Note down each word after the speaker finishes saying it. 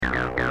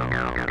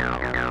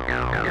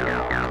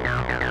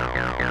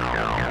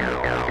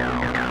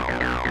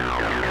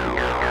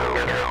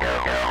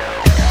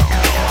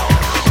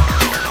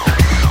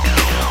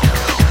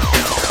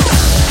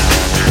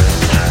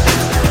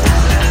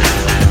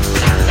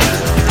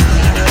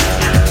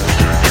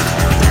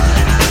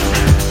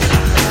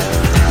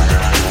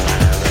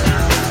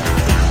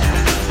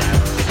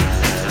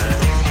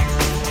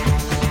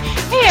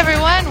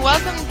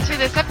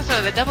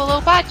Double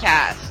O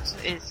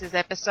Podcast. This is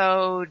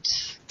episode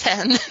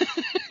 10.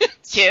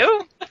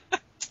 2?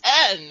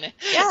 10.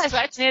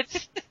 Yes,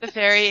 it's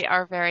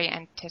our very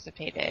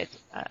anticipated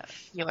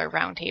healer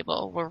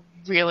roundtable. We're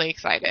really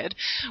excited.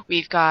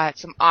 We've got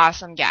some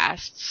awesome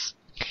guests.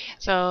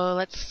 So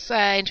let's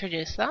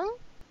introduce them.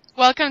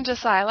 Welcome,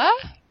 Jasila.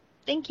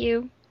 Thank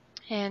you.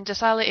 And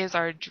Jasila is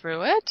our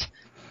druid.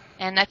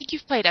 And I think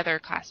you've played other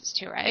classes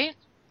too, right?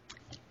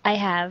 I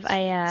have.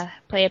 I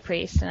play a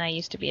priest, and I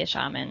used to be a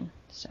shaman,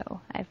 so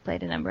I've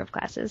played a number of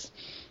classes.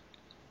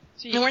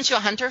 And weren't you a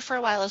hunter for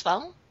a while as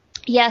well?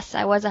 Yes,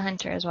 I was a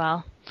hunter as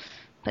well,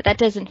 but that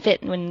doesn't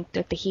fit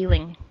with the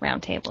healing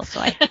round table, so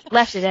I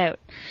left it out.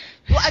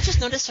 Well, I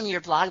just noticed from your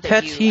blog that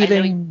pet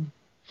healing.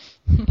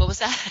 What was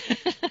that?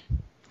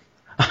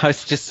 I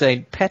was just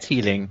saying pet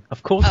healing.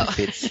 Of course it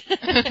fits.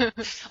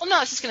 Well, no,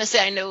 I was just going to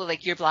say, I know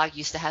like your blog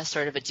used to have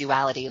sort of a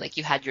duality. Like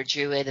you had your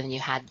druid and you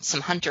had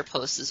some hunter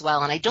posts as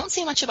well. And I don't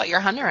see much about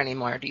your hunter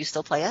anymore. Do you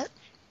still play it?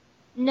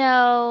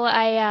 No,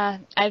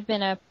 I've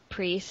been a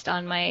priest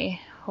on my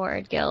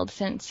horde guild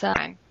since.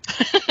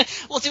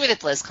 We'll do it at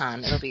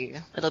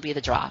BlizzCon. It'll be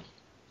the draw.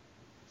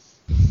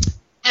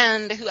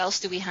 And who else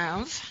do we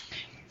have?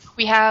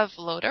 We have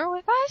Loader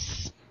with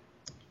us.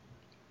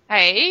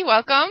 Hey,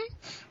 welcome.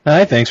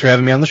 Hi, thanks for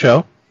having me on the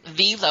show.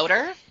 The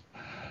Loader?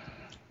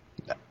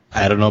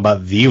 I don't know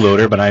about the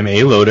Loader, but I'm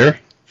a Loader.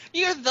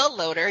 You're the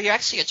Loader. You're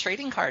actually a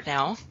trading card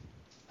now.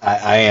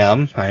 I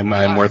am.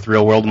 I'm worth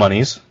real world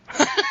monies.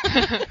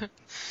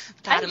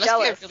 God, it must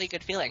jealous. be a really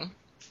good feeling.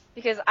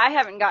 Because I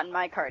haven't gotten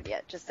my card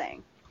yet, just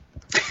saying.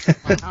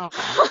 Wow.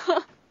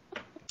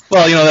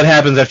 Well, that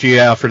happens after you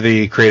offer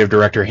the creative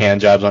director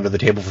hand jobs under the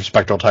table for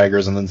Spectral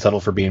Tigers and then settle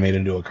for being made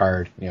into a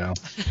card, Right.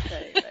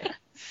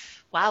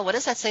 Wow, what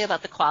does that say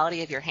about the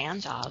quality of your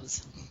hand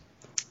jobs?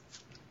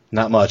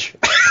 Not much.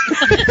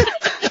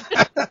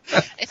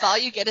 If all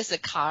you get is a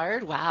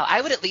card, wow.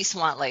 I would at least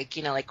want, like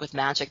with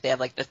Magic, they have,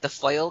 like, the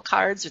foil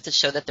cards to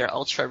show that they're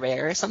ultra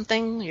rare or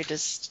something.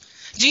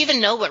 Do you even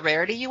know what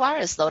rarity you are?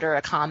 Is Loader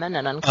a common,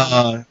 an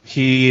uncommon?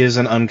 He is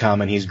an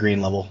uncommon. He's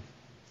green level.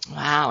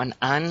 Wow, an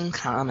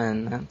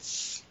uncommon.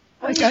 That's...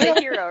 Oh, he's a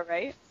hero,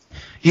 right?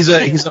 He's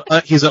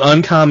an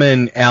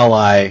uncommon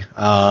ally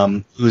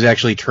who's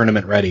actually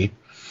tournament ready,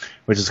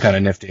 which is kind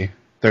of nifty.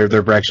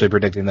 They're actually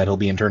predicting that he'll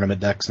be in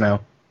tournament decks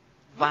now.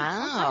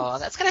 Wow,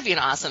 that's going to be an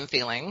awesome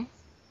feeling.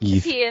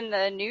 Is he in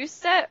the new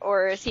set,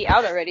 or is he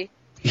out already?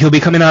 He'll be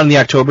coming out in the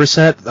October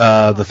set,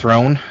 the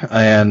Throne,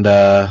 and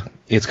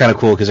it's kind of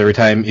cool because every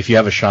time, if you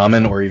have a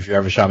shaman or if you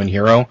have a shaman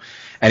hero,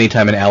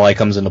 anytime an ally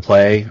comes into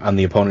play on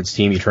the opponent's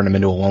team, you turn him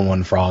into a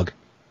 1/1 frog.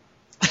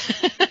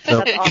 So,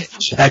 That's awesome.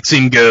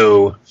 Jackson,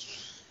 go!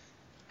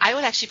 I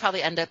would actually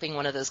probably end up being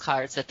one of those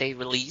cards that they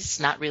release,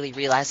 not really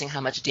realizing how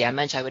much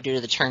damage I would do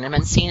to the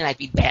tournament scene, and I'd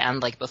be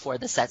banned before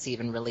the set's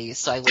even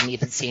released, so I wouldn't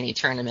even see any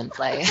tournament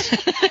play.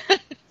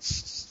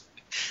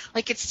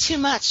 It's too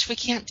much. We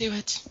can't do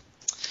it.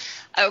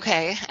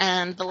 Okay,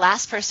 and the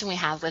last person we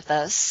have with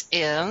us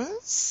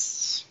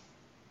is...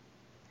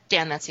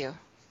 Dan, that's you.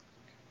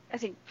 I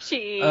think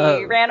she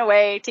ran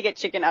away to get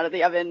chicken out of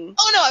the oven.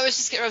 Oh, no, I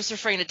was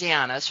referring to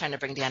Dan. I was trying to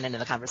bring Dan into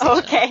the conversation.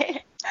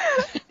 Okay.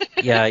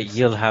 Yeah,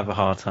 you'll have a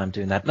hard time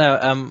doing that.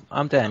 No,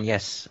 I'm Dan,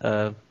 yes.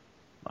 I'm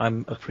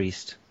a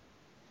priest.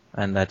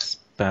 And that's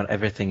about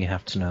everything you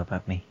have to know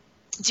about me.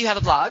 Do you have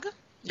a blog?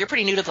 You're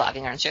pretty new to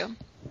blogging, aren't you?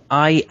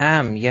 I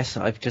am, yes.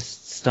 I've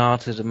just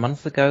started a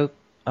month ago,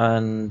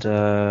 and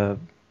the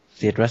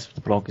address of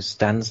the blog is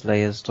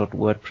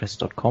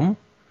stanslayers.wordpress.com.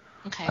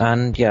 Okay.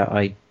 And yeah,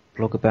 I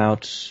blog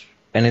about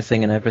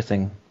anything and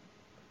everything.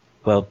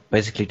 Well,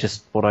 basically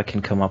just what I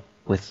can come up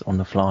with on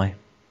the fly.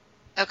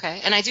 Okay,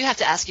 and I do have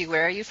to ask you,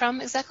 where are you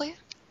from exactly?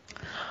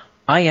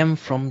 I am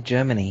from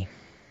Germany.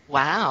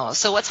 Wow.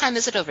 So what time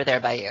is it over there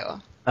by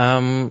you?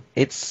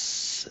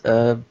 It's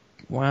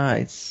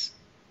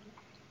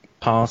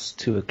past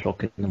 2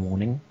 o'clock in the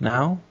morning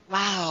now.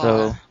 Wow.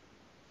 So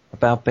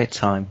about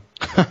bedtime.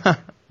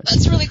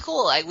 That's really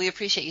cool. We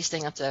appreciate you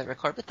staying up to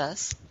record with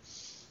us.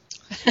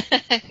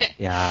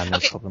 Yeah, no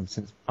problem.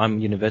 Since I'm a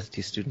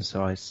university student,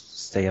 so I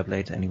stay up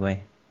late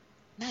anyway.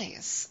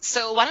 Nice.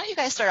 So why don't you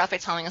guys start off by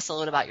telling us a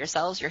little about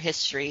yourselves, your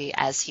history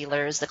as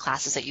healers, the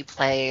classes that you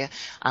play,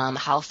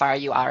 how far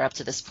you are up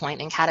to this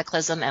point in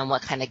Cataclysm, and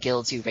what kind of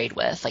guilds you raid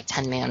with, like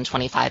 10-man,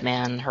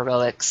 25-man,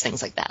 heroics,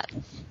 things like that.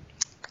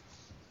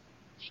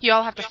 You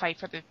all have to fight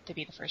to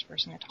be the first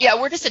person to talk.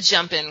 Yeah, we're just a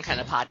jump-in kind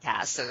of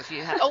podcast, so if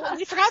you have... Oh,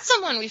 we forgot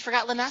someone. We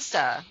forgot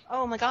Linesta.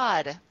 Oh, my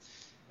God.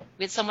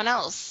 We had someone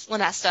else.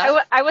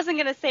 Linesta. I wasn't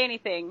going to say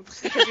anything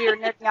because we were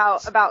nerding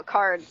out about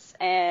cards,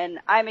 and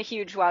I'm a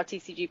huge WoW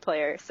TCG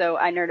player, so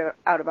I nerd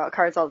out about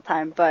cards all the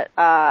time. But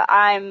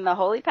I'm a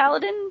Holy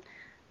Paladin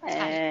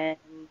and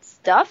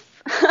stuff.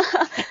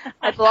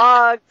 I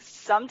blog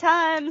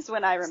sometimes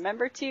when I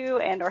remember to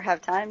and or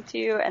have time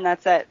to, and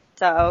that's at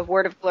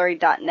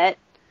wordofglory.net.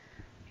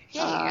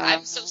 Yay,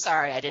 I'm so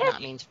sorry. I did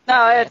not mean to.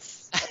 No,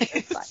 it's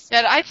fine.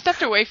 Yeah, I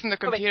stepped away from the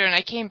computer and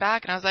I came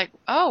back and I was like,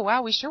 oh,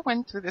 wow, we sure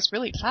went through this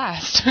really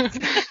fast.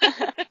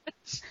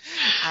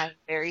 I'm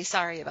very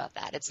sorry about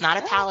that. It's not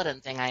a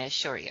paladin thing, I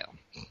assure you.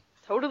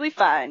 Totally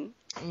fine.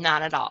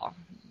 Not at all.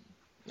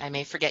 I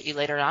may forget you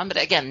later on,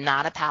 but again,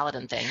 not a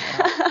paladin thing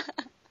at all.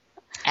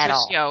 At Which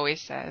all. she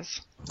always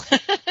says.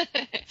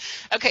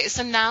 Okay,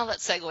 so now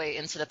let's segue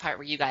into the part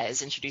where you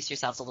guys introduce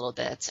yourselves a little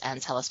bit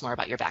and tell us more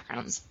about your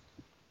backgrounds.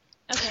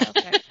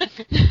 Okay.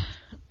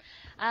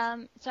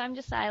 So I'm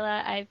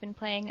Josilah. I've been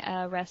playing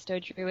a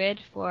Resto Druid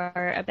for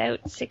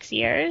about 6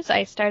 years.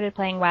 I started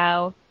playing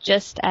WoW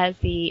just as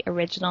the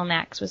original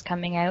Nax was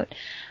coming out.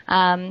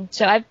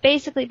 So I've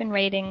basically been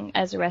raiding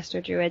as a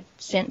Resto Druid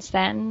since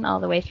then, all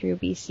the way through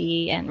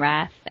BC and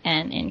Wrath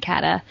and in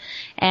Kata.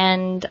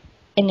 And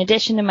in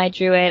addition to my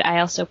Druid, I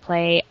also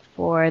play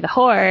for the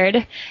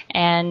Horde,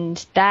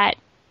 and that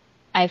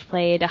I've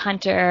played a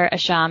Hunter, a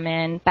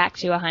Shaman, back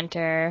to a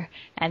Hunter,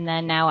 and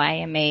then now I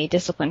am a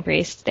Discipline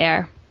Priest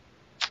there.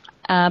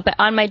 But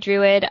on my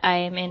Druid, I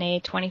am in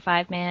a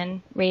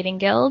 25-man raiding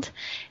guild,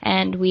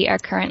 and we are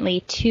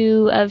currently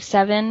 2 of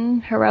 7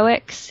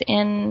 heroics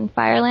in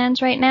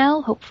Firelands right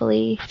now,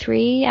 hopefully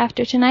 3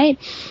 after tonight.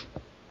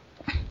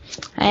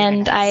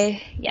 And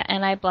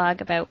I blog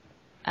about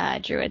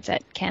druids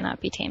at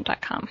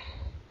cannotbetamed.com.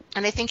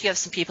 And I think you have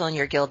some people in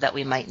your guild that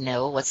we might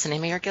know. What's the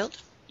name of your guild?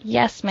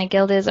 Yes, my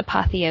guild is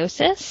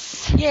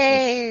Apotheosis.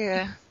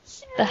 Yay!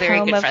 The Very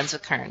home good of friends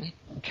with Kern.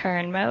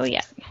 Kernmo,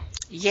 yeah.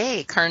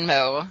 Yay,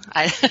 Kernmo.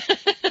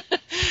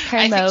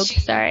 Kernmo,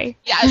 sorry.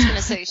 Yeah, I was going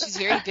to say, she's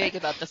very big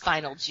about the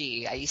final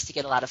G. I used to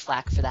get a lot of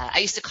flack for that. I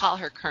used to call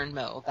her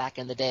Kernmo back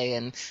in the day,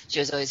 and she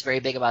was always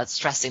very big about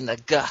stressing the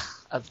G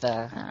of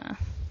the...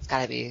 It's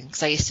got to be...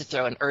 Because I used to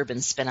throw an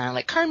urban spin on,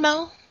 like,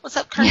 Kernmo? What's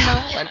up, Kernmo?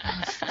 Yeah.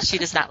 And she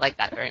does not like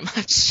that very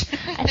much.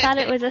 I thought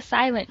it was a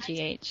silent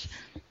GH.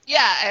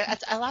 Yeah,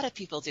 a lot of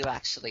people do,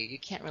 actually. You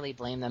can't really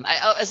blame them.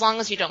 As long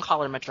as you don't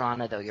call her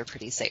Madrona, though, you're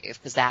pretty safe,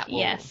 because that will...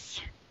 Yes.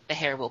 The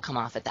hair will come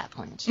off at that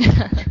point.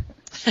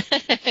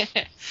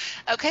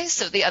 Okay,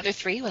 so the other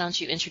 3, why don't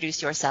you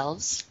introduce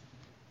yourselves?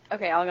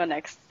 Okay, I'll go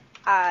next.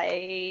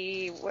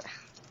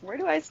 Where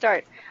do I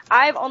start?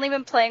 I've only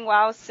been playing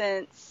WoW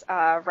since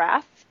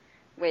Wrath,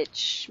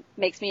 which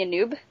makes me a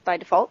noob by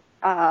default.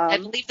 I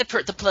believe the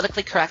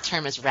politically correct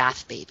term is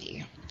Wrath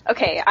Baby.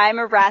 Okay, I'm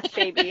a Wrath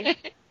baby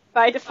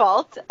by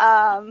default.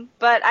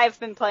 But I've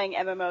been playing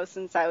MMO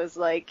since I was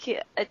like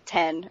a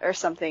 10 or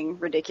something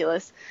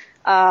ridiculous.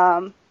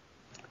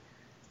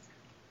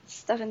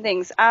 Stuff and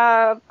things.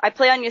 I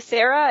play on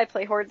Ysera, I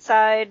play Horde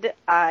side,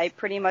 I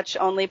pretty much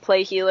only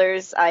play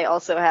healers. I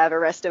also have a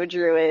Resto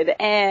Druid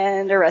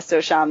and a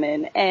Resto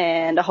Shaman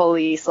and a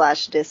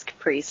Holy/Disc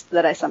Priest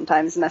that I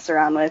sometimes mess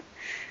around with.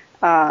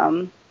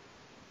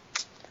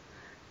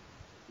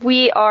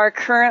 We are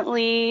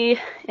currently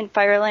in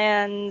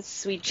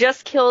Firelands. We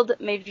just killed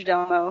Major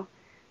Domo.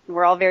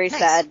 We're all very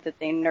sad that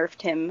they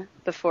nerfed him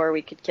before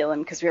we could kill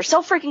him because we were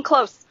so freaking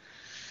close.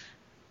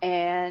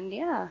 And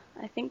yeah,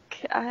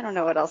 I don't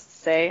know what else to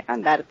say.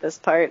 I'm bad at this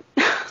part.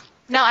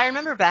 Now, I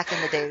remember back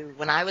in the day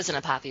when I was in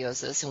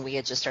Apotheosis and we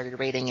had just started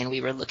raiding and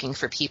we were looking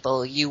for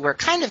people, you were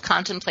kind of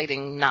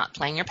contemplating not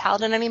playing your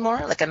Paladin anymore.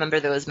 Like, I remember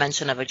there was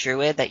mention of a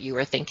Druid that you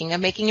were thinking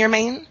of making your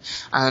main.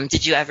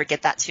 Did you ever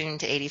get that tuned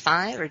to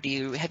 85, or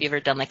have you ever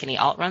done like any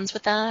alt runs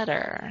with that,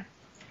 or?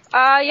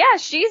 Yeah,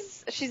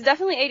 she's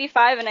definitely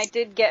 85, and I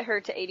did get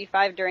her to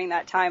 85 during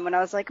that time when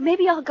I was like,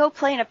 maybe I'll go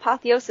play an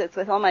Apotheosis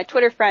with all my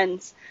Twitter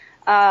friends.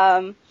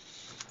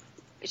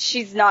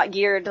 She's not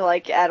geared,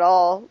 like, at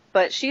all,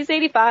 but she's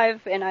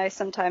 85, and I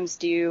sometimes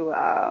do,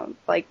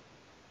 like,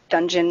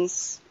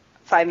 dungeons,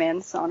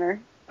 5-mans on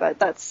her, but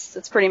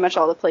that's pretty much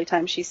all the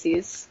playtime she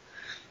sees.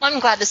 Well, I'm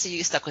glad to see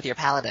you stuck with your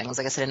Paladins.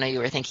 Like I said, I know you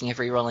were thinking of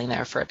re-rolling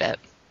there for a bit.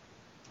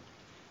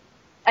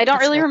 I don't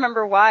really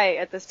remember why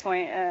at this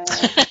point,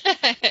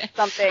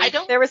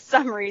 there was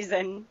some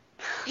reason.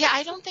 Yeah,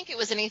 I don't think it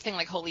was anything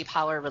like Holy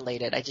Power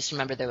related. I just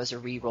remember there was a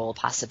re-roll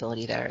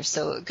possibility there.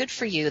 So good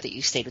for you that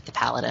you stayed with the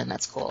Paladin.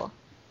 That's cool.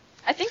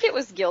 I think it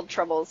was guild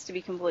troubles, to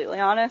be completely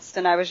honest,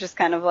 and I was just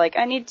kind of like,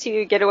 I need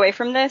to get away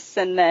from this,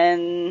 and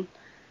then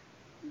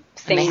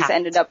things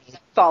ended up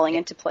falling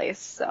into place,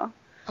 so.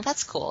 Well,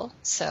 that's cool.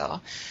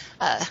 So,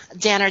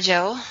 Dan or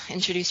Joe,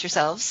 introduce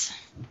yourselves.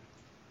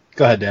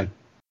 Go ahead, Dan.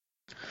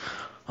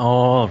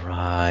 All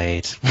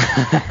right.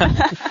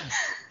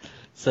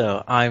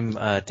 So, I'm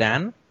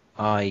Dan.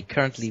 I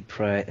currently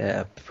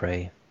pray.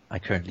 I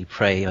currently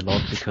pray a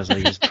lot because I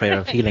use Prayer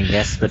of Healing,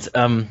 yes, but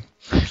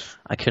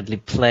I currently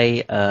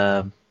play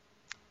a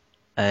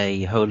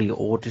holy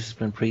or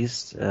discipline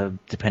priest,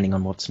 depending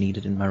on what's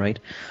needed in my raid.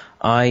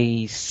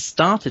 I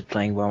started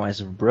playing WoW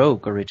as a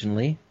rogue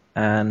originally,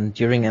 and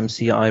during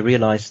MC I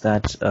realized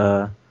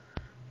that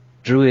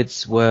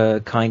druids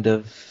were kind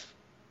of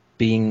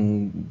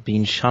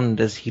being shunned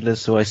as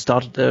healers, so I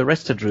started a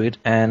Resto Druid,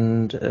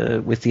 and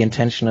with the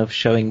intention of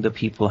showing the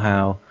people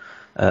how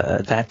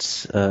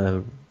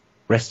Resto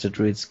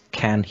Druids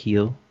can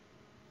heal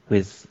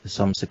with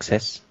some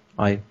success,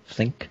 I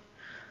think.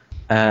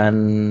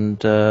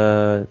 And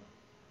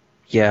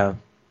yeah,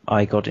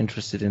 I got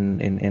interested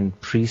in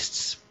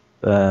priests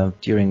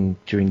during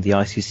the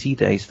ICC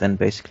days then,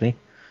 basically.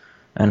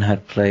 and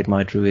had played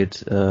my druid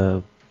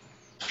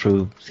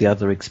through the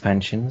other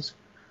expansions.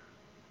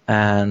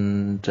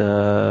 And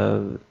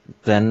then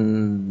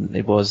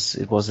it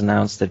was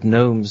announced that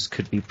gnomes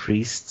could be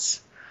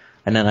priests,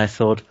 and then I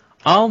thought,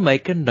 I'll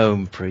make a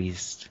gnome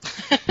priest.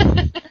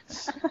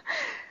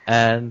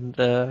 And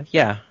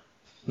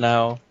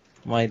now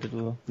my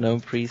little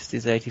gnome priest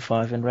is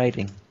 85 in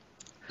rating.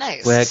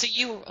 Nice.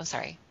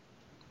 Sorry.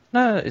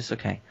 No, it's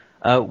okay.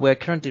 We're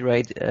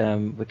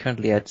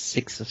currently at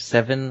 6 of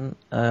 7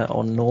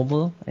 on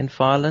normal in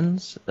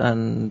Firelands,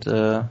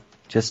 and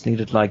just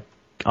needed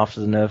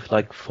after the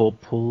nerf 4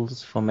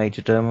 pulls for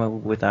Major Domo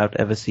without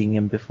ever seeing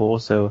him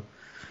before, so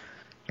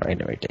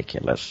really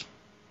ridiculous.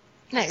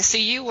 Nice. So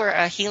you were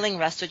a healing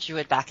resto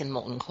druid back in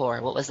Molten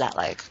Core. What was that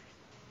like?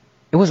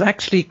 It was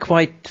actually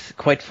quite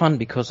fun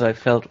because I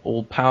felt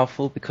all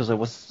powerful because I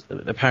was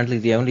apparently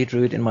the only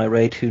druid in my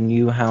raid who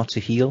knew how to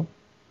heal.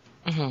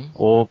 Mm-hmm.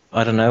 Or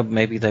I don't know,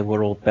 maybe they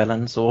were all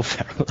Bellans or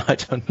Feral. I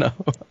don't know.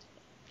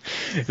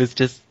 It was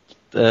just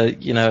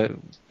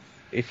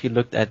if you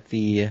looked at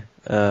the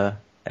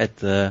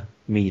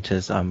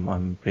meters,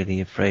 I'm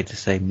really afraid to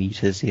say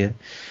meters here.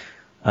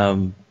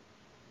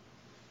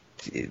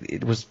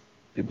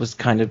 It was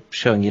kind of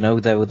showing,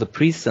 there were the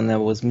priests and there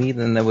was me,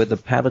 then there were the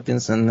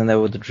paladins and then there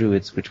were the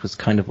druids, which was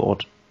kind of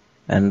odd.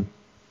 And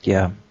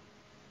yeah.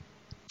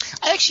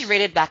 I actually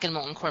raided back in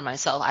Molten Core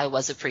myself. I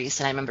was a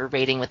priest, and I remember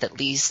raiding with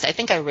I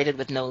think I raided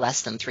with no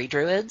less than 3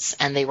 druids,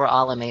 and they were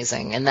all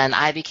amazing. And then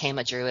I became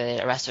a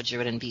resto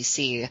druid in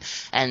BC,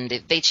 and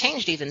they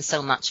changed even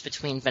so much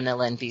between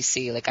vanilla and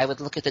BC. Like, I would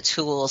look at the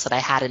tools that I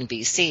had in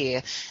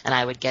BC, and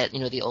I would get,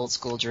 the old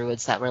school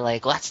druids that were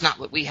like, well, that's not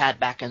what we had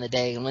back in the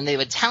day. And when they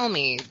would tell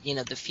me,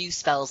 the few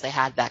spells they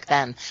had back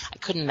then, I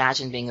couldn't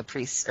imagine being a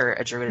priest or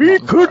a druid in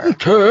Molten Core. We couldn't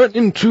turn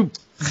into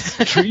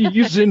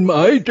trees in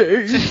my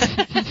day.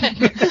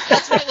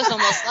 That's what it was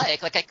almost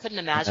like. Like, I couldn't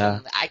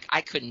imagine.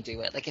 I couldn't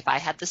do it. Like, if I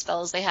had the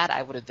spells they had,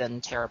 I would have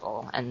been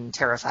terrible and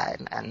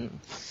terrified. And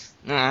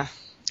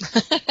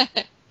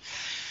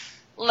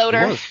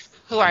Loader,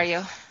 who are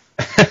you?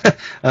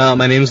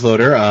 My name's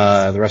Loader,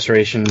 the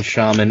Restoration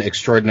Shaman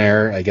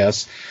Extraordinaire, I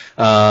guess.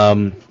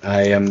 I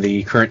am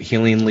the current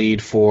healing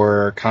lead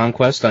for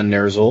Conquest on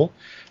Ner'zhul,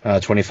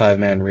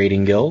 25-man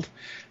raiding guild.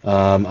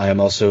 I am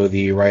also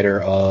the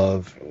writer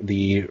of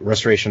the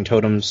Restoration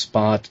Totem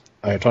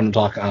Totem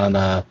Talk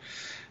on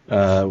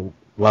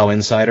WoW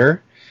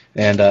Insider,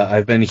 and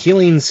I've been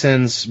healing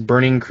since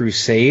Burning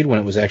Crusade, when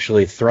it was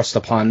actually thrust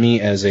upon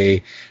me as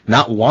a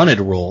not wanted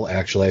role.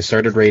 Actually, I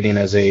started raiding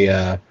as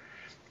a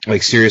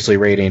seriously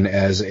raiding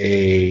as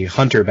a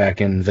hunter back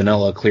in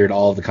Vanilla. Cleared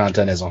all of the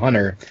content as a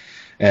hunter,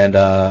 and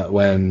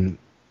when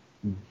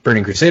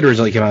Burning Crusade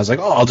originally came out, I was like,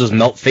 oh, I'll just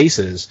melt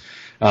faces.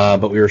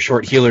 But we were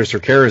short healers for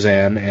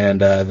Karazhan,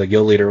 and the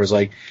guild leader was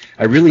like,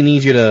 I really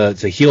need you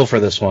to heal for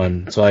this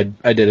one. So I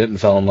did it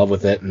and fell in love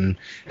with it and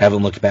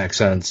haven't looked back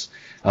since.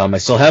 I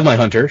still have my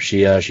hunter.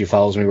 She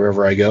follows me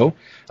wherever I go.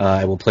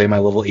 I will play my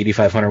level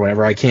 85 hunter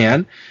whenever I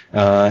can.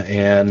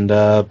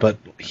 But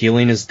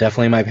healing is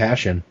definitely my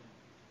passion.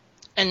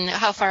 And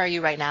how far are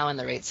you right now in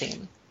the raid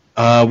scene?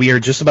 We are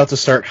just about to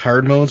start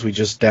hard modes. We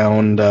just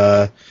downed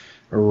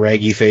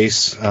Raggy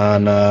Face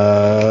on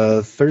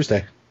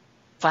Thursday.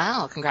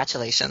 Wow,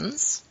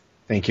 congratulations.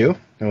 Thank you.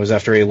 It was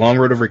after a long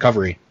road of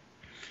recovery.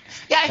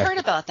 Yeah, I heard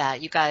about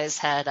that. You guys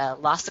had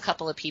lost a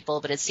couple of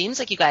people, but it seems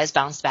like you guys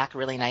bounced back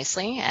really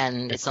nicely.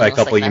 And it's By a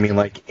couple, like you mean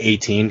like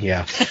 18? Yeah.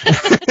 Well,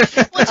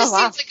 it just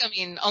seems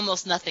like,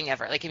 almost nothing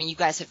ever. Like, you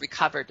guys have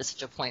recovered to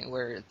such a point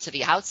where, to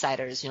the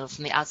outsiders,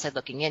 from the outside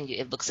looking in,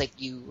 it looks like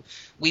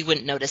we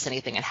wouldn't notice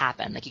anything had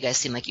happened. Like, you guys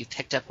seem like you've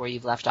picked up where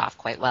you've left off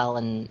quite well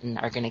and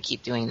are going to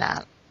keep doing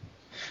that.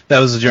 That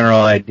was the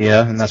general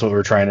idea, and that's what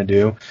we're trying to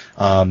do.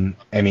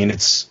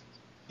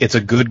 It's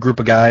a good group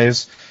of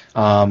guys.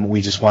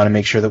 We just want to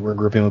make sure that we're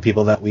grouping with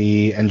people that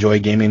we enjoy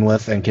gaming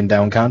with and can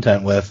down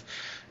content with.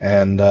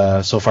 And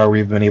so far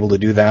we've been able to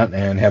do that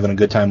and having a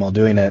good time while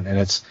doing it. And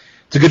it's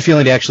a good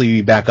feeling to actually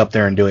be back up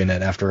there and doing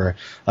it after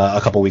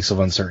a couple weeks of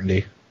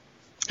uncertainty.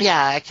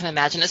 Yeah, I can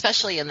imagine,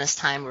 especially in this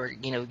time where,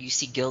 you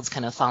see guilds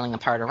kind of falling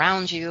apart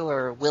around you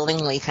or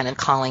willingly kind of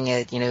calling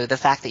it, the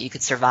fact that you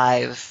could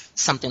survive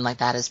something like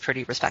that is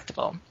pretty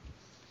respectable.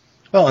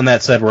 Well, and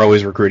that said, we're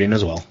always recruiting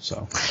as well,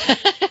 so.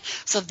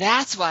 So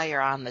that's why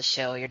you're on the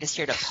show. You're just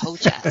here to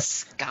poach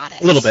us. Got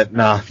it. A little bit.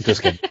 Nah,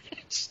 just kidding.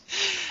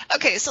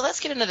 Okay, so let's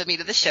get into the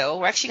meat of the show.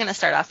 We're actually going to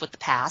start off with the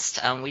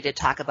past. We did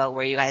talk about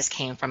where you guys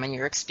came from and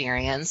your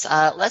experience.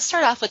 Let's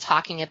start off with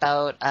talking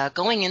about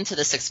going into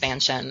this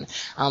expansion.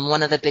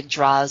 One of the big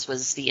draws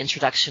was the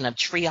introduction of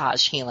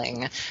triage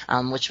healing,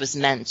 which was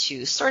meant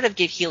to sort of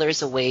give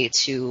healers a way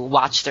to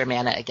watch their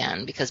mana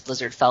again, because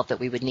Blizzard felt that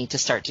we would need to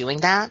start doing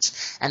that,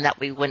 and that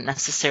we wouldn't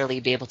necessarily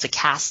be able to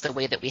cast the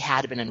way that we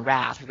had been in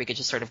Wrath, where we could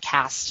just sort of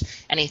cast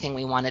anything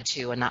we wanted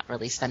to and not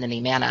really spend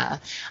any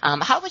mana.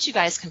 How would you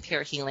guys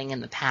compare healing in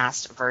the past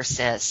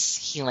versus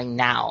healing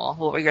now?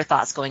 What were your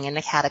thoughts going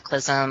into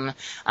Cataclysm?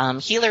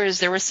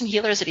 There were some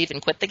healers that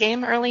even quit the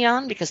game early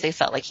on because they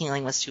felt like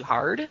healing was too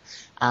hard.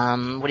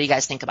 What do you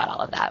guys think about all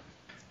of that?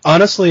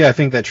 Honestly, I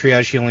think that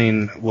triage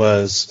healing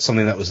was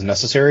something that was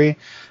necessary.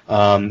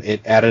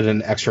 It added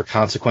an extra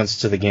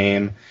consequence to the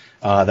game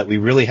that we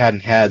really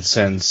hadn't had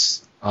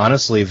since,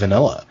 honestly,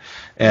 vanilla.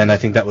 And I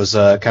think that was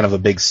kind of a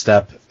big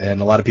step,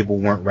 and a lot of people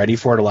weren't ready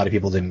for it. A lot of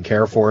people didn't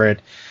care for it.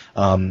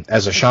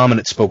 As a shaman,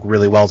 it spoke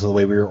really well to the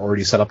way we were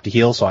already set up to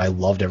heal, so I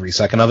loved every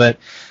second of it.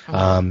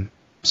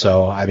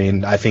 So, I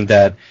mean, I think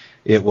that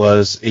it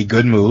was a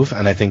good move,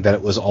 and I think that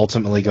it was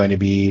ultimately going to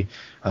be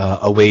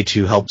a way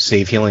to help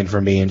save healing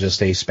from being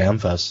just a spam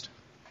fest.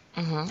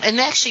 And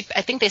actually,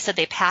 I think they said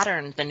they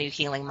patterned the new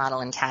healing model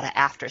in Kata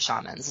after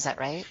shamans. Is that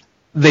right?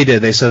 They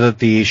did. They said that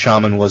the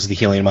shaman was the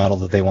healing model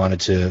that they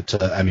wanted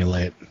to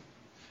emulate.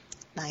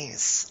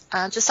 Nice.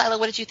 Josiah,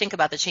 what did you think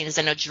about the changes?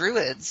 I know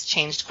druids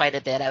changed quite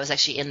a bit. I was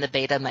actually in the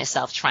beta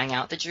myself trying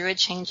out the druid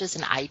changes,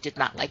 and I did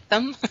not like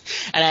them.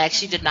 And I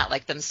actually did not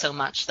like them so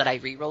much that I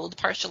re-rolled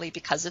partially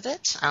because of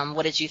it.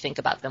 What did you think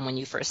about them when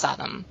you first saw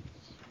them?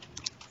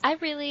 I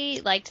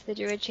really liked the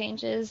druid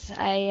changes.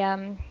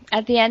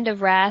 At the end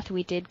of Wrath,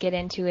 we did get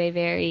into a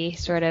very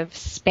sort of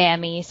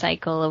spammy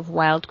cycle of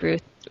wild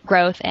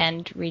growth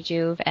and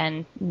rejuve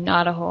and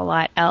not a whole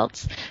lot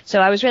else. So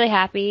I was really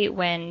happy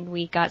when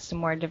we got some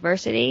more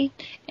diversity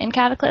in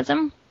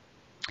Cataclysm.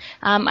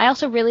 I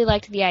also really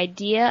liked the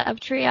idea of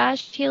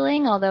triage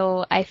healing,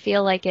 although I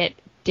feel like it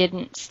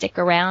didn't stick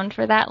around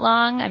for that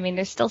long. I mean,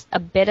 there's still a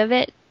bit of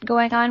it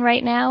going on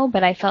right now,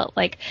 but I felt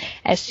like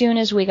as soon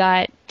as we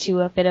got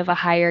to a bit of a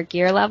higher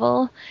gear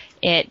level,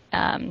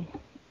 the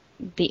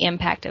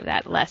impact of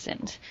that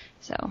lessened.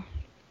 So.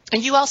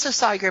 And you also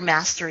saw your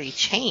mastery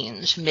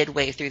change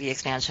midway through the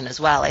expansion as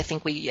well. I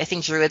think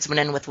druids went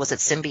in with, was it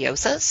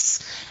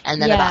symbiosis?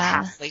 And then about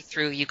halfway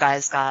through you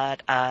guys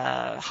got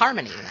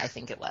harmony, I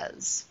think it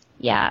was.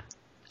 Yeah.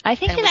 I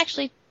think it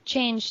actually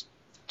changed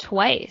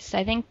twice.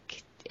 I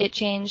think it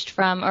changed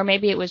from, or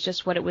maybe it was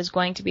just what it was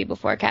going to be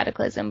before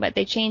Cataclysm, but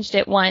they changed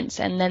it once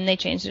and then they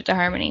changed it to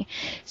Harmony.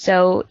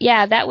 So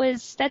yeah,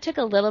 that took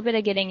a little bit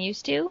of getting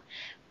used to,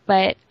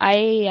 but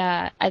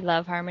I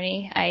love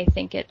Harmony. I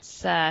think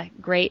it's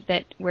great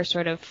that we're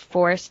sort of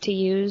forced to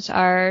use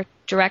our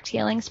direct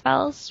healing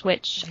spells,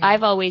 which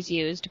I've always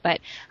used, but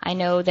I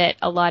know that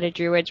a lot of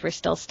druids were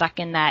still stuck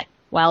in that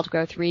wild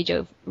growth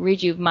rejuve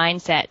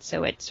mindset,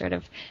 so it sort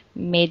of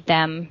made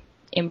them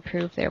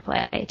improve their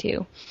play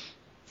too.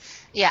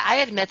 Yeah, I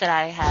admit that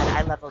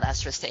I leveled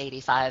Estrus to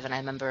 85, and I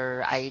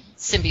remember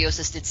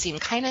Symbiosis did seem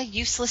kind of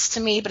useless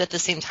to me, but at the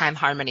same time,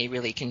 Harmony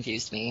really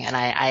confused me. And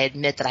I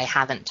admit that I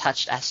haven't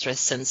touched Estrus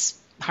since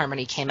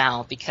Harmony came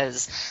out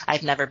because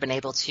I've never been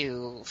able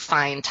to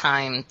find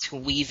time to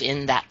weave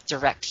in that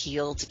direct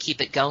heal to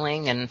keep it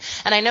going. And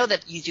I know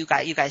that you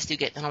guys do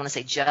get, I don't want to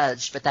say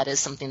judged, but that is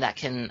something that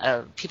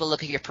can, people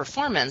look at your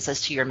performance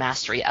as to your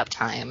mastery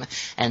uptime.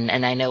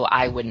 And I know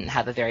I wouldn't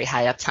have a very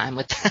high uptime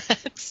with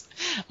that.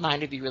 Mine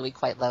would be really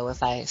quite low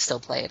if I still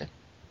played.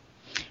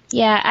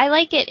 Yeah, I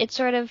like it. It's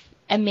sort of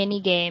a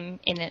mini game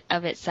in and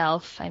of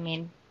itself. I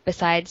mean,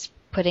 besides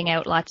putting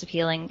out lots of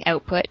healing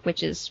output,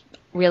 which is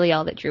really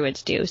all that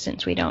druids do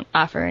since we don't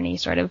offer any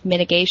sort of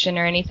mitigation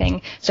or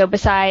anything. So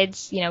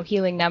besides,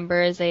 healing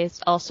numbers,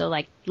 there's also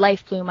like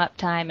life bloom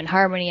uptime and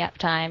harmony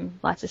uptime,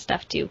 lots of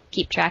stuff to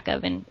keep track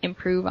of and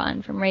improve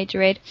on from raid to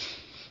raid.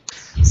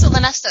 So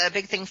Lanesta, a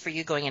big thing for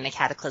you going into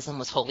Cataclysm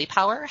was Holy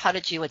Power. How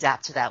did you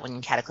adapt to that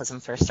when Cataclysm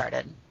first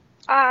started?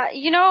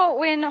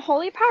 When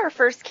Holy Power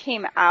first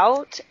came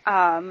out,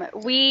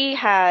 we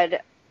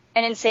had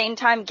an insane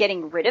time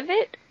getting rid of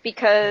it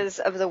because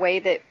of the way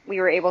that we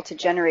were able to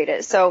generate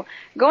it. So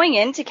going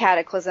into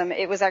Cataclysm,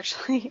 I was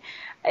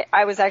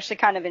actually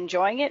kind of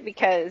enjoying it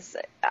because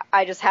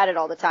I just had it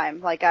all the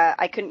time. Like,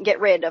 I couldn't get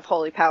rid of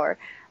Holy Power.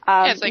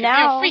 It's like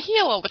now, free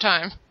heal all the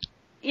time.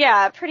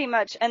 Yeah, pretty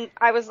much. And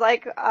I was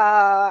like,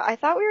 I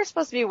thought we were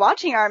supposed to be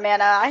watching our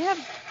mana. I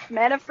have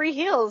mana free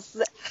heals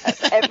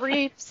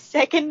every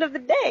second of the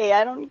day.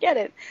 I don't get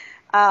it.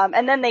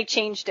 And then they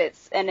changed it,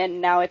 and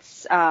then now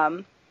it's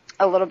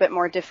a little bit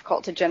more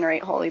difficult to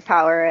generate Holy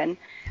Power. And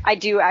I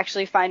do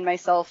actually find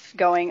myself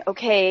going,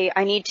 okay,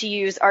 I need to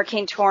use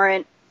Arcane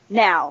Torrent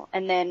now,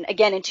 and then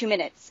again in 2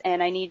 minutes.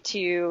 And I need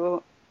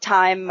to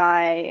time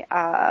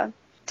my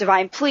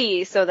Divine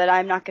Plea so that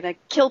I'm not going to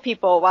kill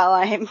people while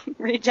I'm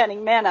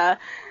regenning mana.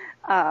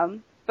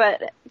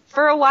 But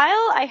for a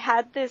while, I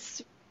had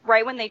this,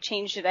 right when they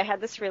changed it, I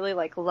had this really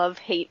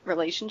love-hate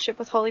relationship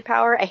with Holy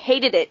Power. I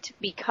hated it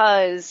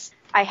because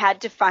I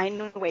had to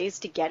find ways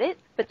to get it,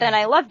 but then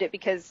I loved it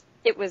because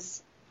it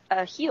was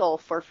a heal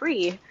for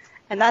free,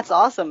 and that's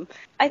awesome.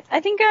 I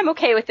think I'm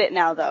okay with it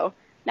now, though.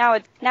 Now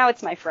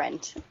it's my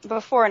friend.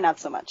 Before, not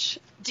so much.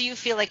 Do you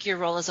feel like your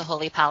role as a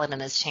Holy Paladin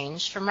has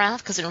changed from Wrath?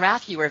 Because in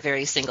Wrath you were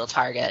very single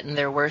target, and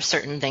there were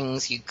certain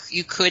things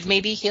you could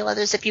maybe heal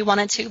others if you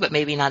wanted to, but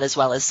maybe not as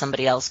well as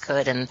somebody else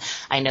could. And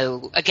I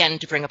know, again,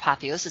 to bring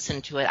Apotheosis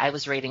into it, I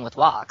was raiding with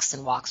Walks,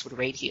 and Walks would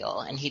raid heal,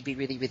 and he'd be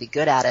really, really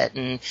good at it.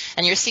 And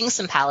you're seeing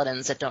some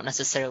Paladins that don't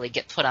necessarily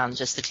get put on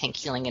just the tank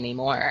healing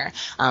anymore.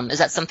 Is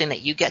that something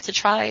that you get to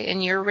try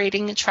in your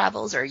raiding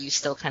travels, or are you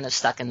still kind of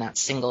stuck in that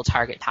single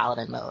target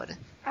Paladin mode?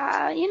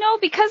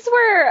 Because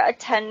we're a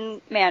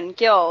 10-man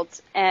guild,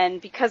 and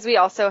because we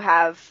also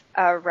have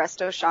a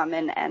Resto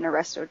Shaman and a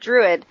Resto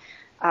Druid,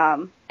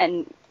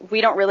 and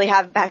we don't really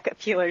have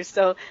backup healers,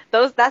 so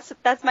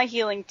that's my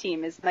healing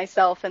team, is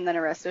myself and then a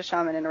Resto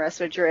Shaman and a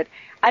Resto Druid.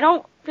 I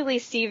don't really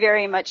see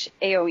very much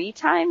AoE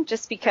time,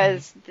 just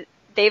because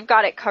they've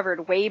got it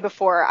covered way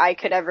before I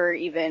could ever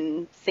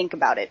even think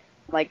about it.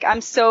 Like,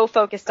 I'm so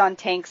focused on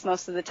tanks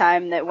most of the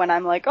time that when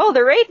I'm like, oh,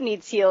 the raid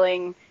needs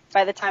healing,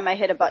 by the time I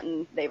hit a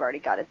button, they've already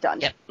got it done.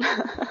 Yep.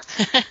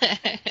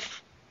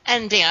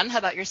 And Dan, how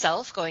about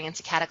yourself going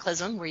into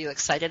Cataclysm? Were you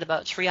excited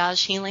about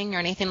triage healing or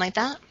anything like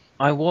that?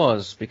 I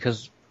was,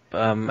 because,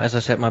 as I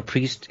said, my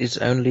priest is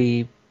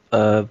only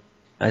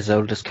as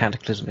old as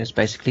Cataclysm is,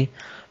 basically.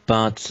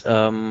 But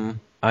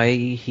I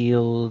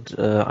healed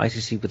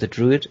ICC with a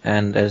druid,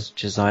 and as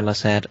Jazila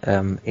said,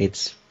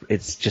 it's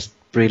just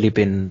really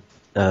been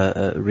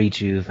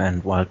rejuve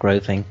and wild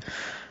growthing.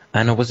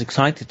 And I was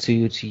excited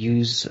to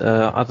use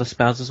other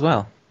spells as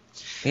well.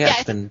 Yeah,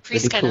 it's been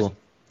really cool.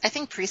 I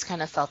think priests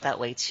kind of felt that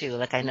way too.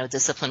 Like, I know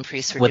disciplined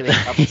priests were doing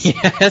bubble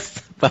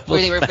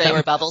spam. They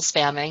were bubble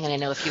spamming, and I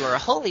know if you were a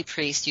holy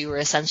priest, you were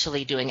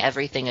essentially doing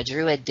everything a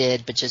druid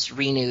did, but just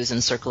renews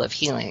and Circle of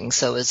Healing.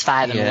 So it was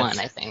 5 and 1,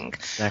 I think.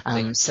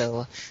 Exactly.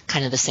 So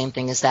kind of the same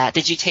thing as that.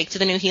 Did you take to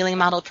the new healing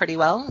model pretty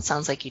well? It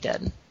sounds like you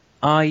did.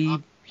 I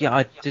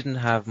didn't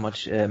have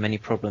many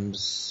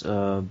problems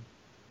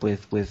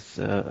with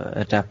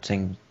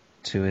adapting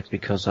to it,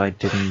 because I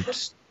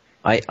didn't.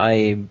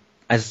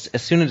 As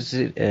soon as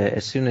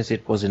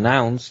it was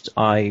announced,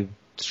 I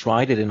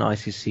tried it in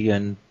ICC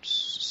and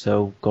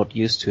so got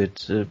used to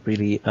it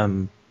really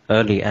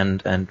early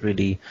and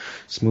really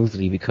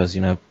smoothly, because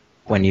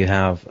when you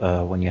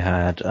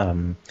had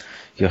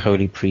your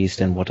holy priest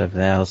and whatever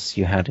else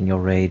you had in your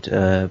raid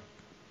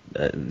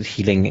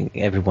healing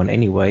everyone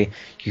anyway,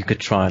 you could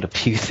try out a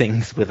few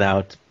things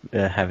without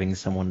having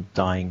someone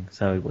dying.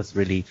 So it was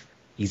really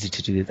easy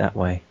to do it that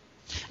way.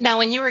 Now,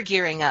 when you were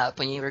gearing up,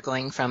 when you were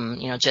going from,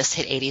 just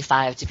hit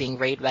 85 to being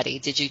raid ready,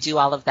 did you do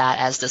all of that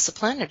as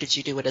discipline, or did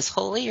you do it as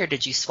holy, or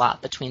did you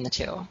swap between the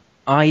two?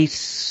 I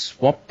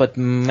swapped, but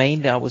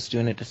mainly I was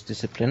doing it as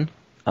discipline.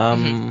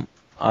 I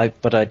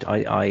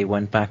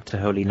went back to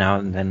holy now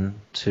and then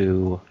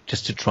to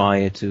try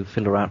it, to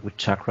fill around with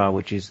chakra,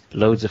 which is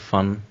loads of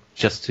fun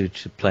just to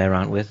play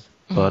around with.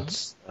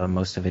 But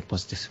most of it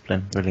was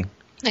discipline, really.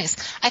 Nice.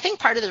 I think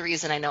part of the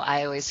reason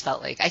I always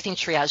felt like I think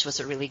triage was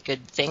a really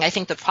good thing. I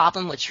think the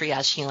problem with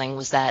triage healing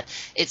was that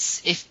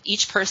if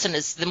each person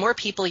is, the more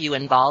people you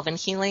involve in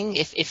healing,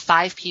 if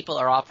 5 people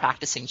are all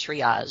practicing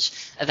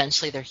triage,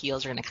 eventually their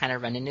heals are going to kind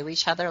of run into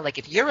each other. Like,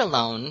 if you're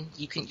alone,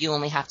 you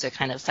only have to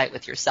kind of fight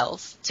with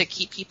yourself to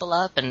keep people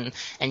up, and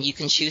you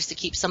can choose to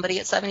keep somebody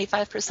at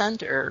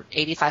 75% or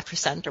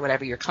 85% or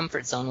whatever your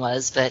comfort zone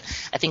was. But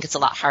I think it's a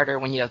lot harder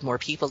when you have more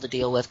people to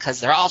deal with, because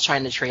they're all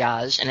trying to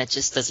triage and it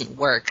just doesn't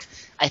work,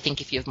 I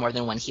think, if you have more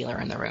than one healer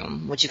in the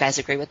room. Would you guys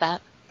agree with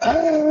that?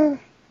 I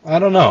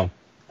don't know.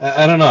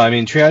 I don't know. I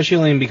mean, triage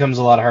healing becomes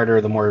a lot harder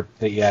the more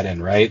that you add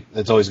in, right?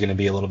 It's always going to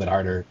be a little bit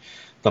harder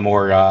the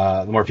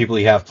more people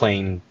you have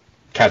playing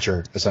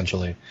catcher,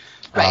 essentially.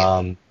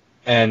 Right.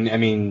 And I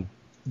mean,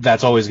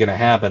 that's always going to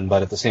happen.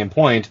 But at the same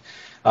point,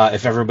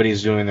 if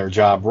everybody's doing their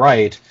job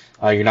right,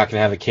 you're not going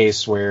to have a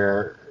case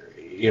where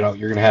you're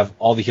going to have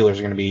all the healers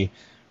are going to be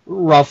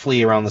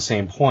roughly around the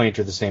same point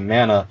or the same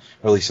mana,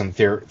 or at least in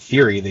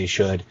theory they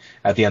should,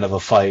 at the end of a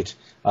fight,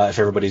 if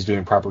everybody's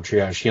doing proper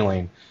triage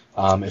healing.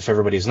 If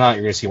everybody's not,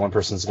 you're going to see one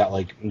person's got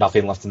like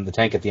nothing left in the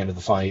tank at the end of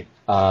the fight,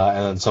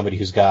 and then somebody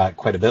who's got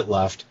quite a bit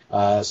left.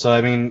 So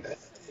I mean,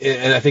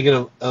 I think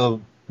it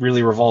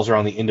really revolves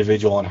around the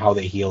individual and how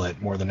they heal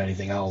it more than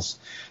anything else,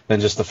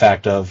 than just the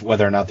fact of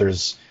whether or not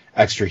there's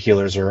extra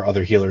healers or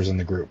other healers in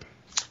the group.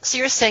 So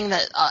you're saying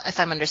that, if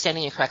I'm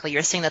understanding you correctly,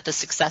 you're saying that the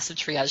success of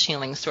triage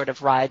healing sort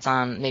of rides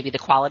on maybe the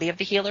quality of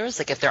the healers,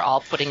 like if they're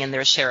all putting in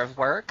their share of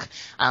work?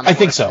 I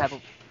think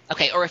so.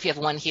 Or if you have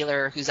one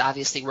healer who's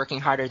obviously working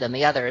harder than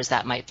the others,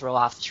 that might throw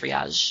off the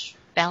triage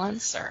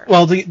balance? Or?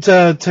 Well,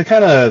 to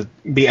kind of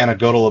be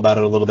anecdotal about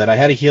it a little bit, I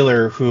had a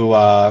healer who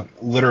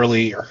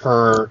literally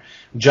her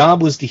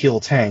job was to heal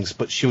tanks,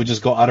 but she would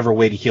just go out of her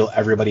way to heal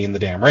everybody in the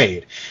damn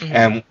raid.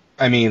 And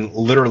I mean,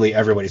 literally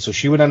everybody. So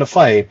she would end a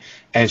fight,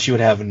 and she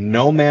would have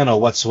no mana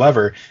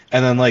whatsoever,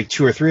 and then like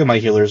 2 or 3 of my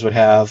healers would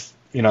have,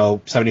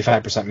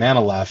 75%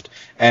 mana left,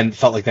 and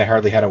felt like they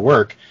hardly had to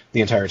work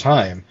the entire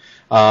time.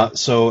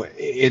 So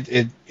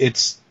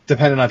it's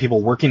dependent on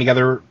people working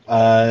together,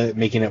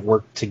 making it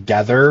work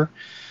together,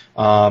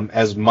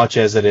 as much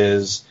as it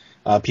is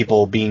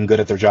people being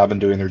good at their job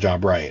and doing their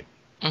job right.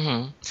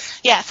 Mm-hmm.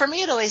 Yeah, for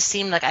me it always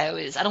seemed like I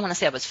don't want to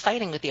say I was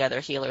fighting with the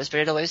other healers,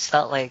 but it always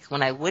felt like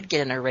when I would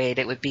get in a raid,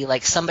 it would be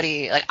like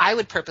I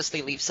would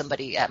purposely leave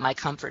somebody at my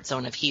comfort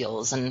zone of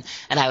heals, and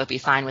I would be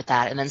fine with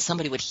that. And then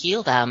somebody would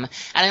heal them,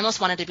 and I almost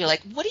wanted to be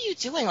like, what are you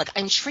doing? Like,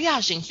 I'm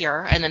triaging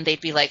here. And then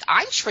they'd be like,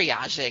 I'm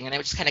triaging. And it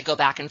would just kind of go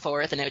back and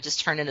forth, and it would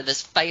just turn into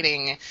this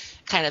fighting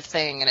kind of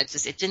thing. And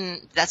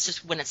that's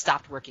just when it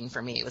stopped working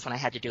for me. It was when I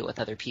had to do it with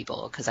other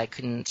people, because I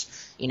couldn't,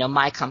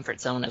 my comfort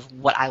zone of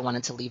what I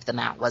wanted to leave them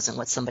at wasn't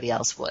what somebody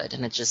else would,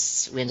 and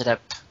we ended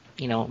up,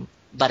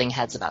 butting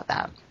heads about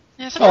that.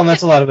 Yeah, and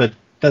that's a lot of it.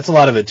 That's a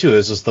lot of it too.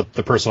 Is just the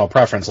personal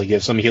preference. Like you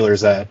have some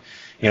healers that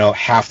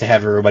have to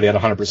have everybody at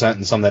 100%,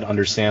 and some that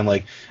understand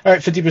like, all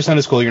right, 50%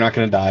 is cool. You're not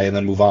going to die, and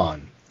then move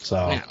on. So.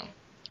 Yeah.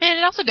 And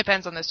it also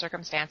depends on the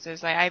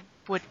circumstances. I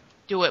would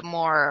do it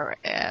more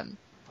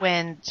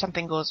when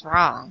something goes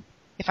wrong.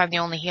 If I'm the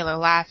only healer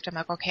left, I'm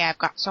like, okay, I've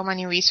got so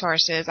many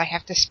resources, I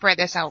have to spread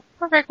this out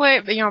perfectly,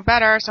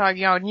 better. So,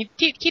 need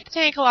to keep the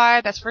tank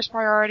alive. That's first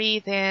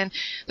priority. Then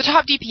the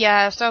top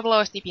DPS, or the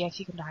lowest DPS,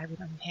 he can die. We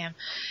don't need him.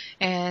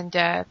 And,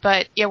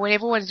 but yeah, when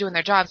everyone's doing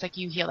their jobs, like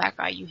you heal that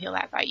guy, you heal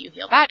that guy, you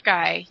heal that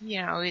guy.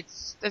 It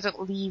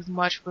doesn't leave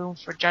much room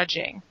for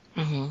judging.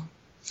 Mm-hmm.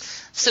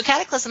 So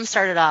Cataclysm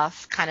started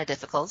off kind of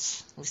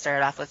difficult. We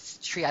started off with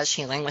triage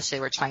healing, which they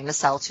were trying to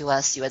sell to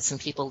us. You had some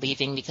people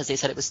leaving because they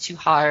said it was too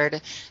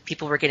hard.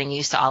 People were getting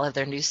used to all of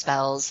their new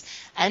spells.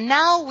 And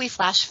now we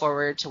flash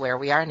forward to where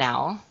we are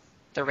now,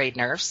 the raid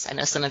nerfs. I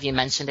know some of you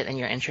mentioned it in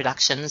your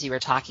introductions. You were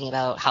talking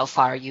about how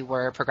far you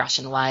were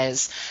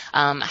progression-wise.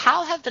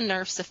 How have the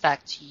nerfs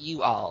affect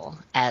you all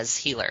as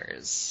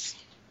healers?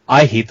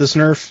 I hate this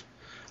nerf.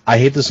 I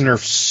hate this nerf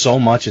so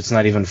much it's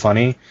not even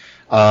funny.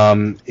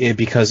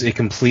 Because it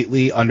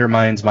completely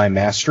undermines my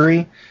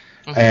mastery,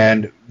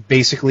 and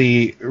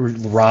basically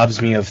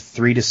robs me of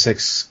 3 to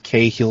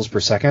 6k heals per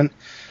second.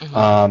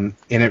 And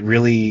it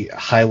really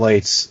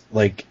highlights,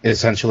 like,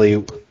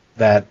 essentially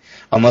that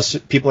unless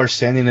people are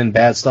standing in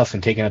bad stuff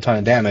and taking a ton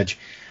of damage,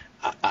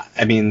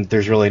 I mean,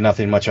 there's really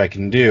nothing much I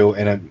can do.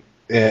 And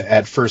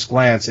at first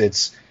glance,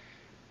 it's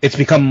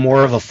become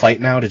more of a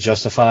fight now to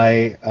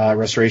justify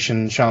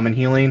Restoration Shaman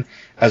healing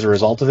as a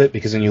result of it,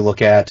 because when you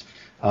look at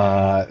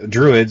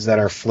druids that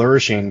are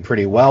flourishing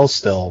pretty well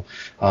still,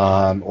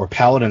 or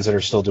paladins that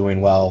are still doing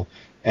well,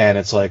 and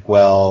it's like,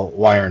 well,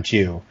 why aren't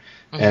you?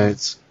 And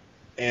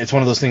it's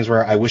one of those things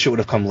where I wish it would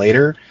have come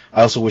later.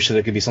 I also wish that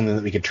it could be something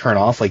that we could turn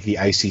off, like the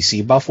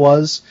ICC buff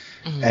was,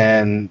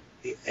 and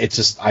it's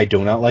just, I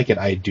do not like it.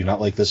 I do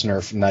not like this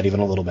nerf, not even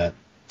a little bit.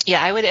 Yeah,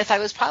 I would. If I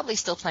was probably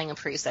still playing a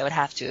priest, I would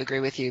have to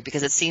agree with you,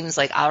 because it seems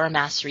like our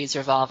masteries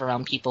revolve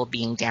around people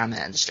being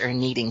damaged or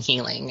needing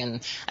healing. And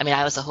I mean,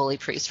 I was a holy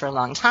priest for a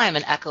long time,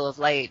 and Echo of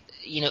Light,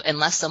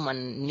 unless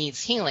someone needs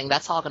healing,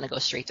 that's all going to go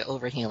straight to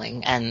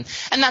overhealing. And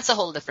that's a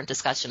whole different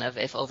discussion of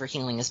if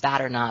overhealing is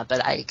bad or not.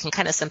 But I can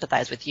kind of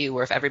sympathize with you,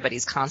 where if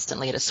everybody's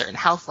constantly at a certain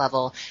health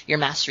level, your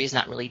mastery is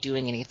not really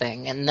doing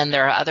anything. And then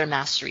there are other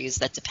masteries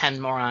that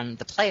depend more on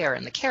the player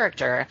and the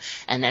character,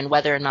 and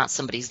whether or not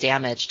somebody's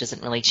damaged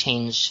doesn't really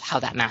change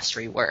how that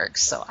mastery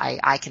works. So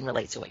I can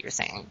relate to what you're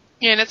saying.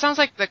 Yeah, and it sounds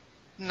like the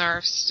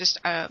nerfs just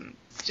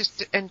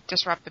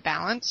disrupt the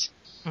balance.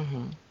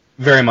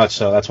 Very much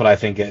so. That's what I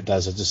think it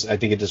does. I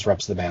think it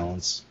disrupts the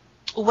balance.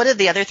 What did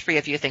the other three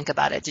of you think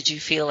about it? Did you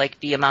feel like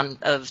the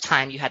amount of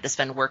time you had to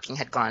spend working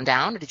had gone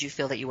down, or did you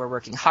feel that you were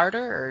working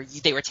harder, or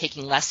they were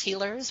taking less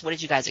healers? What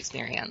did you guys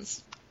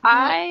experience? Go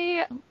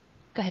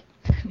ahead.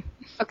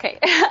 Okay,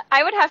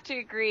 I would have to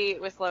agree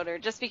with Loader,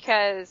 just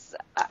because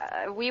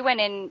we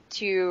went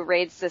into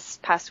raids this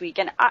past week,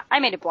 and I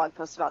made a blog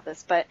post about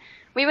this, but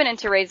we went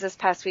into raids this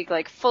past week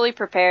like fully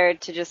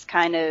prepared to just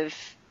kind of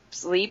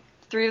sleep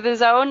through the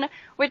zone,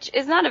 which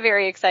is not a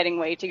very exciting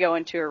way to go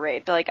into a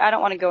raid. Like, I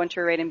don't want to go into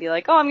a raid and be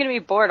like, oh, I'm going to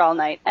be bored all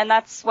night, and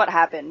that's what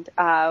happened.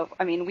 I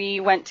mean, we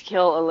went to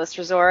kill a list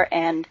resort,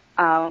 and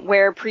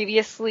where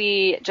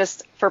previously,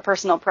 just for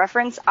personal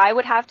preference, I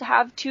would have to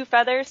have 2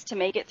 feathers to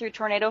make it through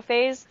tornado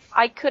phase,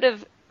 I could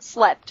have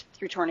slept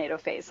through tornado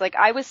phase. Like,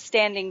 I was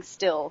standing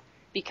still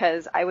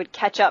because I would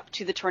catch up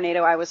to the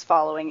tornado I was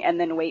following and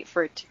then wait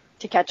for it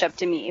to catch up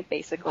to me,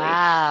 basically.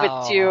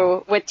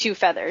 Wow. With two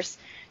feathers.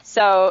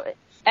 So,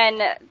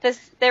 and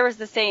there was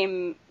the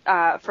same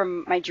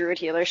from my druid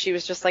healer. She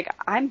was just like,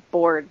 I'm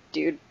bored,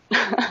 dude.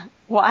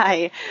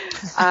 Why?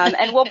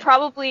 And we'll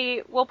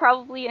probably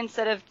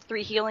instead of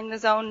 3 healing the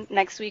zone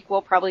next week,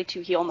 we'll probably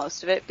 2 heal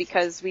most of it,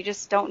 because we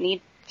just don't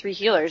need 3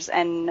 healers,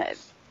 and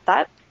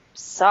that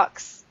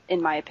sucks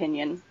in my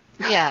opinion.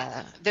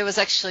 Yeah, there was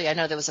actually, I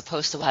know there was a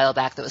post a while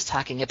back that was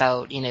talking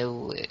about,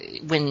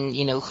 when,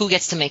 who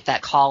gets to make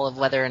that call of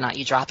whether or not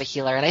you drop a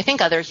healer. And I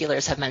think other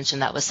healers have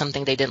mentioned that was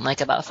something they didn't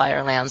like about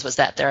Firelands, was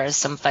that there are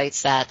some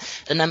fights that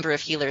the number of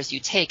healers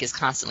you take is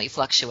constantly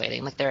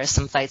fluctuating. Like, there are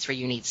some fights where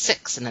you need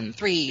 6 and then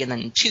 3 and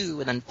then 2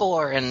 and then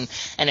 4, and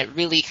it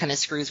really kind of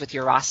screws with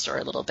your roster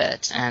a little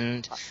bit.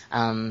 And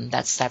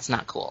that's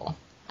not cool.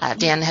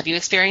 Dan, have you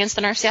experienced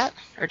the nerfs yet?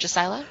 Or just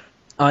Sila?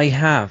 I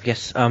have,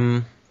 yes.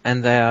 And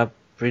they are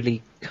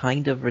really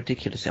kind of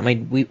ridiculous. I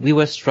mean, we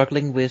were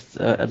struggling with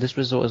Abyss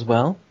Resort as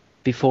well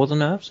before the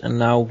nerfs, and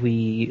now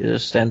we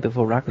stand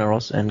before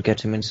Ragnaros and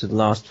get him into the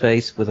last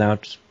phase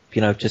without,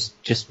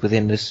 just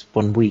within this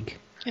 1 week.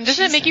 And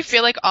doesn't it make you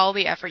feel like all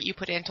the effort you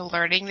put into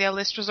learning the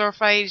List Resort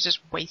fight is just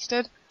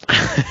wasted?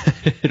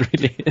 It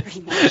really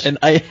is. And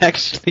I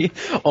actually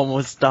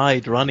almost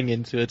died running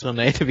into a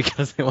tornado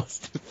because I was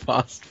too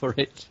fast for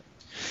it.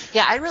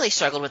 Yeah, I really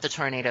struggled with the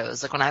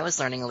tornadoes. Like when I was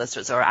learning Abyss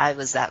Resort, I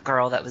was that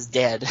girl that was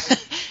dead,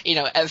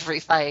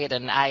 every fight.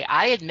 And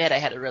I admit I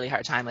had a really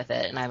hard time with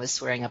it, and I was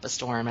swearing up a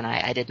storm, and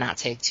I did not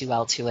take too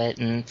well to it.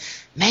 And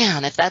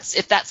man, if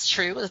that's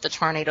true, if the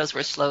tornadoes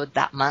were slowed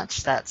that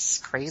much, that's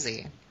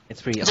crazy.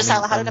 It's pretty. Just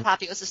how did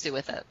Apotheosis do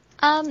with it?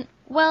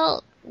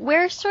 Well,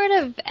 we're sort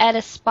of at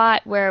a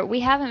spot where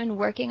we haven't been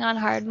working on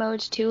hard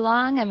modes too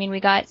long. I mean, we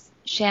got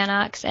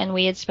Shannox, and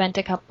we had spent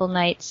a couple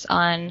nights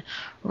on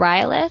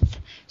Rylith.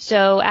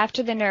 So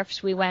after the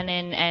nerfs, we went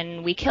in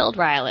and we killed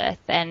Rylith,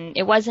 and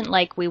it wasn't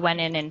like we went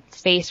in and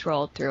face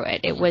rolled through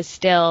it. It was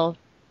still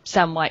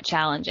somewhat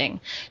challenging.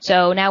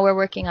 So now we're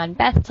working on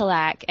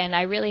Bethtalak, and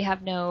I really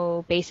have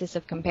no basis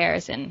of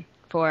comparison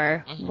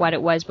for what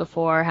it was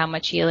before, how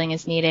much healing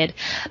is needed.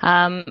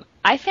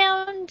 I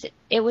found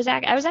I was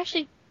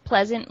actually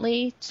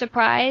pleasantly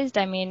surprised.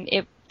 I mean,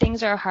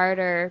 things are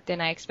harder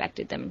than I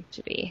expected them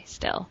to be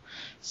still.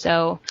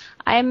 So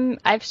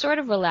I've sort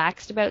of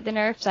relaxed about the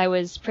nerfs. I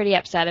was pretty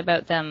upset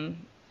about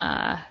them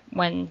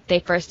when they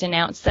first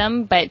announced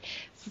them, but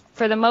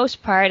for the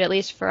most part, at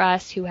least for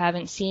us who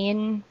haven't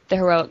seen the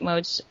heroic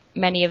modes,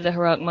 many of the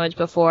heroic modes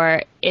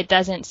before, it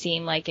doesn't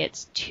seem like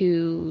it's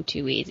too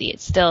easy.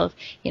 It's still,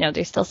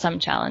 there's still some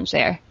challenge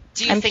there.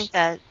 Do you think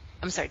that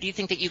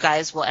you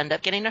guys will end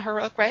up getting a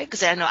heroic reg?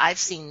 Because I know I've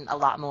seen a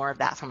lot more of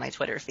that from my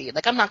Twitter feed.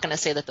 Like, I'm not going to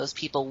say that those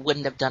people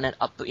wouldn't have done it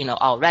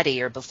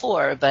already or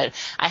before, but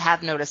I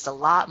have noticed a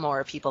lot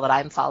more people that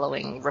I'm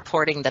following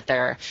reporting that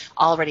they're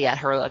already at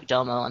heroic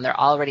domo and they're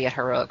already at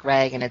heroic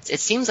reg, and it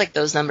seems like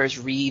those numbers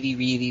really,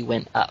 really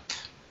went up.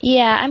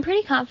 Yeah, I'm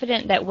pretty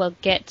confident that we'll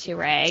get to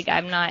reg.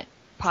 I'm not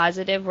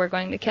positive we're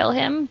going to kill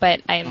him,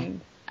 but I'm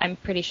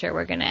pretty sure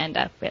we're going to end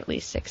up at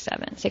least 6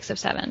 of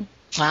 7.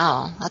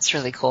 Wow, that's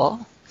really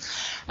cool.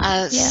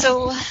 Yeah.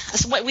 So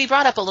what we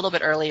brought up a little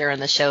bit earlier in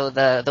the show,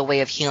 the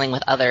way of healing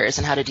with others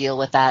and how to deal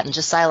with that. And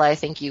Josiah, I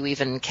think you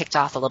even kicked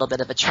off a little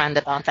bit of a trend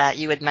about that.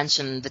 You had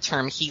mentioned the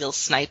term heal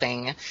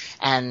sniping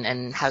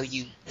and how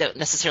you don't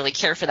necessarily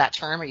care for that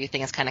term, or you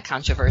think it's kind of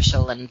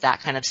controversial, and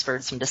that kind of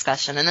spurred some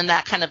discussion. And then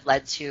that kind of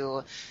led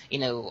to,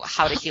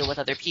 how to heal with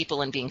other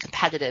people and being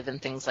competitive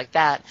and things like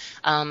that.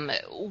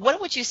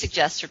 What would you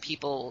suggest for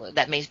people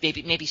that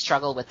maybe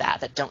struggle with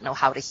that don't know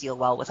how to heal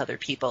well with other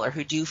people, or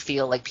who do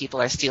feel like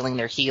people are stealing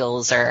their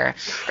heals, or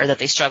that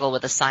they struggle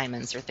with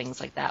assignments or things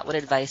like that? What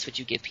advice would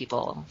you give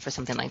people for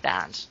something like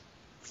that?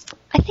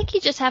 I think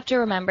you just have to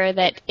remember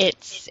that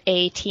it's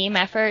a team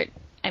effort.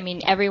 I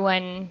mean,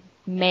 everyone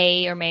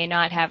may or may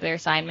not have their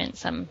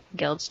assignments. Some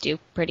guilds do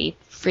pretty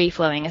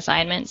free-flowing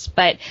assignments,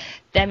 but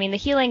I mean, the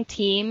healing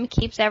team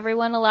keeps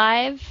everyone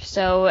alive,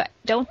 so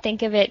don't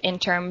think of it in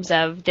terms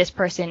of this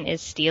person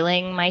is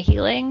stealing my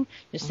healing.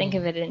 Just think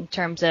of it in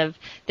terms of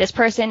this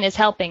person is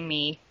helping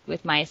me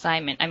with my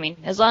assignment. I mean,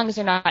 as long as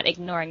they're not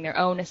ignoring their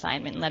own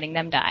assignment and letting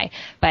them die.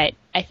 But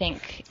I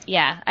think,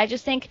 I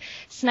just think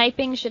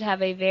sniping should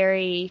have a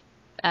very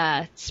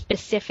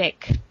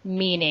specific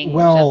meaning.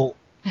 Well,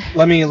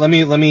 let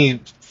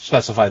me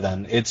specify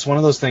then. It's one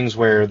of those things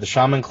where the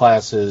shaman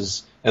class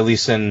is, at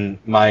least in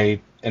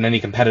any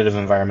competitive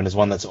environment, is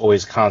one that's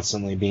always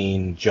constantly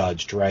being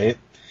judged, right?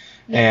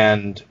 Yeah.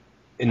 And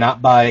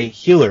not by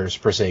healers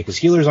per se, because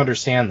healers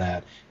understand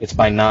that. It's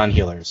by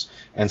non-healers.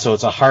 And so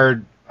it's a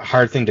hard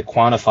thing to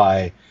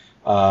quantify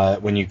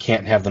when you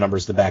can't have the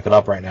numbers to back it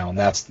up right now. And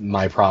that's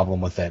my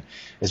problem with it,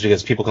 is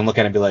because people can look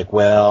at it and be like,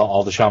 well,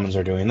 all the shamans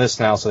are doing this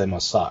now, so they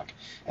must suck.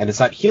 And it's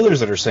not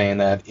healers that are saying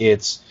that,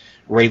 it's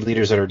raid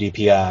leaders that are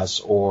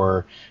DPS,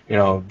 or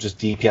just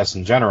DPS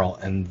in general,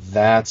 and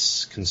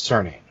that's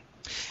concerning.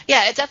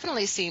 Yeah, it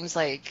definitely seems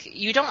like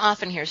you don't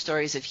often hear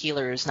stories of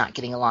healers not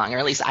getting along, or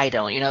at least I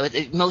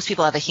don't. Most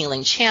people have a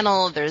healing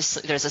channel. There's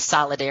a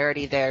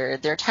solidarity there.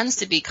 There tends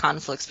to be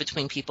conflicts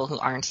between people who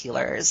aren't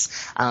healers.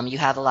 You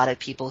have a lot of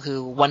people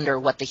who wonder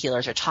what the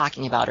healers are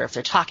talking about, or if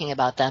they're talking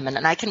about them.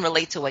 And I can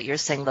relate to what you're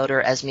saying,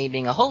 Loader, as me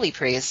being a holy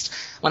priest.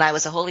 When I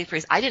was a holy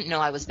priest, I didn't know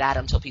I was bad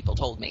until people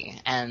told me.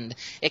 And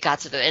it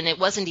got to and it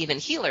wasn't even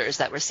healers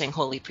that were saying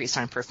holy priests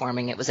aren't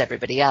performing. It was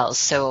everybody else.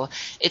 So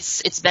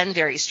it's been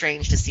very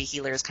strange to see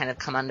healers kind of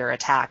come under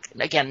attack,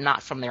 again,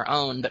 not from their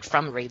own, but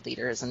from raid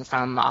leaders and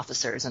from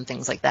officers and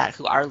things like that,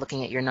 who are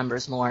looking at your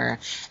numbers more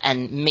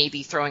and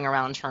maybe throwing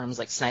around terms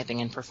like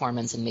sniping and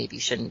performance, and maybe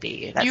shouldn't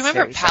be. Do you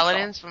remember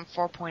Paladins from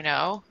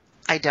 4.0?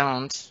 I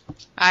don't.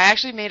 I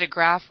actually made a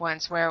graph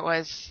once where it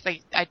was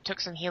like I took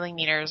some healing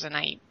meters and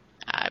I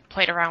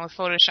played around with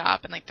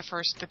Photoshop, and like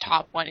the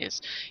top one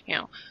is,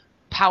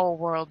 Power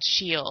World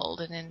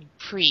Shield, and then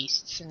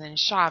priests, and then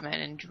shaman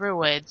and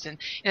druids, and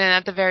then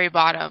at the very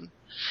bottom,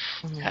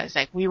 because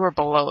we were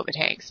below the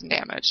tanks in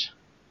damage.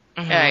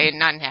 Mm-hmm.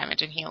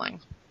 non-damage and healing.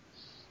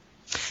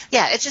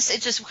 Yeah, it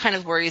just kind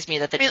of worries me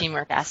that the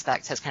teamwork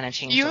aspect has kind of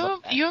changed a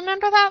little bit. You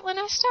remember that,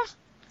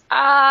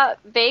 Lanesta?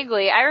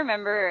 Vaguely. I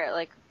remember,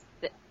 like,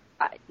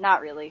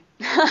 not really.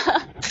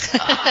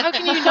 How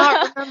can you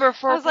not remember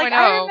 4.0? I was like,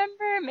 I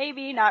remember,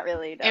 maybe not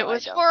really. No, it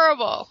was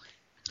horrible.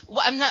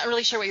 Well, I'm not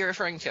really sure what you're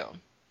referring to.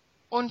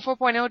 When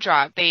 4.0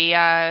 dropped,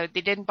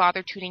 they didn't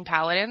bother tuning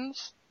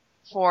paladins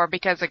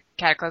because the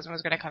Cataclysm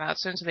was going to come out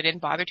soon, so they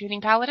didn't bother tuning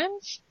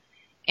paladins.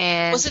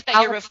 And was it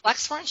that your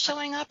reflects weren't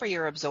showing up, or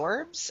your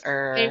absorbs,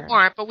 or they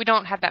weren't? But we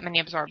don't have that many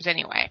absorbs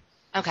anyway.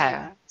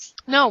 Okay.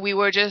 No,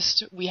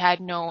 we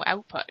had no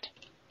output.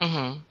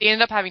 Mm-hmm. They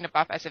ended up having to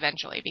buff us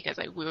eventually because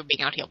we were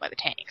being out-healed by the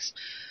tanks.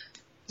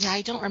 Yeah,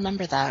 I don't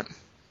remember that.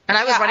 And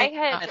I was running.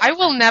 I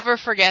will never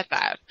forget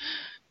that.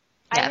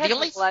 I had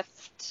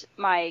left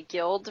my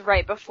guild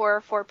right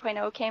before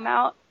 4.0 came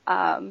out,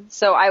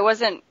 so I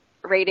wasn't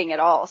raiding at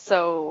all.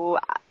 So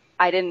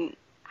I didn't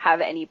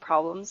have any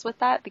problems with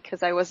that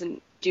because I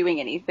wasn't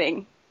doing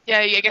anything. Yeah,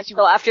 I guess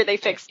until after they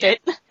fixed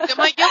it.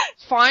 My guild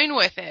was fine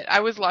with it. I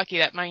was lucky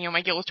that my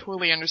guild was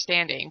totally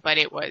understanding, but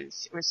it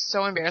was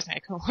so embarrassing. I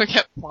couldn't look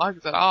at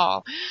blogs at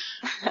all.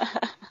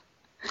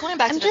 Going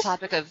back to the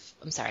topic of,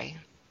 I'm sorry.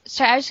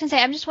 Sorry, I was just going to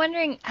say, I'm just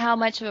wondering how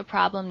much of a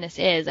problem this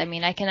is. I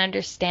mean, I can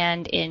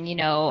understand in,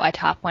 a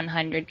top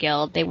 100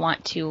 guild, they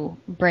want to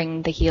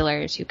bring the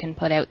healers who can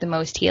put out the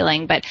most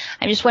healing. But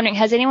I'm just wondering,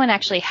 has anyone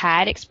actually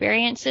had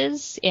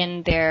experiences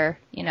in their,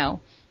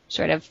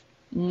 sort of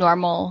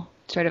normal,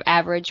 sort of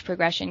average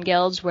progression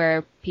guilds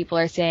where people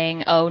are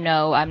saying, oh,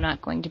 no, I'm not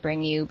going to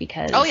bring you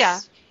because... Oh, yeah.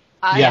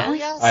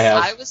 Yes.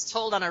 I was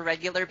told on a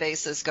regular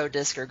basis, go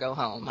disc or go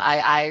home.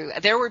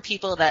 There were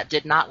people that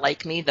did not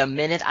like me the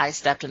minute I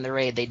stepped in the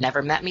raid. They'd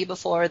never met me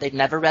before. They'd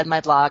never read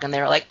my blog, and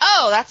they were like,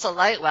 "Oh, that's a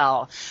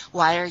Lightwell.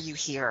 Why are you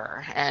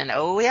here?" And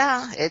oh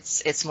yeah,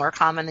 it's more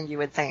common than you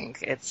would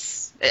think.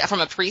 It's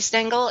from a priest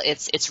angle,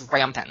 it's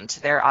rampant.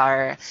 There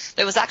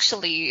was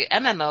actually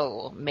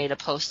MMO made a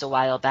post a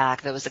while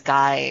back. There was a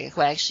guy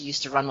who I actually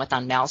used to run with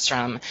on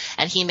Maelstrom,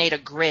 and he made a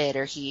grid,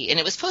 and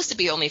it was supposed to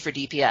be only for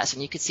DPS,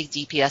 and you could see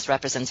DPS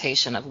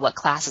representation of what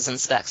classes and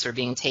specs were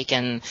being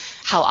taken,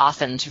 how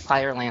often to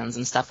Firelands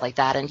and stuff like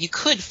that, and you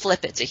could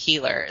flip it to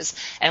healers.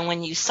 And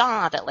when you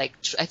saw that, like,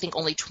 I think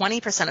only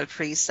 20% of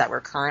priests that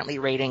were currently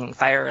raiding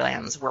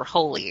Firelands were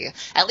holy,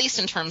 at least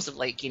in terms of,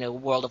 like,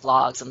 World of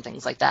Logs and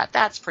things like that,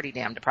 that's pretty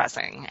damn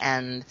depressing.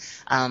 And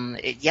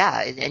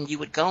and you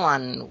would go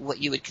on what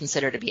you would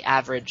consider to be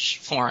average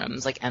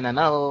forums like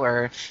MMO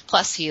or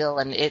Plus Heal,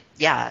 and it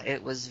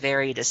was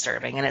very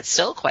disturbing, and it's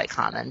still quite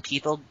common.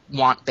 People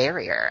want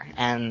barrier,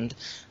 and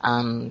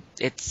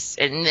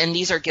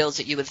these are guilds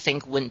that you would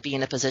think wouldn't be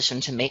in a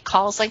position to make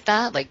calls like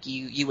that. Like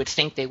you would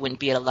think they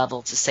wouldn't be at a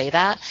level to say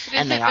that,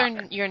 and they are.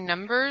 Your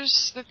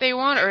numbers that they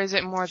want, or is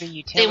it more the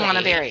utility? They want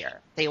a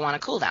barrier. They want a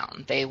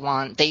cooldown. They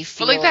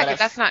feel. Well, exactly.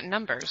 That's not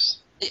numbers.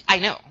 I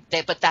know,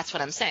 but that's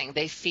what I'm saying.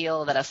 They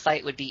feel that a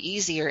fight would be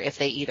easier if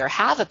they either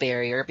have a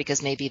barrier,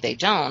 because maybe they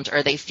don't,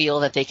 or they feel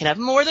that they can have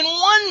more than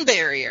one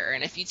barrier,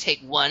 and if you take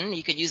one,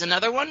 you could use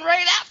another one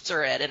right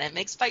after it, and it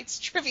makes fights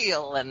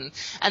trivial, and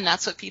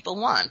that's what people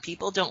want.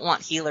 People don't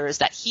want healers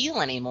that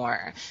heal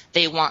anymore.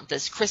 They want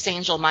this Chris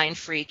Angel mind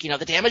freak,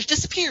 the damage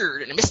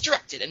disappeared, and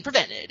misdirected, and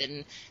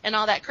prevented, and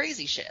all that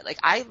crazy shit. Like,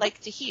 I like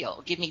to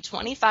heal. Give me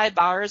 25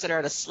 bars that are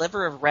at a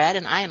sliver of red,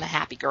 and I am a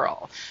happy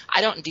girl.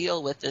 I don't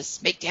deal with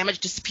this make damage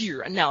disappear.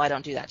 No, I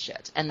don't do that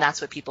shit. And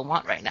that's what people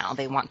want right now.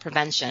 They want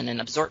prevention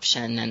and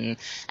absorption,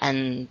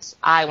 and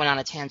I went on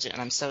a tangent,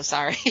 and I'm so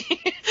sorry.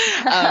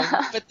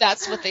 But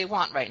that's what they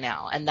want right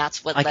now, and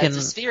that's what led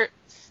to Spirit.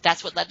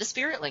 That's what led to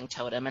Spirit Link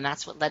Totem, and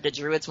that's what led to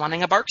Druids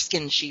wanting a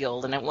Barkskin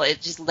Shield, and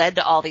it just led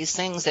to all these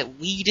things that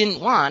we didn't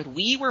want.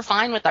 We were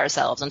fine with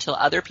ourselves until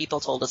other people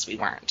told us we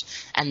weren't,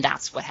 and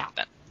that's what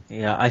happened.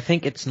 Yeah, I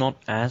think it's not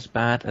as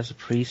bad as a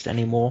priest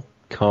anymore,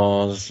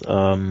 because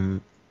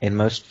in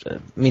most,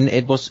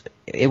 it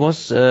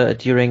was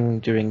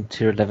during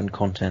tier 11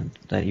 content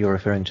that you're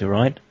referring to,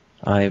 right?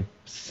 I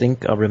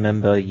think I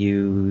remember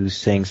you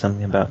saying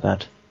something about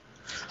that.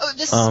 Oh,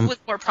 this was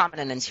more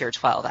prominent in tier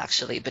 12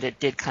 actually, but it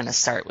did kind of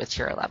start with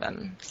tier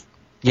 11.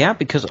 Yeah,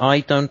 because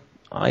I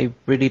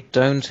really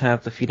don't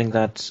have the feeling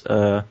that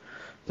the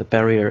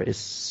barrier is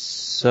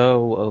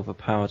so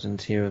overpowered in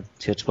tier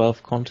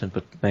 12 content,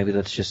 but maybe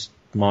that's just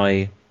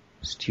my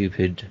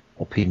stupid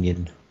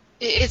opinion.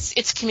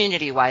 It's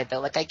community wide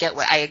though. Like,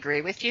 I agree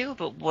with you,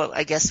 but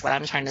I guess what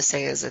I'm trying to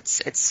say is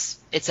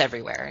it's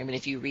everywhere. I mean,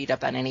 if you read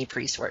up on any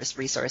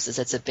resources,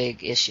 it's a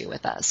big issue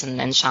with us,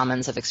 and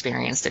shamans have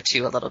experienced it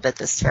too a little bit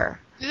this year.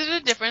 Is there a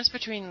difference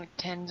between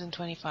 10s and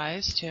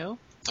 25s too?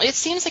 It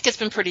seems like it's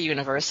been pretty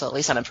universal, at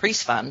least on a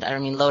priest fund. I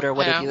mean, Loader,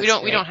 what have you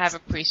experienced? We don't have a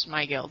priest in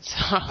my guild, so.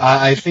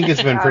 I think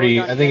it's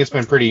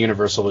been pretty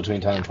universal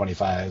between 10 and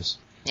 25s.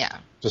 Yeah.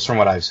 Just from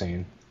what I've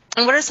seen.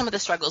 And what are some of the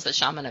struggles that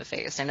Shaman have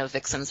faced? I know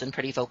Vixen's been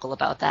pretty vocal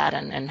about that,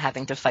 and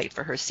having to fight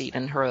for her seat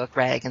in Heroic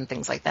Reg and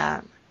things like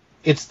that.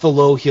 It's the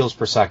low heals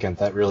per second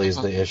that really is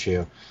the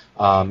issue.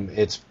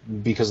 It's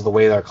because of the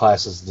way our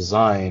class is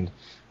designed.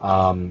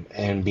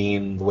 and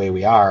being the way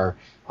we are,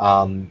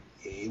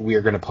 we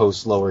are going to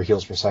post lower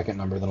heals per second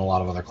number than a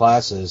lot of other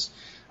classes.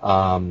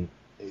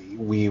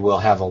 We will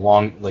have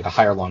a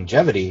higher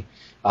longevity,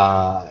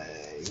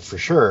 for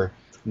sure,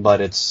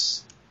 but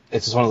it's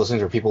just one of those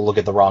things where people look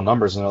at the raw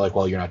numbers and they're like,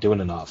 well, you're not doing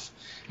enough.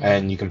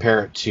 And you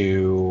compare it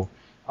to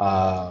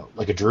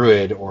like a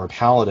druid or a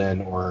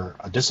paladin or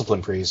a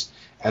discipline priest,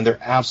 and they're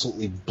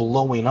absolutely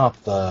blowing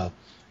up the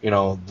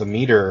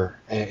meter,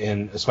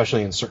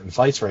 especially in certain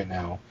fights right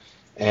now.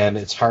 And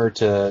it's hard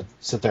to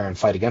sit there and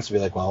fight against it and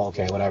be like, well,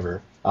 okay,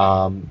 whatever.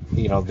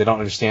 They don't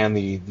understand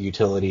the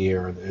utility,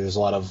 or it's a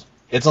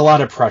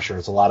lot of pressure.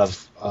 It's a lot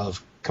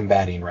of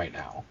combating right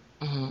now.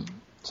 Mm-hmm.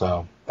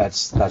 So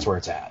that's where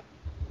it's at.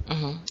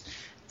 Mm-hmm.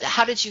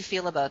 How did you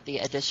feel about the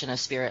addition of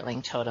Spirit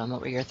Link Totem?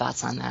 What were your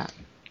thoughts on that?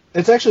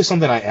 It's actually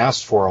something I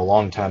asked for a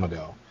long time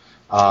ago.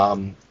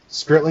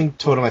 Spirit Link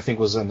Totem, I think,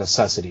 was a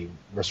necessity.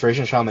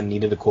 Restoration Shaman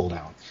needed a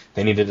cooldown.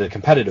 They needed a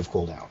competitive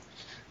cooldown.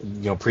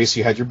 Priest,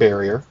 you had your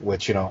barrier,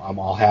 which, I'm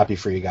all happy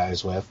for you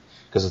guys with,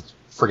 because it's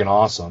friggin'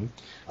 awesome.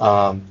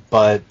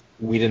 But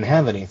we didn't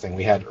have anything.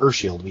 We had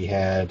Urshield. We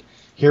had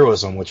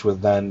Heroism, which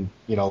would then,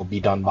 be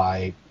done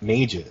by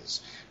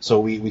mages. So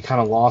we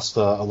kind of lost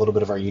a little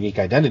bit of our unique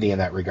identity in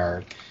that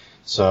regard.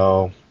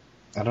 So,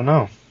 I don't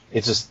know.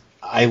 It's just,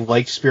 I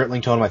liked Spirit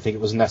Link Totem. I think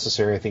it was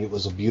necessary. I think it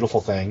was a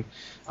beautiful thing.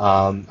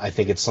 I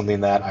think it's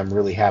something that I'm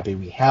really happy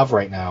we have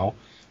right now.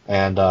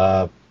 And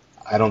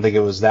I don't think it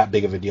was that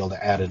big of a deal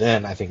to add it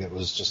in. I think it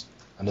was just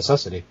a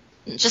necessity.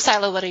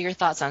 Josiah, what are your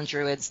thoughts on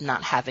druids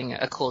not having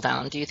a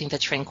cooldown? Do you think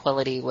that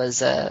Tranquility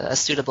was a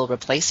suitable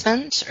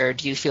replacement, or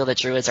do you feel that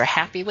druids are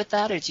happy with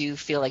that, or do you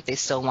feel like they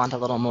still want a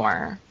little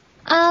more?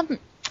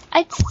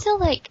 I'd still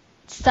like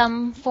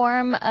some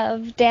form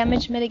of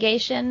damage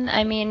mitigation.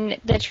 I mean,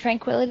 the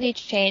Tranquility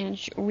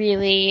change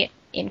really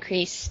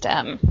increased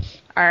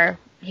our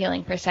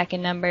healing per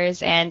second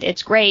numbers, and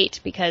it's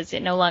great because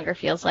it no longer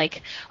feels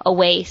like a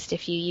waste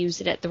if you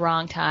use it at the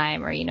wrong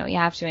time, or you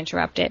have to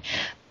interrupt it.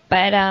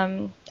 But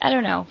I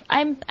don't know.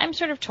 I'm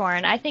sort of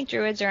torn. I think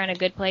druids are in a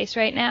good place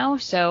right now,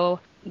 so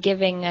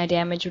giving a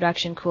damage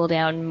reduction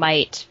cooldown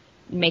might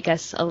make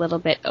us a little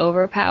bit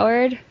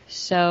overpowered.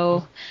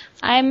 So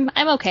I'm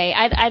okay.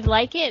 I'd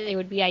like it. It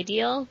would be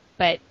ideal,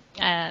 but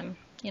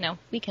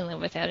we can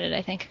live without it,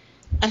 I think.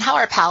 And how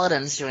are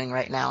paladins doing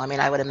right now? I mean,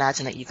 I would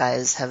imagine that you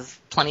guys have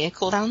plenty of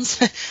cooldowns.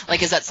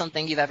 Like, is that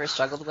something you've ever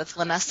struggled with,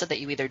 Lanesta, that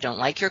you either don't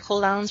like your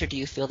cooldowns, or do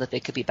you feel that they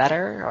could be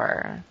better,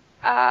 or?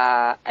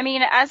 I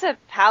mean, as a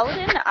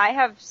paladin, I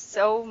have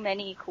so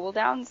many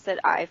cooldowns that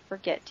I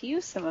forget to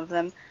use some of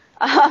them.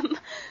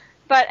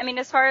 But, I mean,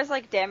 as far as,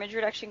 like, damage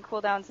reduction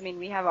cooldowns, I mean,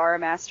 we have Aura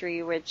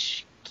Mastery,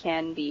 which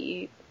can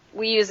be...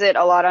 We use it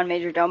a lot on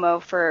Major Domo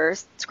for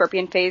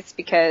Scorpion Face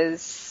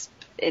because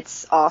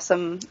it's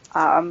awesome.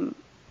 I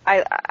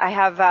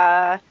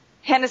have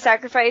Hand of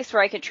Sacrifice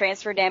where I could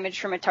transfer damage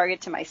from a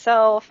target to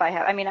myself.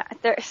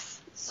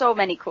 There's so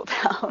many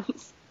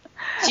cooldowns.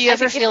 Do you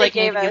ever feel like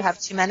maybe you have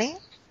too many?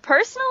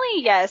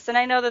 Personally, yes, and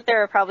I know that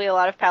there are probably a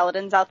lot of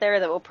paladins out there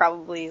that will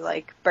probably,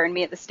 like, burn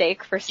me at the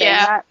stake for saying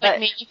that. But,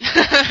 like me.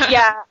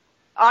 Yeah,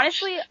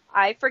 honestly,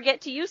 I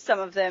forget to use some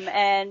of them,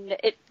 and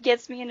it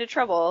gets me into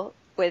trouble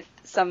with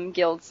some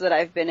guilds that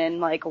I've been in,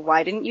 like,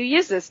 why didn't you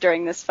use this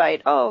during this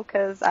fight? Oh,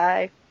 because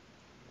I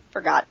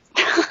forgot.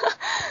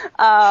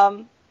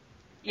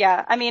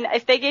 Yeah, I mean,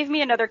 if they gave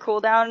me another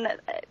cooldown,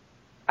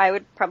 I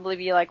would probably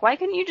be like, why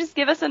couldn't you just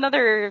give us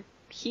another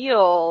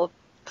heal,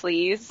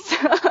 please?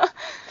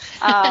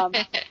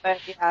 But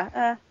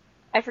yeah,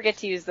 I forget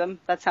to use them.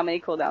 That's how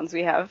many cooldowns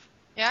we have.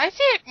 Yeah, I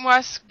see it more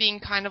as being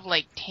kind of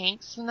like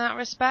tanks in that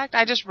respect.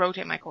 I just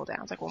rotate my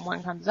cooldowns. Like when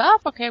one comes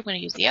up, okay, I'm going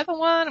to use the other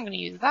one, I'm going to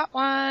use that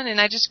one, and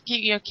I just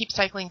keep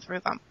cycling through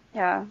them.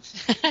 Yeah.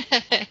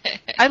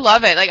 I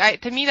love it.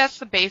 Like to me, that's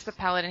the base of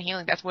Paladin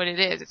healing. That's what it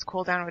is. It's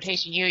cooldown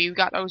rotation. You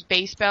got those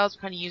base spells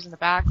kind of use in the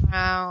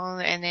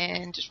background, and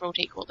then just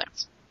rotate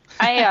cooldowns.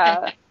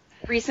 I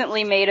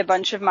recently made a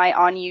bunch of my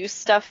on-use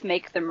stuff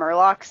make the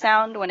Murloc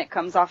sound when it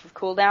comes off of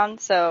cooldown,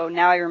 so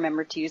now I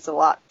remember to use a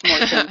lot more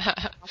things.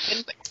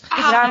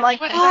 Now I'm like,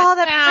 that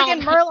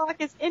friggin' Murloc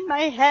is in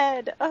my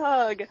head.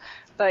 Ugh.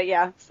 But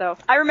yeah, so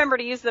I remember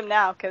to use them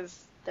now, because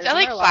there's I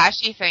like Murloc.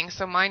 flashy things,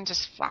 so mine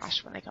just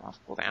flash when they come off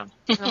cooldown.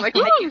 And I'm like,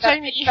 ooh,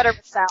 shiny. Better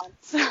with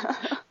sounds.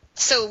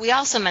 So we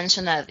also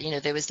mentioned that,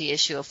 there was the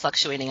issue of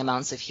fluctuating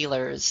amounts of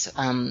healers.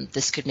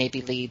 This could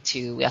maybe lead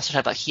to, we also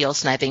talked about heal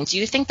sniping. Do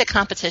you think the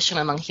competition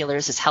among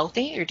healers is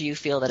healthy, or do you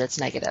feel that it's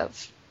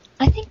negative?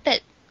 I think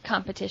that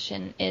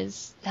competition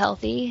is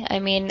healthy. I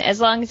mean, as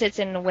long as it's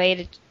in a way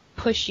to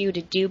push you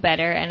to do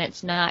better and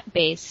it's not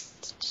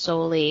based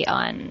solely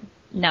on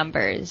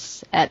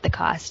numbers at the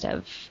cost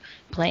of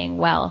playing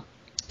well.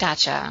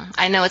 Gotcha.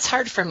 I know it's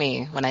hard for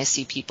me when I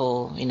see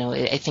people,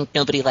 I think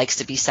nobody likes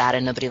to be sad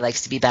and nobody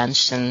likes to be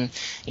benched. And,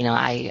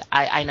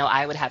 I know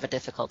I would have a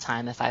difficult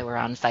time if I were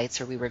on fights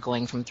where we were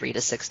going from 3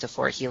 to 6 to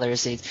 4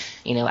 healers.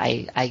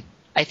 I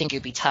I think it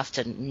would be tough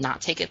to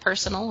not take it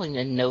personal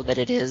and know that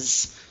it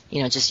is,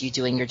 just you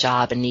doing your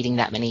job and needing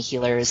that many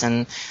healers.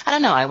 And I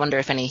don't know, I wonder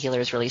if any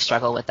healers really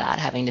struggle with that,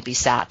 having to be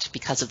sat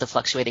because of the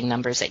fluctuating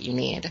numbers that you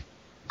need.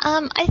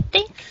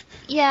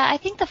 I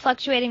think the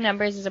fluctuating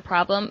numbers is a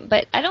problem,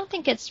 but I don't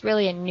think it's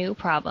really a new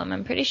problem.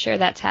 I'm pretty sure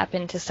that's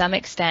happened to some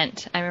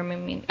extent. I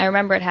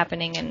remember it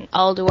happening in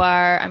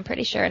Alduar. I'm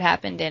pretty sure it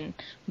happened in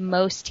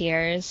most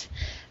tiers.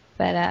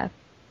 But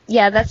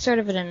that's sort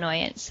of an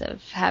annoyance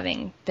of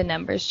having the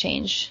numbers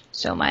change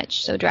so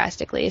much, so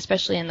drastically,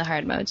 especially in the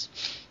hard modes.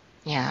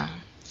 Yeah.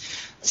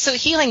 So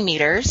healing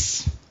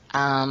meters,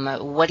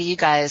 what do you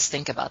guys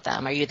think about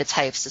them? Are you the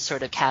types to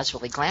sort of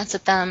casually glance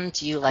at them?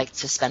 Do you like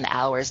to spend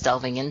hours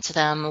delving into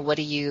them? What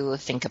do you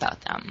think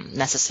about them?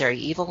 Necessary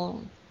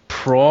evil?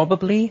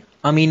 Probably.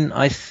 I mean,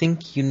 I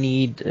think you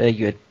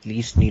at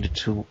least need a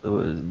tool,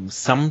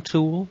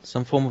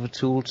 some form of a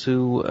tool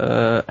to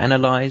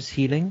analyze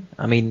healing.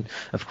 I mean,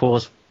 of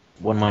course,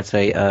 one might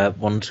say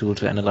one tool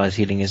to analyze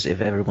healing is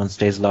if everyone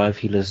stays alive,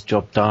 healer's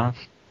job done.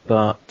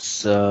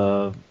 But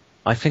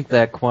I think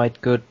they're quite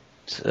good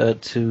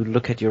to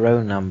look at your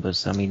own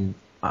numbers. I mean,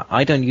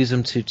 I don't use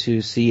them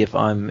to see if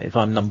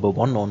I'm number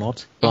one or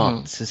not,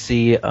 but to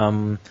see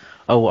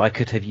I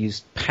could have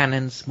used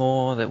penance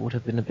more, that would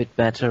have been a bit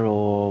better,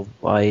 or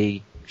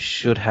I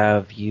should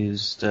have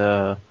used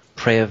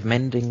prayer of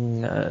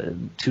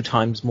mending 2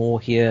 times more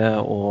here,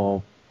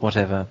 or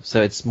whatever.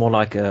 So it's more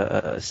like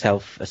a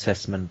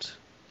self-assessment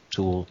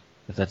tool,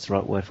 if that's the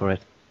right word for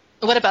it.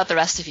 What about the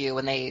rest of you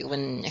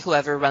when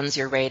whoever runs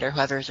your raid or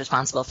whoever is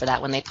responsible for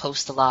that, when they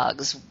post the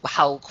logs,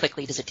 how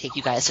quickly does it take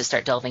you guys to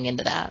start delving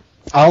into that?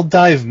 I'll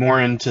dive more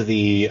into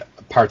the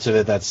parts of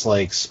it that's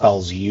like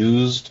spells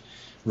used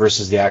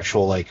versus the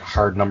actual like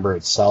hard number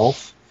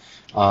itself.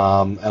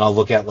 And I'll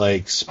look at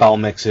like spell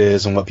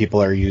mixes and what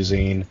people are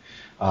using,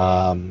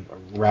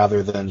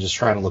 rather than just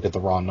trying to look at the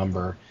raw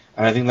number.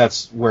 And I think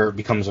that's where it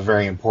becomes a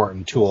very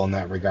important tool in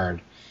that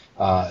regard.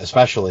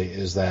 Especially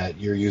is that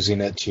you're using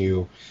it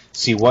to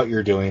see what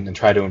you're doing and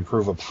try to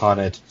improve upon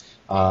it.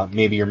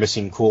 Maybe you're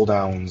missing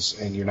cooldowns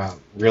and you're not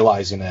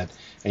realizing it,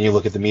 and you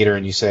look at the meter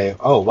and you say,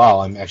 oh,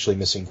 wow, I'm actually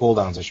missing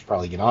cooldowns, I should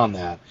probably get on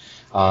that.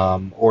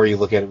 Or you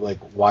look at it like,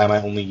 why am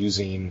I only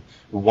using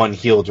 1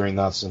 heal during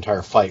this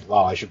entire fight?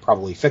 Wow, I should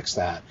probably fix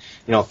that.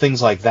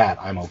 Things like that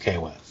I'm okay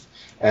with.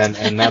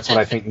 And that's what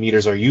I think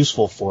meters are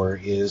useful for,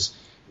 is,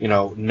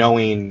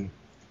 knowing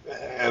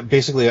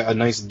basically a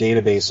nice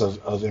database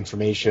of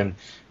information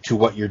to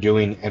what you're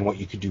doing and what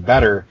you could do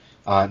better,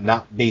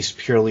 not based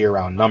purely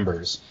around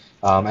numbers.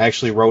 I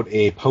actually wrote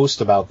a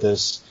post about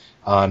this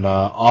on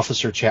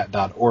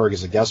officerchat.org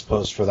as a guest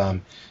post for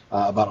them,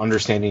 about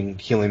understanding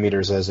healing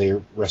meters as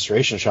a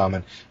restoration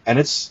shaman. And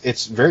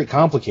it's very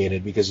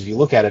complicated, because if you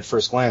look at it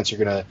first glance,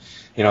 you're going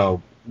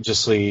to,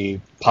 just see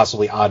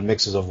possibly odd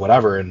mixes of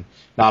whatever and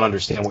not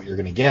understand what you're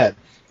going to get.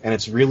 And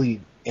it's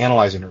really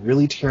analyzing it,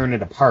 really tearing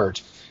it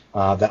apart.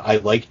 That I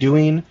like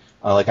doing.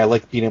 I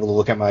like being able to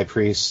look at my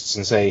priests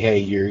and say, hey,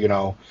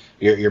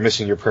 you're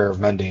missing your prayer of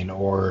mending,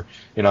 or,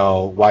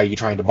 why are you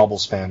trying to bubble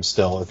spam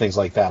still, or things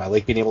like that. I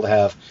like being able to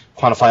have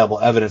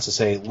quantifiable evidence to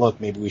say, look,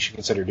 maybe we should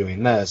consider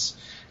doing this,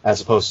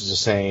 as opposed to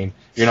just saying,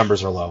 your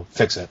numbers are low,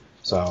 fix it.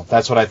 So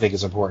that's what I think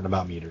is important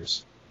about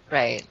meters.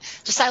 Right.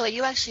 Josiah,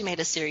 you actually made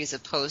a series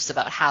of posts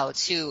about how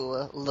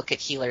to look at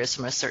healers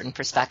from a certain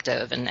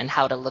perspective, and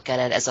how to look at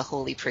it as a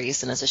holy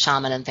priest and as a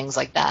shaman and things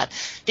like that.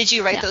 Did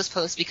you write those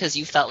posts because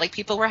you felt like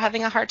people were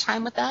having a hard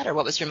time with that, or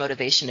what was your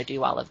motivation to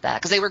do all of that?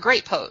 Because they were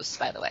great posts,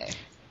 by the way.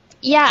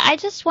 Yeah, I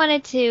just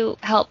wanted to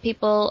help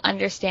people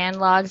understand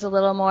logs a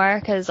little more,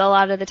 because a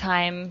lot of the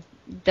time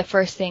the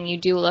first thing you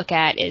do look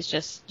at is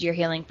just your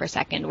healing per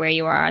second, where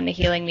you are on the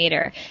healing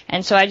meter.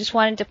 And so I just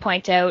wanted to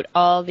point out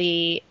all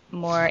the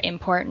more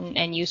important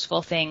and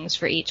useful things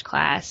for each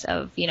class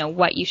of,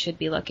 what you should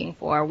be looking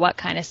for, what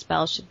kind of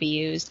spells should be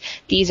used.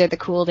 These are the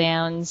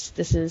cooldowns.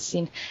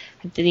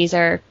 These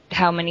are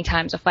how many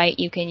times a fight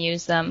you can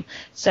use them.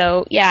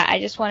 So yeah, I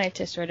just wanted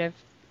to sort of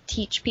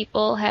teach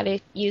people how to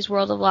use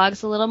World of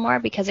Logs a little more,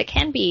 because it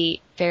can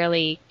be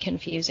fairly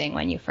confusing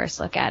when you first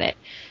look at it.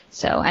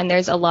 So, and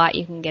there's a lot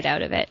you can get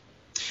out of it.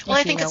 Well,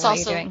 I think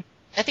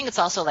it's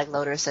also like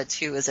Loader said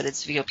too, is that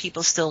it's,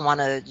 people still want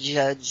to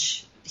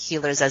judge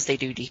healers as they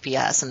do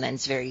DPS, and then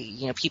it's very,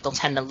 people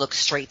tend to look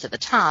straight to the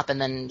top and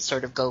then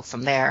sort of go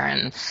from there.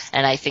 And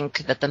I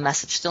think that the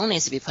message still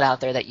needs to be put out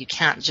there that you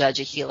can't judge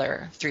a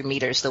healer through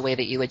meters the way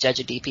that you would judge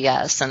a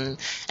DPS.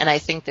 And I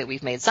think that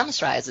we've made some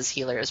strides as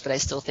healers, but I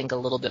still think a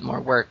little bit more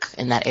work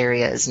in that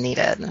area is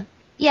needed.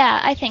 Yeah,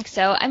 I think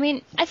so. I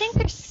mean, I think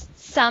there's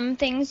some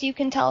things you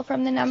can tell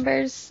from the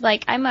numbers.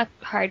 Like, I'm a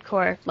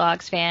hardcore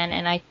logs fan,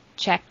 and I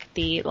check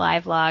the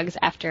live logs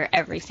after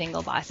every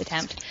single boss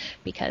attempt,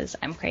 because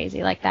I'm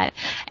crazy like that.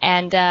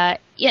 And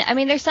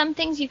there's some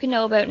things you can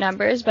know about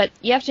numbers, but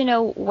you have to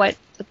know what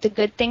the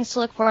good things to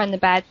look for and the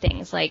bad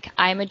things. Like,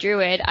 I'm a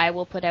druid, I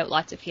will put out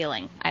lots of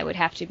healing. I would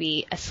have to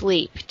be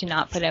asleep to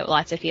not put out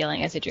lots of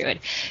healing as a druid.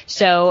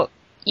 So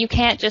you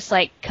can't just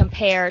like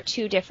compare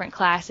two different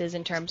classes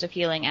in terms of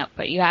healing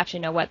output. You have to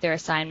know what their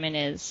assignment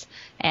is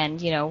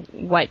and, you know,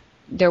 what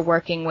they're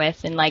working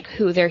with and like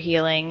who they're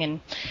healing. And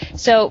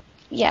so,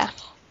 yeah,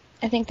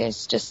 I think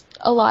there's just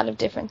a lot of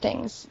different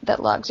things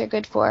that logs are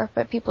good for,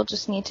 but people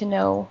just need to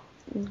know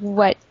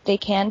what they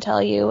can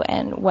tell you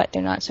and what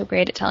they're not so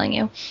great at telling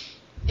you.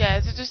 Yeah,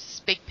 it's just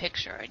this big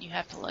picture, and you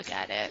have to look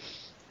at it.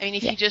 I mean,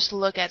 if you just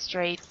look at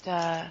straight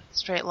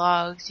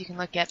logs, you can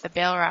look at the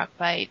Bale Rock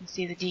fight and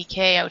see the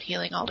DK out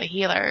healing all the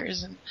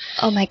healers. And,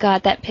 oh my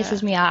god, that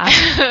pisses me off.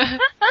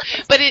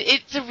 But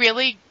it's a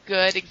really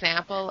good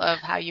example of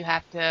how you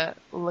have to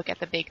look at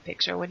the big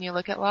picture when you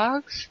look at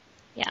logs.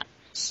 Yeah.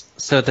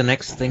 So the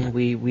next thing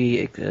we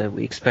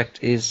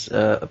expect is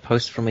a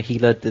post from a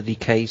healer, the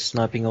DK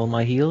sniping all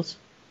my heals.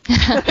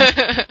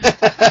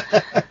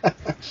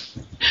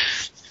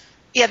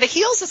 Yeah, the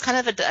heals is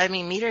kind of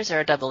meters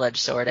are a double-edged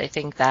sword. I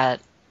think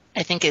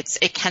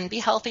it can be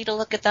healthy to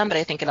look at them, but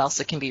I think it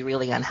also can be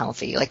really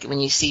unhealthy. Like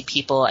when you see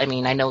people, I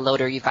mean, I know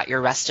Loader, you've got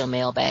your resto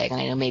mailbag, and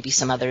I know maybe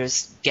some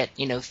others get,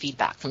 you know,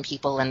 feedback from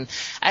people, and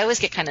I always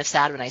get kind of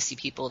sad when I see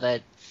people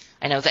that,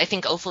 I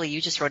think Ophelia, you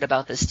just wrote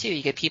about this too.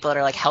 You get people that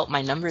are like, help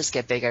my numbers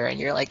get bigger, and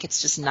you're like,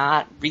 it's just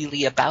not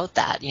really about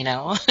that, you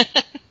know?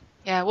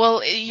 Yeah,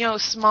 well, you know,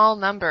 small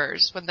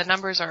numbers, when the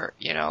numbers are,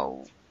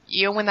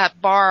 when that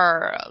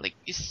bar like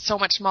is so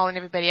much smaller than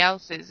everybody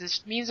else's,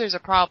 it means there's a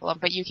problem.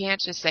 But you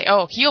can't just say,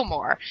 "Oh, heal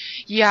more."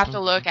 You have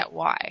to look at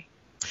why.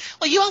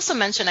 Well, you also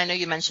mentioned, I know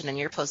you mentioned in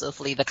your post,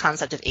 Ophelia, the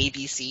concept of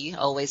ABC,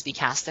 always be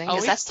casting.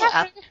 Always is that still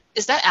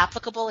is that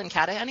applicable in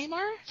Kata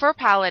anymore? For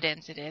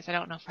paladins, it is. I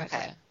don't know for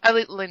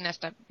Linda,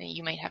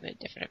 you might have a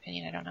different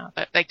opinion. I don't know,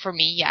 but like for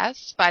me,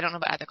 yes. But I don't know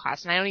about other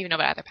classes, and I don't even know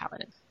about other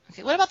paladins.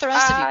 Okay, what about the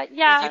rest of you?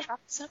 Yeah,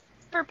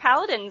 for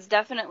paladins,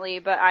 definitely,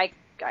 but I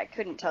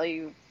couldn't tell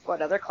you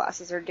what other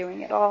classes are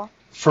doing it all.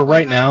 For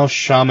right now,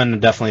 Shaman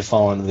definitely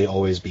fall into the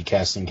always be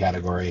casting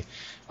category.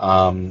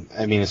 I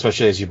mean,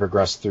 especially as you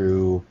progress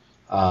through,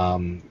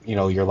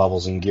 your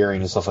levels and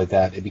gearing and stuff like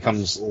that, it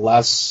becomes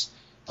less.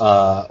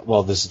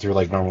 This is through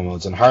like normal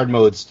modes and hard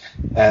modes.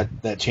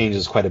 That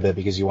changes quite a bit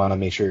because you want to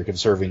make sure you're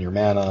conserving your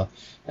mana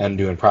and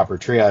doing proper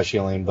triage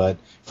healing. But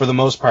for the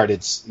most part,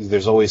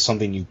 there's always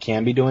something you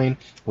can be doing,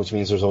 which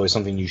means there's always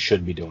something you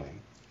should be doing.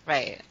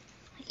 Right.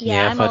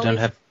 Yeah, if I don't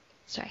have.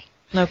 Sorry.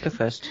 No, go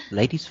first.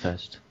 Ladies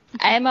first.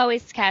 I'm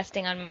always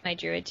casting on my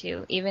druid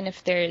too. Even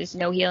if there's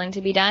no healing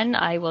to be done,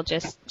 I will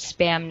just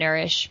spam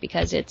nourish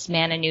because it's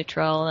mana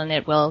neutral and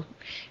it will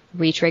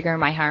re-trigger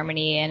my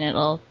harmony and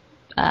it'll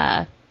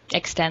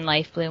extend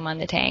life bloom on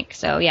the tank.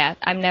 So yeah,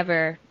 I'm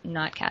never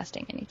not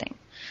casting anything.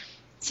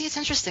 See, it's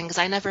interesting because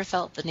I never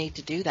felt the need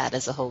to do that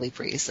as a holy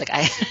priest. Like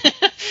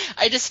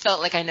I just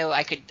felt like I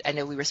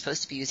know we were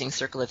supposed to be using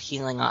Circle of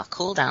Healing off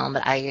cooldown,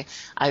 but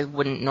I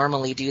wouldn't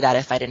normally do that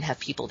if I didn't have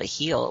people to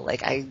heal.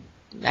 Like I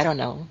don't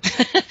know.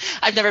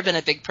 I've never been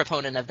a big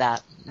proponent of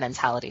that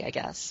mentality, I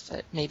guess,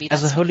 but maybe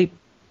that's...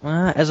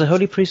 As a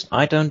holy priest,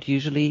 I don't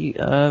usually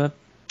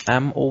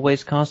am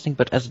always casting,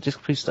 but as a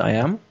disc priest, I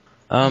am.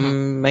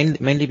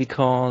 Mainly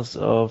because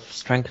of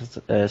strength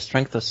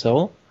of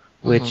soul,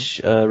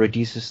 which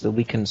reduces the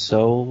weakened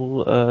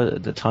soul,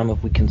 the time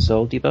of weakened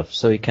soul debuff,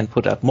 so you can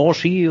put up more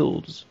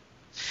shields.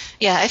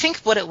 Yeah, I think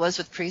what it was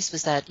with Priest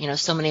was that,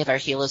 so many of our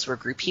healers were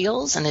group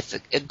heals, and if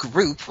a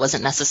group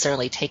wasn't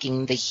necessarily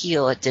taking the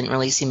heal, it didn't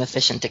really seem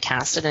efficient to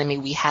cast it. I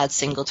mean, we had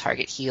single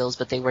target heals,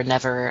 but they were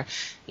never,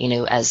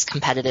 as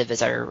competitive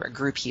as our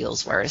group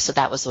heals were. So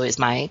that was always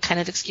my kind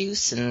of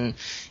excuse, and,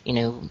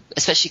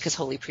 especially because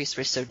Holy Priests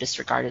were so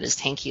disregarded as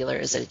tank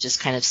healers, it just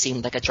kind of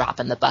seemed like a drop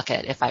in the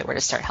bucket if I were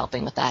to start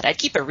helping with that. I'd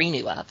keep a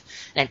Renew up,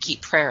 and I'd keep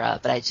Prayer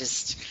up, but I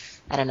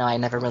don't know, I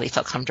never really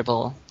felt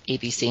comfortable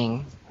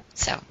ABCing,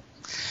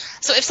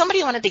 So if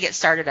somebody wanted to get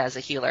started as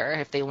a healer,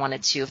 if they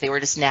were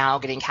just now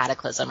getting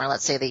Cataclysm, or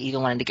let's say they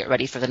even wanted to get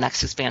ready for the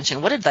next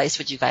expansion, what advice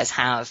would you guys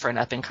have for an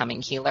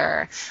up-and-coming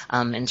healer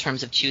in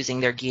terms of choosing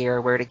their gear,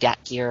 where to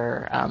get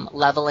gear,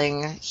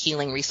 leveling,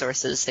 healing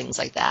resources, things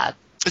like that?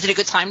 Is it a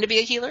good time to be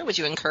a healer? Would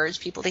you encourage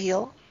people to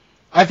heal?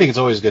 I think it's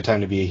always a good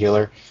time to be a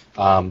healer.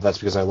 That's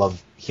because I love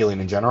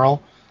healing in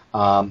general.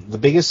 The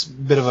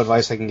biggest bit of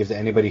advice I can give to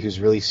anybody who's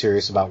really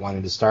serious about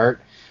wanting to start,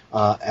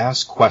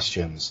 ask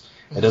questions.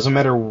 It doesn't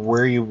matter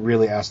where you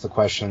really ask the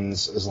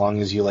questions, as long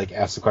as you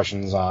ask the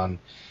questions on,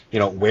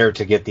 where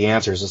to get the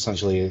answers.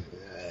 Essentially,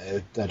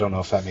 I don't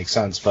know if that makes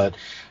sense, but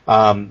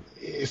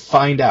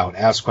find out,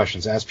 ask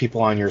questions, ask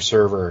people on your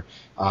server,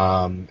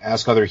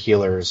 ask other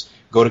healers,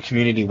 go to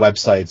community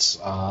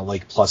websites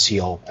like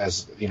PlusHeal,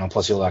 as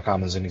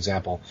plusheal.com is an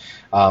example.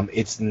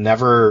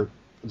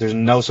 There's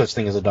no such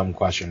thing as a dumb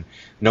question.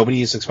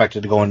 Nobody is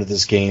expected to go into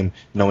this game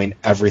knowing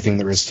everything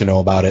there is to know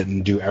about it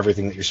and do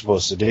everything that you're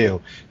supposed to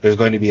do. There's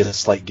going to be a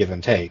slight give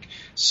and take.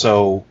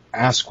 So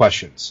ask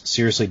questions.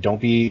 Seriously, don't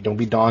be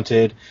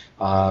daunted.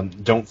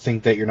 Don't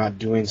think that you're not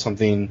doing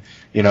something,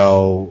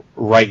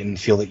 right, and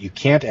feel that you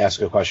can't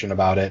ask a question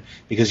about it,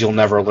 because you'll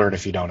never learn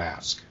if you don't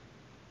ask.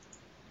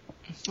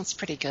 That's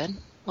pretty good.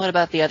 What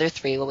about the other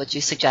three? What would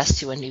you suggest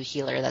to a new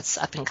healer that's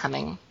up and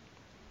coming?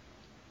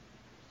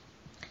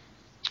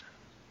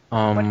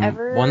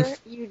 Whatever One th-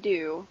 you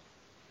do,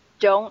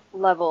 don't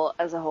level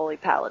as a Holy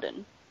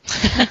Paladin.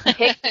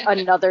 Pick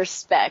another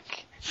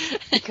spec,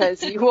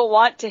 because you will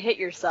want to hit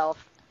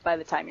yourself by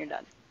the time you're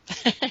done.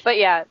 But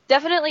yeah,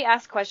 definitely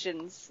ask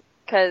questions,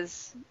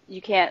 because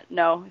you can't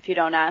know if you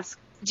don't ask.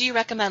 Do you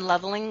recommend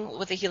leveling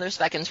with a healer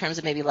spec in terms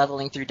of maybe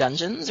leveling through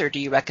dungeons, or do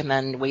you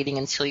recommend waiting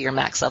until you're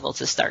max level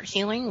to start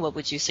healing? What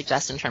would you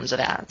suggest in terms of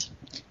that?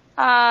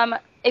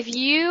 If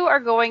you are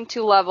going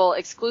to level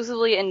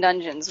exclusively in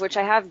dungeons, which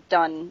I have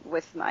done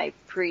with my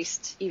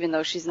priest, even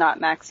though she's not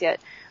max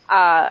yet,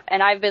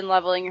 and I've been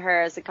leveling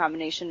her as a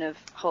combination of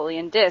Holy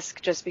and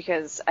Disc, just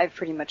because I've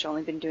pretty much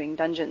only been doing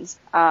dungeons.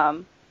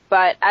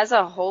 But as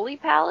a Holy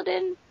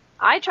Paladin,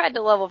 I tried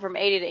to level from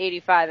 80 to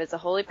 85 as a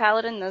Holy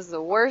Paladin. This is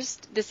the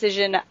worst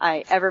decision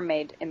I ever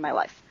made in my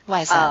life.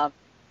 Why is that?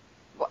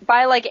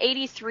 By like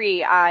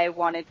 83, I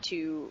wanted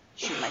to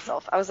shoot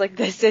myself. I was like,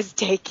 this is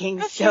taking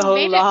If so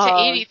you made long. it to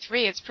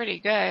 83, it's pretty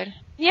good.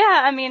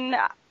 Yeah, I mean,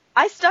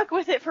 I stuck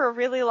with it for a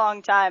really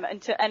long time,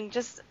 and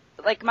just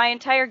like my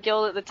entire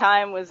guild at the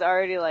time was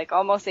already like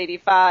almost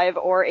 85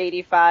 or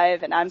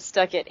 85, and I'm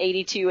stuck at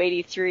 82,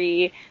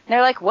 83. And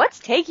they're like, what's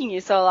taking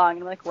you so long?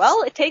 And I'm like,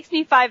 well, it takes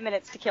me 5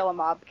 minutes to kill a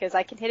mob because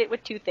I can hit it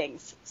with 2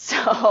 things.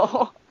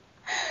 So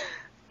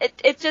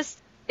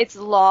it's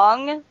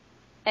long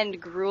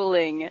and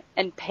grueling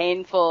and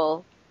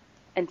painful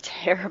and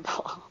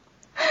terrible.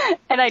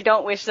 And I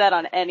don't wish that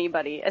on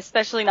anybody,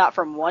 especially not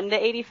from 1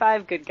 to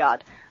 85. Good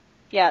God.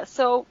 Yeah,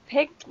 so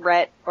pick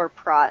Ret or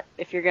Prot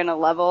if you're gonna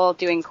level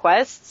doing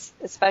quests,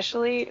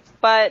 especially.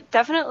 But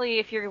definitely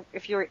if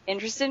you're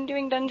interested in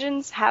doing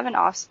dungeons, have an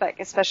off spec,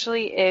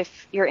 especially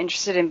if you're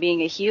interested in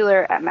being a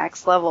healer at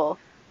max level.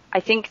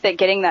 I think that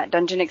getting that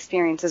dungeon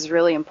experience is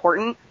really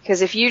important,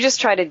 because if you just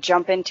try to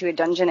jump into a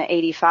dungeon at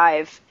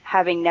 85,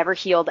 having never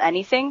healed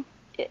anything,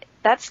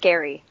 that's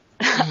scary.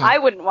 Mm-hmm. I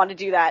wouldn't want to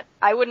do that.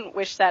 I wouldn't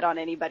wish that on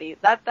anybody.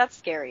 That's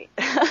scary.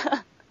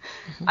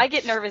 I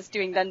get nervous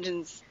doing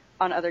dungeons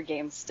on other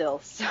games still,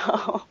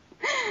 so.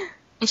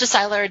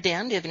 Josiah or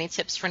Dan, do you have any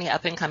tips for any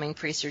up-and-coming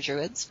priests or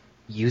druids?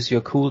 Use your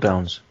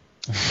cooldowns.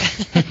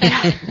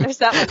 Yeah, there's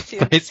that one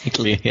too.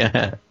 Basically,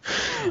 yeah.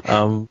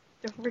 Don't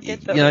forget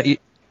those. You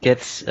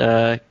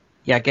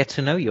know, get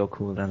to know your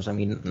cooldowns. I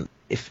mean,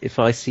 if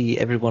I see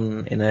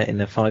everyone in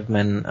a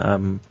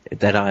 5-man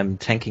that I'm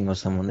tanking or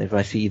someone, if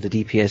I see the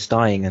DPS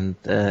dying and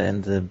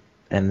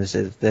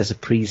there's a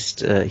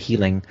priest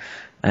healing,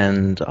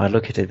 and I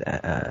look at it,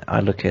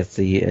 I look at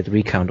the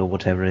recount or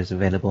whatever is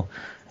available,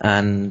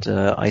 and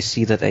I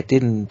see that I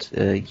didn't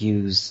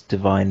use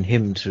Divine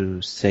Hymn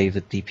to save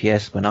the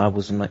DPS when I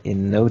was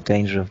in no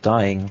danger of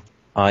dying.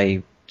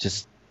 I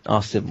just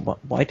asked him,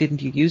 why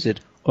didn't you use it?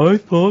 I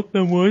thought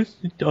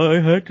I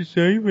had to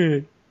save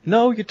it.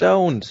 No, you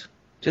don't.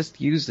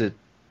 Just use it.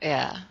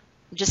 Yeah.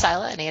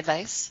 Josiah, any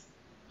advice?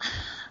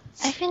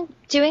 I've been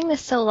doing this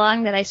so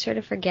long that I sort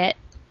of forget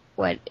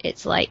what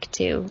it's like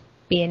to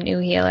be a new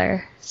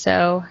healer.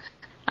 So,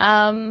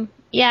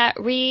 yeah,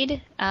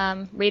 read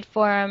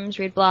forums,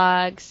 read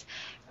blogs,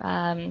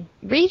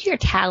 read your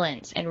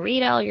talents and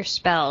read all your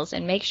spells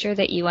and make sure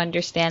that you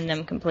understand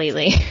them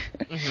completely.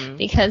 Mm-hmm.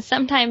 Because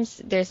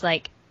sometimes there's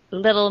like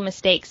little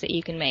mistakes that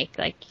you can make.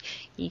 Like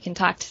you can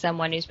talk to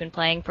someone who's been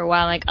playing for a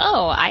while, like,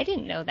 oh, I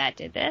didn't know that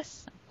did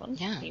this. Well,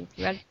 yeah. If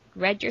you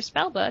read your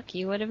spell book,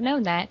 you would have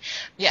known that.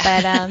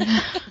 Yeah. But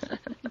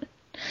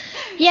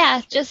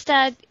yeah, just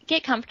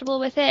get comfortable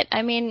with it.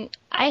 I mean,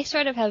 I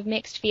sort of have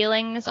mixed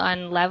feelings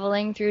on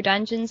leveling through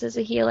dungeons as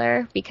a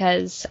healer,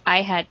 because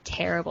I had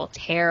terrible,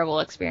 terrible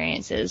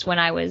experiences when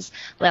I was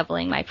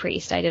leveling my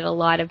priest. I did a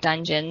lot of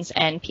dungeons,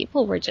 and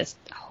people were just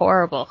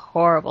horrible,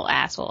 horrible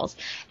assholes.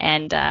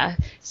 And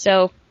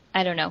so,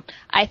 I don't know.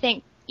 I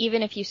think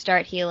even if you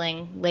start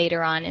healing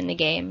later on in the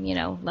game, you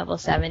know, level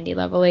 70,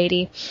 level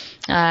 80,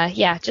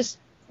 yeah, just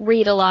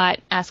read a lot,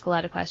 ask a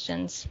lot of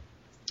questions.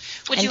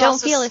 And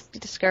don't feel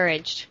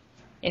discouraged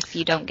if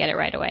you don't get it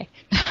right away.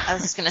 I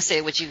was just going to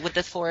say, would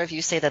the 4 of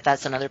you say that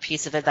that's another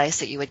piece of advice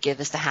that you would give,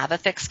 is to have a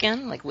thick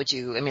skin? Like, would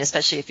you, I mean,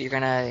 especially if you're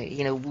going to,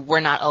 you know, we're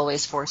not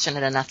always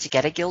fortunate enough to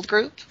get a guild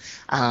group.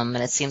 And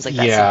it seems like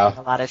that's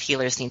something a lot of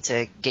healers need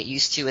to get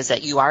used to, is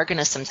that you are going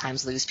to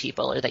sometimes lose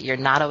people, or that you're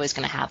not always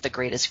going to have the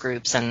greatest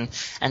groups, and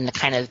to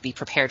kind of be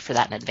prepared for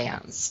that in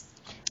advance.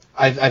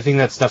 I think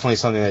that's definitely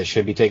something that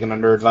should be taken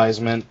under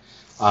advisement.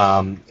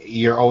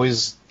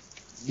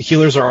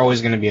 Healers are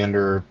always going to be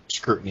under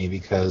scrutiny,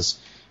 because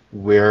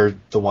we're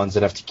the ones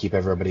that have to keep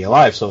everybody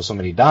alive. So if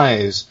somebody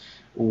dies,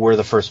 we're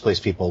the first place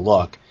people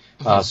look.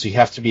 Mm-hmm. So you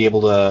have to be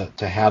able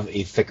to have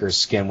a thicker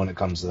skin when it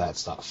comes to that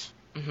stuff.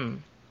 Mm-hmm.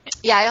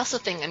 Yeah, I also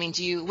think, I mean,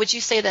 would you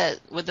say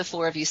that, would the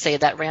 4 of you say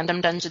that random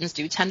dungeons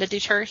do tend to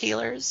deter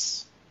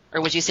healers?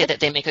 Or would you say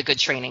that they make a good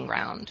training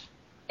ground?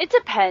 It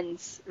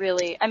depends,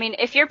 really. I mean,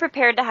 if you're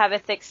prepared to have a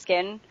thick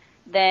skin,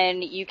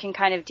 then you can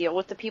kind of deal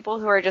with the people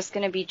who are just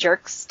going to be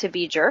jerks to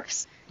be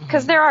jerks.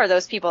 Because there are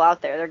those people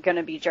out there, they're going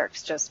to be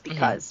jerks just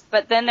because. Mm-hmm.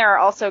 But then there are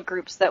also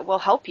groups that will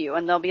help you,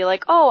 and they'll be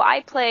like, oh,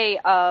 I play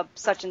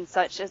such and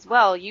such as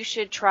well. You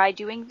should try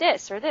doing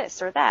this or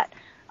that.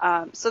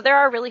 So there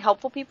are really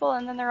helpful people,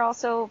 and then there are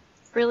also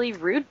really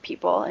rude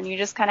people, and you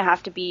just kind of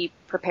have to be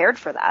prepared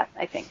for that,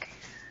 I think.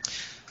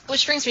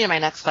 Which brings me to my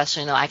next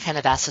question. I kind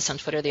of asked this on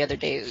Twitter the other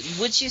day.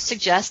 Would you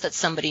suggest that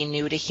somebody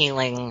new to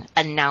healing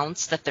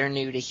announce that they're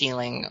new to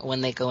healing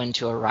when they go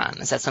into a run?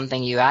 Is that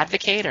something you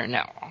advocate or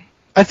no?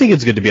 I think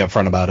it's good to be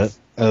upfront about it.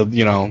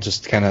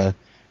 Just kind of,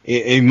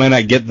 it might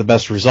not get the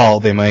best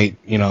result. They might,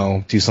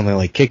 do something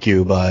like kick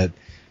you, but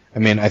I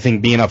mean, I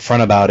think being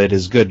upfront about it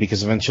is good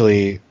because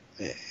eventually,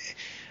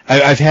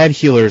 I've had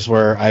healers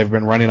where I've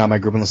been running on my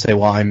group and they'll say,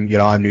 well, I'm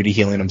new to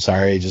healing. I'm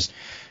sorry. Just,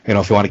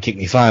 if you want to kick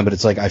me, fine. But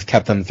it's like I've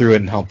kept them through it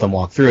and helped them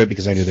walk through it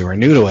because I knew they were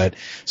new to it.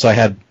 So I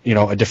had,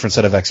 a different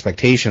set of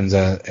expectations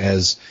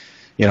as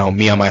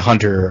me on my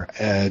hunter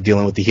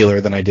dealing with the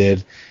healer than I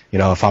did,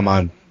 if I'm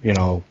on,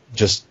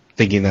 just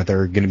thinking that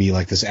they're going to be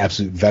like this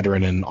absolute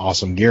veteran in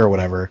awesome gear or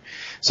whatever.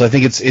 So I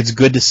think it's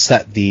good to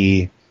set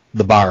the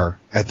bar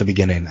at the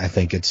beginning. I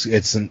think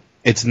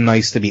it's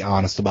nice to be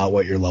honest about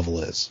what your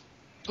level is.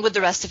 Would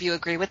the rest of you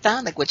agree with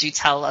that? Like, would you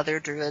tell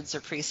other druids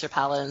or priests or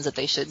paladins that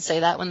they should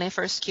say that when they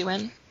first queue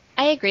in?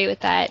 I agree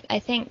with that. I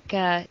think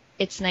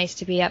it's nice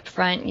to be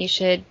upfront.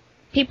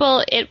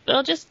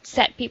 It'll just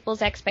set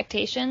people's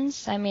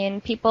expectations. I mean,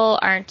 people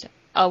aren't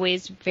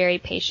always very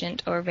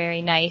patient or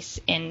very nice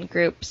in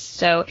groups.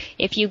 So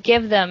if you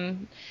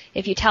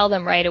tell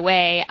them right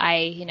away,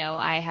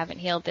 I haven't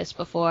healed this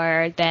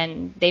before,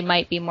 then they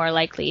might be more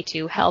likely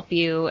to help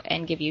you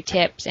and give you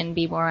tips and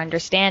be more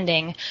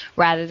understanding,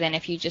 rather than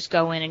if you just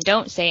go in and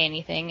don't say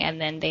anything and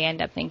then they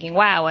end up thinking,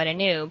 wow, what a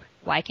noob.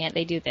 Why can't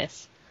they do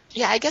this?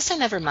 Yeah, I guess I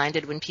never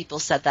minded when people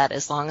said that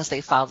as long as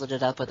they followed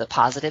it up with a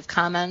positive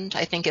comment.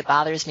 I think it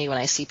bothers me when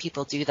I see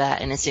people do that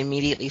and it's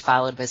immediately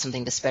followed by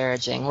something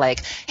disparaging,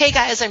 like, hey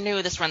guys, I'm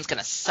new, this run's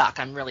gonna suck,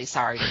 I'm really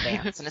sorry in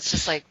advance. And it's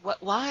just like,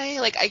 what? Why?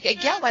 Like, I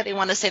get why they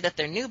want to say that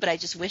they're new, but I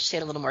just wish they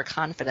had a little more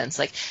confidence.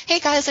 Like, hey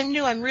guys, I'm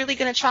new, I'm really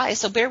gonna try,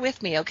 so bear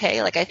with me,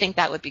 okay? Like, I think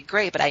that would be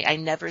great, but I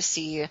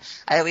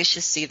always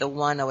just see the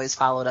one always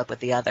followed up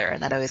with the other,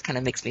 and that always kind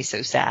of makes me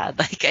so sad.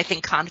 Like, I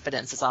think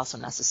confidence is also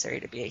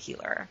necessary to be a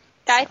healer.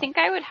 Yeah, I think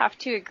I would have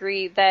to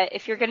agree that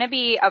if you're going to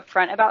be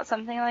upfront about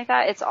something like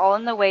that, it's all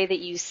in the way that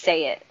you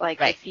say it.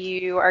 Like, right. If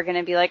you are going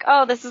to be like,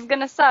 oh, this is going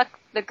to suck,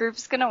 the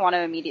group's going to want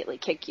to immediately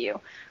kick you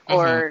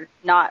or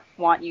not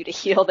want you to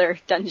heal their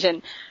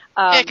dungeon.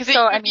 Because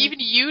even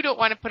you don't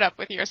want to put up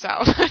with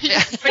yourself.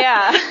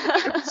 Yeah.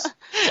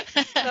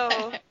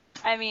 So,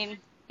 I mean,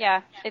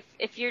 yeah,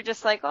 if you're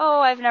just like, oh,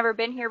 I've never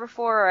been here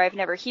before, or I've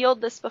never healed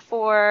this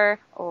before,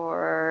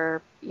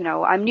 or,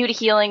 I'm new to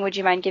healing, would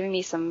you mind giving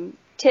me some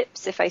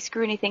tips if I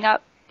screw anything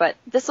up? But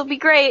this will be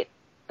great.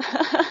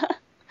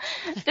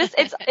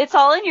 It's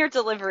all in your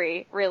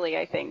delivery, really,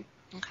 I think.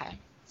 Okay.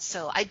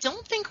 So I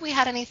don't think we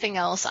had anything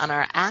else on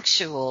our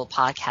actual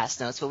podcast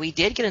notes, but we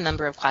did get a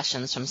number of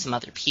questions from some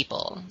other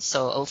people.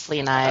 So Ophley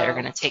and I are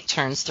going to take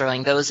turns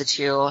throwing those at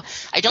you.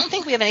 I don't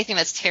think we have anything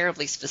that's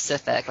terribly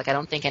specific. Like, I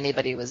don't think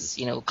anybody was,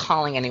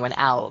 calling anyone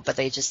out, but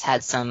they just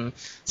had some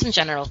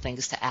general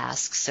things to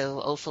ask. So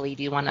Ophley,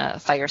 do you want to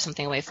fire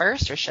something away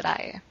first, or should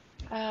I?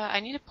 I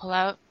need to pull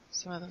out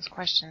some of those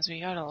questions. We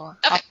got a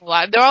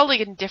lot. They're all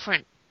like in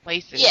different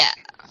places. Yeah.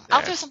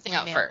 I'll throw something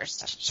out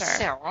first. Sure.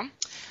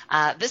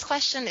 So, this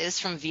question is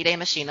from Vide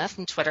Machina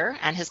from Twitter,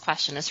 and his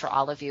question is for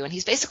all of you. And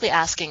he's basically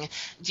asking,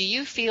 do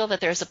you feel that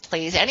there's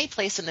any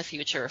place in the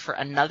future for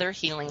another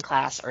healing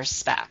class or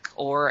spec,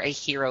 or a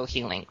hero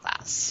healing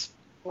class?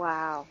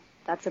 Wow,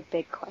 that's a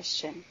big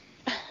question.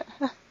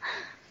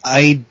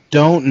 I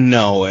don't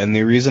know, and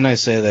the reason I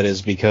say that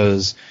is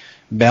because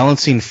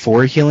balancing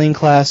 4 healing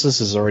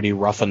classes is already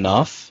rough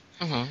enough.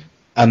 Mm-hmm.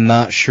 I'm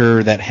not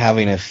sure that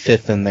having a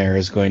 5th in there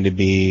is going to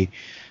be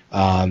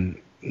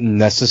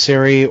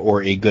necessary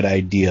or a good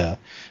idea.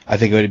 I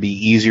think it would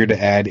be easier to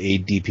add a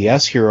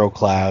DPS hero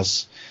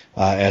class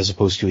as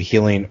opposed to a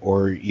healing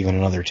or even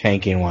another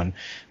tanking one.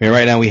 I mean,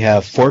 right now we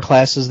have 4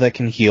 classes that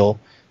can heal,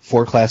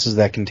 4 classes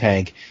that can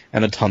tank,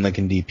 and a ton that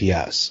can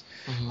DPS.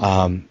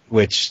 Mm-hmm.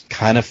 Which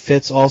kind of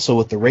fits also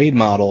with the raid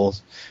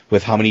models,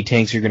 with how many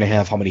tanks you're going to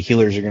have, how many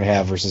healers you're going to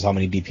have versus how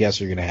many DPS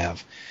you're going to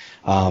have.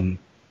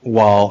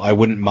 While I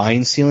wouldn't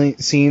mind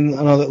seeing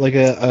another, like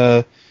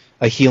a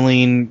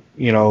healing,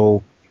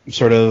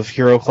 sort of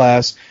hero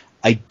class,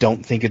 I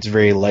don't think it's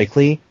very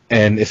likely.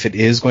 And if it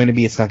is going to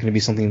be, it's not going to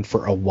be something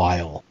for a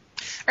while.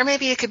 Or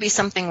maybe it could be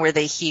something where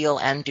they heal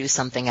and do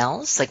something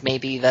else. Like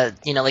maybe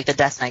like the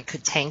Death Knight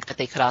could tank, but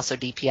they could also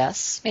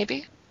DPS,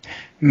 maybe?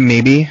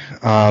 Maybe.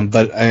 But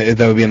that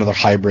would be another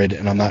hybrid,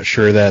 and I'm not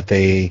sure that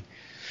the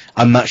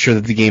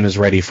game is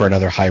ready for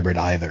another hybrid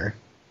either.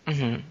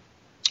 Mm-hmm.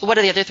 What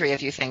do the other 3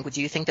 of you think?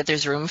 Do you think that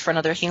there's room for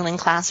another healing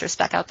class or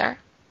spec out there?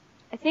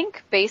 I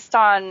think based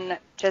on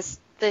just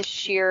the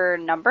sheer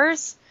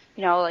numbers,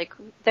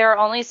 there are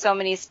only so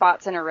many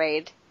spots in a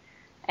raid.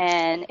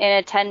 And in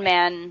a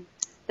 10-man,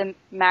 the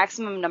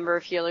maximum number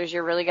of healers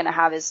you're really going to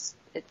have is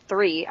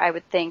 3, I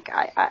would think.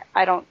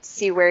 I don't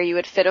see where you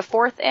would fit a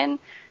 4th in.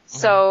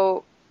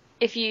 So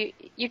if you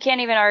can't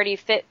even already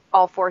fit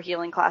all 4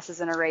 healing classes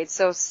in a raid.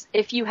 So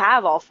if you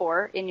have all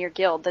 4 in your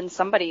guild, then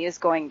somebody is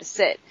going to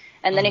sit.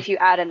 And then if you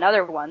add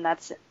another one,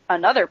 that's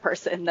another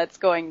person that's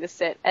going to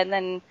sit. And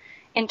then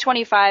in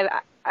 25,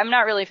 I'm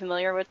not really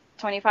familiar with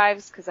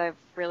 25s because I've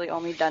really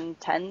only done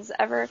 10s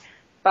ever.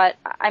 But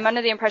I'm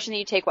under the impression that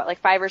you take, like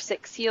 5 or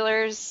 6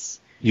 healers?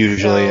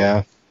 Usually,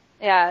 yeah.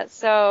 Yeah,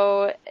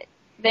 so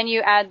then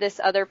you add this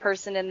other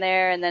person in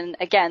there, and then,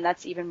 again,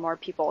 that's even more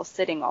people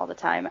sitting all the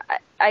time.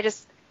 I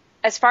just,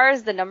 as far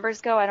as the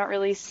numbers go, I don't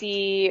really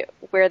see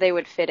where they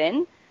would fit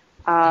in.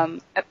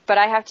 But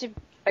I have to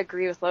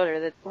agree with Loader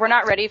that we're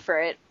not ready for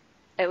it,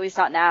 at least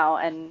not now,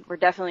 and we're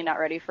definitely not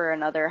ready for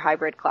another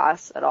hybrid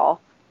class at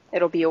all.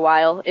 It'll be a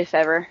while, if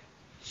ever.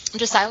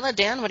 Drasila,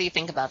 Dan, what do you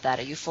think about that?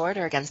 Are you for it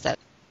or against it?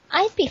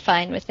 I'd be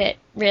fine with it,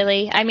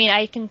 really. I mean,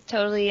 I can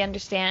totally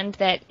understand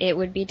that it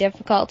would be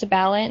difficult to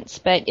balance,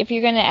 but if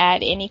you're going to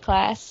add any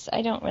class,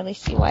 I don't really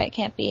see why it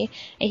can't be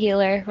a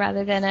healer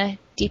rather than a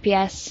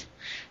DPS.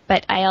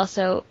 But I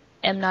also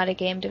am not a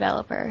game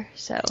developer,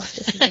 so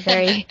this is a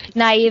very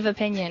naive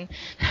opinion.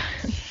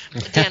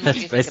 Dan, what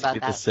do you think about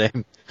the that?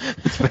 same.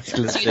 It's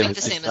basically the So you same think as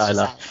the same as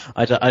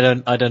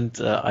Drasila.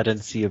 Drasila? I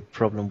don't see a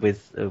problem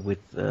with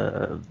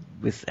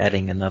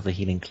adding another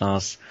healing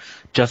class,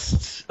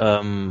 just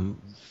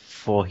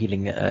for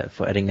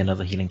adding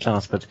another healing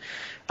class. But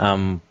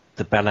the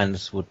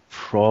balance would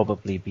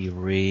probably be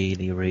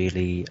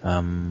really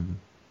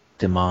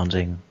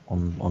demanding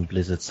on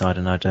Blizzard's side,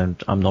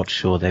 and I'm not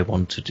sure they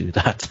want to do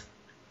that.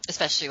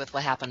 Especially with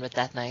what happened with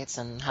Death Knights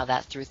and how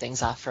that threw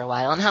things off for a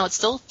while, and how it's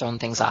still thrown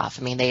things off.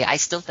 I mean, I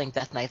still think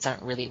Death Knights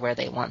aren't really where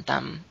they want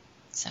them.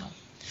 So,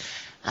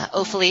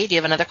 Ophelie, do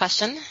you have another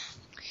question?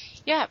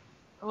 Yeah.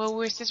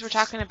 Well, since we're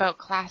talking about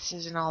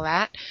classes and all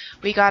that,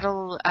 we got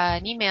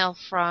an email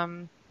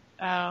from,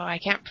 I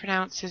can't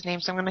pronounce his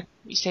name, so I'm going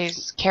to say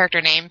his character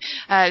name,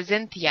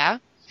 Xynthia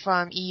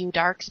from EU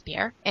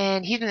Darkspear,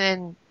 and he's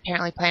been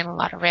apparently playing a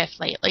lot of Rift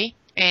lately.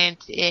 And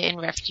in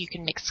Rift, you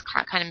can mix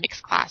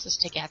classes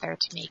together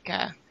to make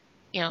a,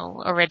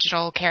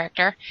 original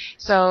character.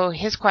 So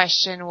his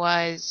question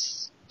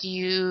was, do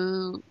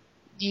you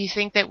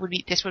think that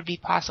this would be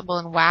possible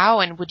in WoW,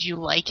 and would you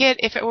like it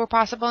if it were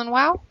possible in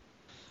WoW?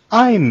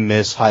 I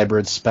miss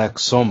hybrid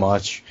specs so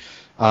much.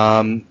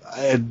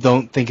 I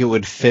don't think it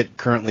would fit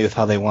currently with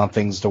how they want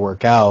things to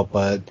work out,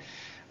 but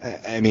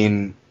I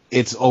mean,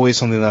 it's always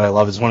something that I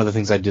love. It's one of the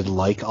things I did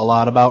like a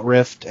lot about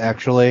Rift,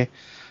 actually.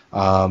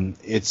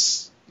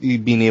 It's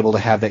being able to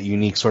have that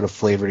unique sort of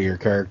flavor to your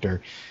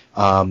character.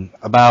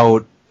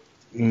 About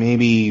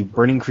maybe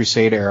Burning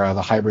Crusade era,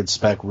 the hybrid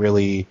spec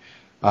really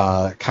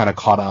kind of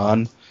caught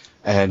on,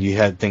 and you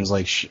had things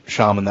like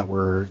Shaman that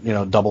were,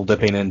 double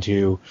dipping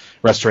into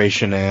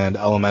Restoration and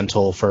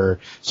Elemental for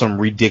some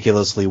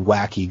ridiculously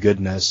wacky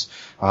goodness.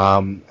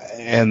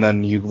 And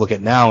then you look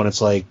at now, and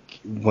it's like,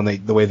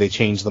 the way they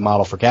changed the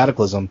model for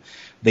Cataclysm,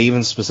 they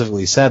even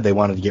specifically said they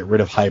wanted to get rid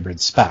of hybrid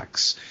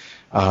specs.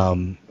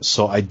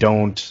 So I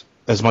don't,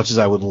 as much as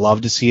I would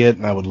love to see it,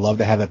 and I would love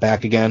to have it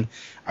back again,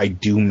 I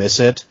do miss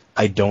it.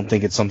 I don't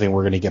think it's something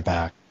we're going to get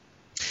back.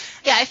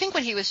 Yeah, I think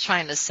what he was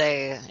trying to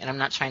say, and I'm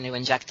not trying to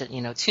inject it,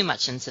 too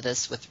much into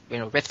this with,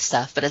 Rift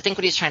stuff, but I think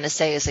what he's trying to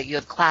say is that you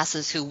have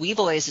classes who we've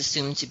always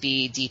assumed to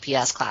be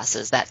DPS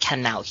classes that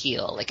can now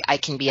heal. Like, I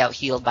can be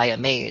out-healed by a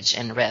mage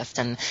in Rift,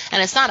 and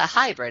it's not a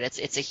hybrid,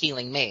 it's a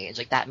healing mage.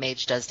 Like, that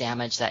mage does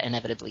damage that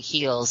inevitably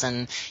heals,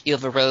 and you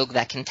have a rogue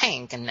that can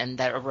tank, and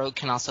that a rogue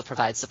can also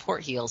provide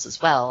support heals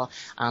as well.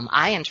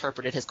 I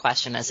interpreted his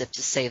question as if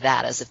to say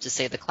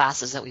the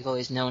classes that we've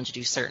always known to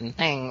do certain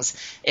things,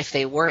 if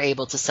they were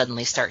able to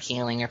suddenly start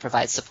healing or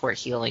provide support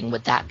healing,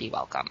 would that be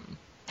welcome?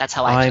 That's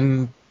how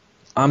I'm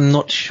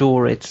not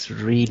sure it's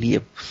really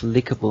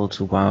applicable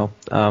to WoW,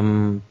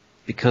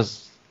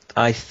 because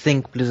I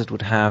think Blizzard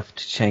would have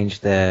to change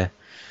their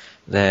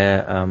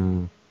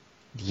whole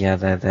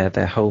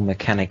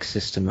mechanic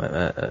system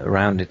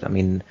around it. I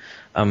mean,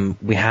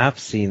 we have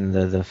seen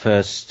the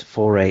first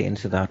foray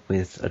into that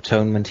with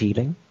Atonement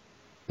Healing,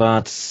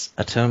 but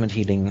Atonement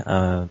Healing,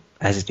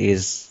 as it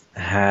is,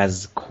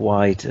 has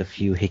quite a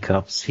few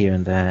hiccups here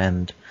and there,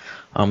 and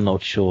I'm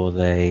not sure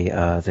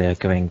they're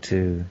going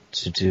to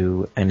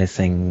do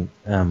anything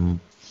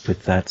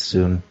with that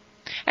soon.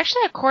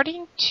 Actually,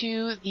 according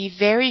to the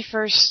very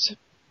first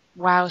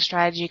WoW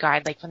strategy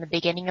guide, like from the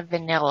beginning of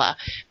vanilla,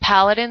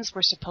 paladins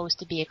were supposed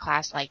to be a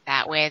class like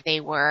that, where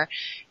they were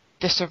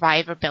the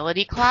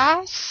survivability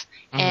class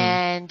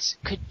and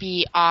could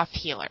be off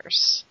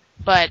healers.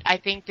 But I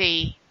think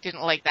they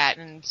didn't like that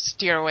and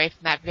steered away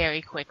from that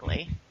very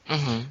quickly.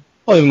 Mm-hmm.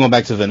 Well, even going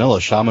back to vanilla,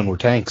 Shaman were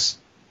tanks.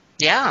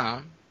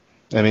 Yeah.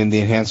 I mean,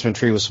 the enhancement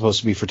tree was supposed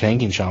to be for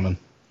tanking Shaman.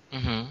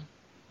 Mm-hmm.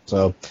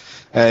 So,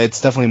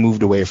 it's definitely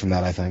moved away from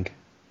that, I think.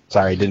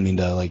 Sorry, I didn't mean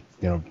to,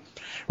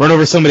 run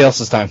over somebody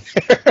else's time.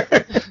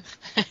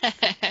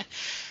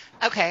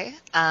 Okay.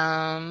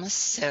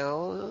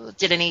 So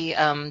did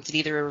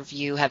either of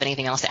you have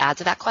anything else to add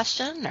to that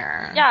question,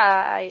 or?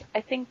 Yeah,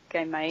 I think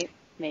I might,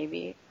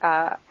 maybe.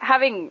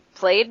 Having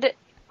played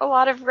a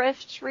lot of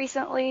Rift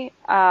recently,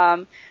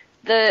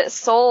 The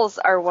souls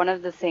are one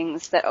of the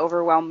things that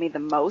overwhelm me the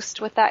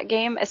most with that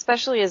game,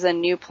 especially as a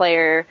new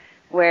player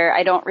where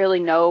I don't really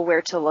know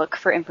where to look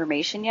for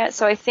information yet.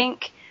 So I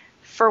think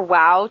for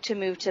WoW to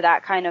move to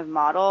that kind of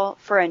model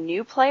for a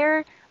new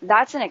player,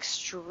 that's an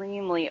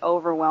extremely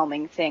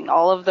overwhelming thing.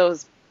 All of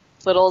those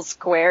little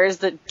squares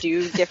that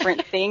do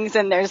different things,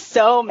 and there's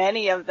so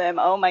many of them.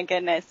 Oh my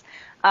goodness.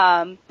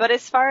 But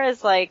as far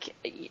as like,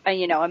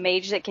 a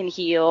mage that can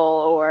heal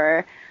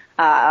or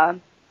a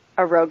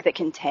rogue that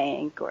can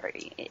tank, or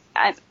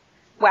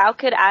WoW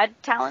could add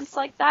talents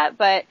like that,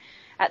 but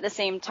at the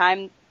same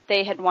time,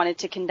 they had wanted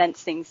to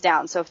condense things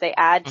down. So if they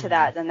add to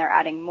that, then they're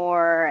adding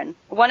more. And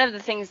one of the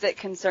things that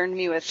concerned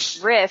me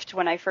with Rift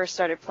when I first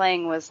started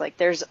playing was like,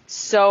 there's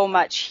so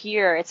much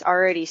here. It's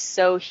already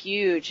so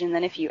huge. And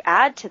then if you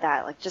add to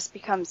that, like, just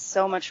becomes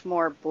so much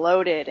more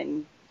bloated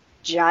and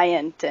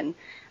giant. And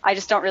I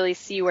just don't really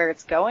see where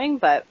it's going,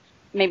 but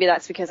maybe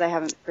that's because I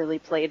haven't really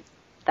played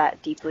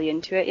that deeply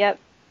into it yet.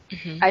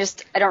 Mm-hmm.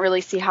 I don't really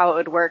see how it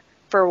would work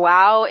for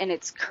WoW in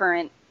its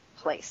current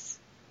place.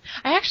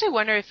 I actually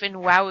wonder if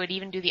in WoW it would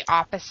even do the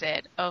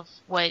opposite of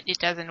what it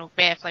does in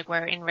Rift, like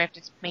where in Rift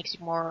it makes you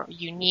more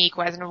unique,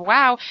 whereas in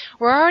WoW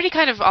we're already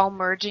kind of all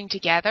merging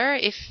together.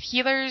 If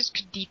healers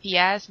could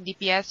DPS and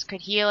DPS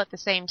could heal at the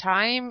same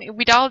time,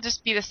 we'd all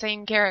just be the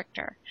same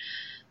character.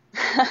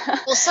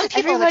 Well, some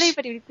people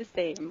Everybody would be the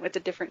same with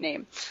a different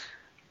name.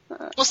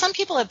 Well, some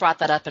people have brought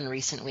that up in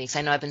recent weeks.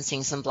 I know I've been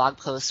seeing some blog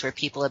posts where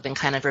people have been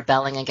kind of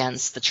rebelling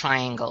against the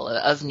triangle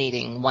of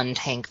needing one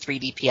tank, 3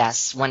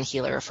 DPS, one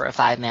healer for a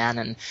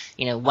 5-man,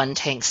 and, one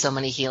tank, so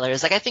many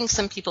healers. Like, I think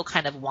some people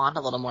kind of want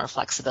a little more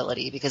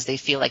flexibility because they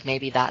feel like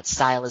maybe that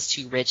style is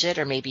too rigid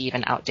or maybe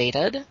even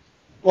outdated.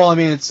 Well, I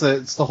mean, it's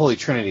the Holy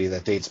Trinity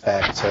that dates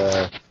back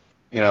to,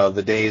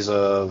 the days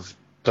of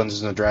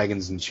Dungeons and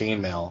Dragons and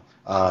Chainmail.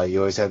 You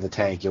always had the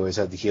tank, you always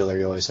had the healer,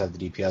 you always had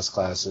the DPS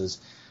classes.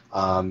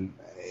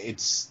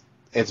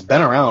 It's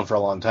been around for a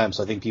long time,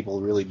 so I think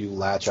people really do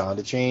latch on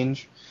to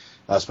change,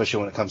 especially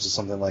when it comes to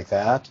something like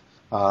that.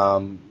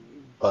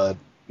 But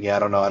yeah, I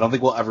don't know. I don't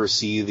think we'll ever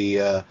see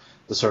the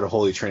sort of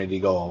Holy Trinity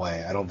go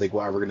away. I don't think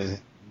we're ever going to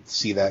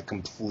see that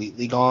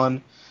completely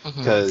gone,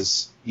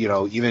 because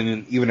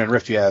even in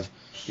Rift you have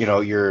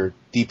your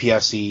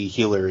DPS-y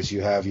healers,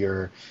 you have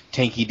your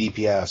tanky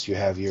DPS, you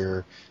have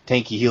your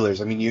tanky healers.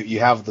 I mean, you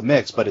have the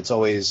mix, but it's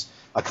always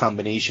a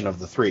combination of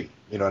the three.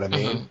 You know what I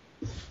mean?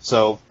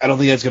 So I don't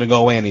think that's going to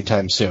go away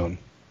anytime soon.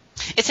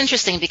 It's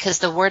interesting because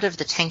the word of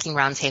the tanking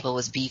roundtable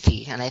was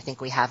beefy, and I think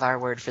we have our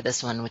word for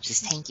this one, which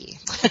is tanky.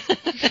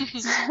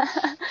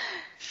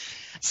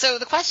 So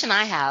the question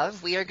I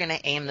have, we are going to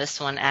aim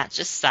this one at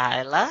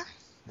Josiah.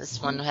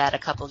 This one had a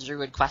couple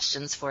Druid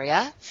questions for you.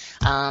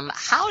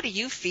 How do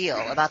you feel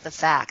about the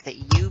fact that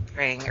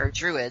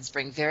Druids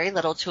bring very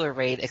little to a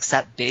raid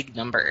except big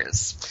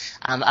numbers?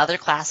 Other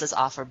classes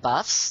offer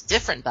buffs,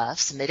 different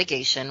buffs,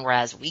 mitigation,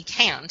 whereas we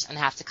can't and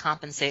have to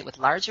compensate with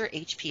larger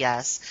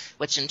HPS,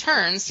 which in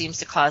turn seems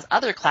to cause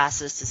other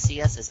classes to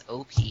see us as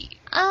OP.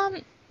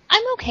 I'm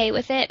okay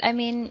with it. I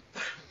mean,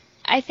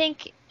 I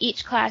think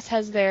each class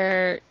has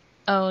their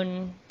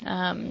own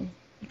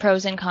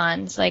pros and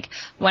cons. Like,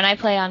 when I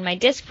play on my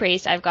Disc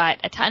Priest, I've got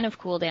a ton of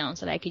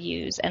cooldowns that I could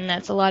use, and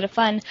that's a lot of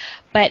fun.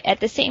 But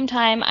at the same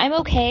time, I'm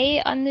okay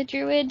on the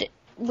Druid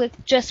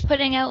with just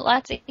putting out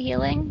lots of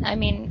healing. I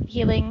mean,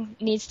 healing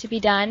needs to be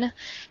done,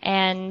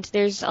 and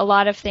there's a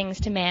lot of things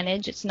to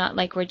manage. It's not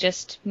like we're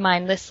just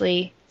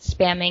mindlessly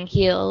spamming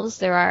heals.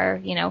 There are,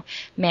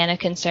 mana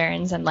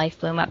concerns and life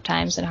bloom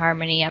uptimes and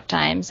harmony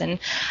uptimes, and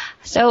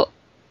so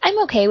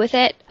I'm okay with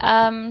it.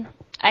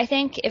 I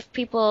think if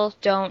people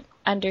don't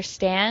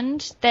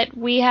understand that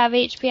we have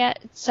HPS,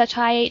 such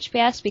high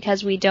HPS,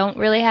 because we don't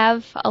really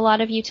have a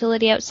lot of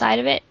utility outside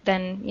of it,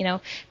 then,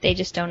 they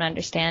just don't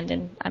understand,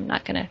 and I'm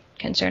not going to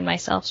concern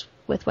myself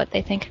with what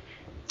they think.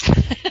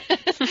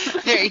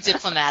 Very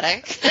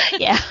diplomatic.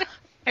 Yeah.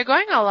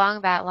 Going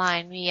along that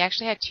line, we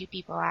actually had 2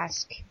 people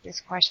ask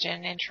this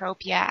question.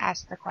 Entropia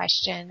asked the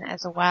question,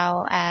 as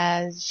well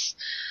as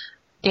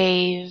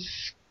Dave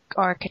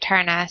or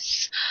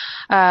Katarnas,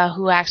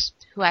 who asked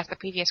the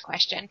previous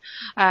question.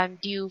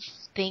 Do you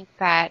think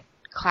that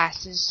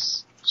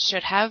classes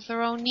should have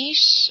their own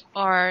niche,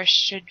 or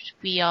should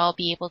we all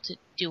be able to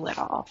do it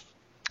all?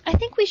 I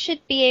think we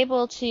should be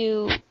able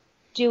to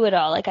do it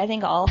all. Like, I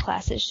think all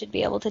classes should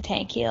be able to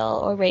tank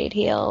heal or raid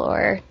heal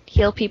or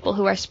heal people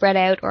who are spread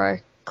out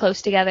or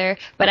close together.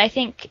 But I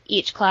think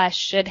each class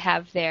should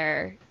have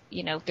their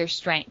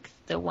strength,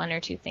 the 1 or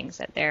 2 things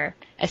that they're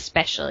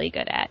especially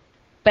good at.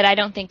 But I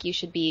don't think you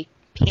should be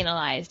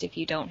penalized if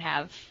you don't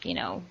have,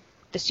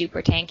 the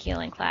super tank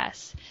healing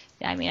class.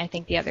 I mean, I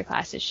think the other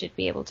classes should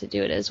be able to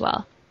do it as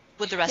well.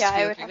 Would the rest of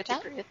you agree with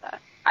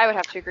that? I would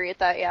have to agree with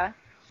that, yeah.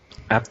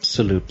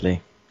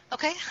 Absolutely.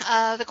 Okay,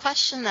 the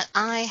question that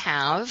I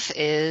have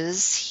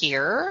is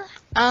here.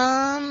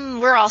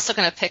 We're also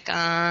going to pick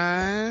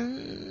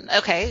on,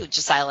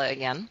 Josiah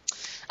again.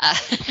 Uh,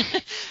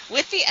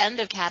 with the end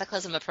of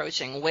Cataclysm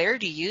approaching, where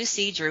do you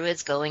see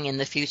Druids going in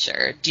the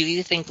future? Do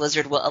you think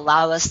Blizzard will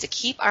allow us to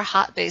keep our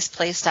hot-based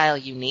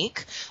playstyle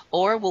unique,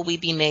 or will we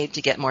be made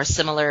to get more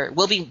similar?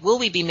 Will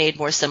we be made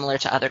more similar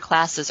to other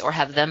classes, or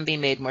have them be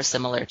made more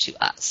similar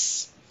to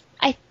us?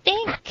 I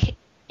think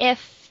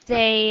if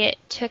they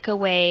took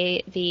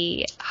away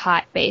the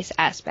hot base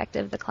aspect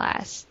of the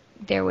class,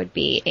 there would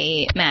be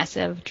a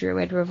massive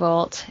druid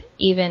revolt,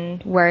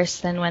 even worse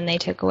than when they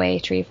took away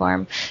tree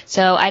form.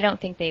 So I don't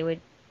think they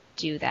would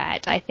do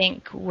that. I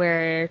think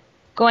we're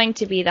going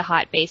to be the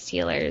hot base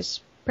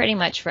healers pretty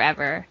much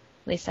forever.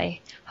 At least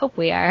I hope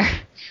we are.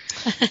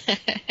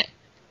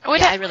 Go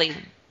ahead.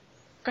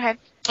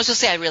 I was just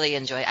say I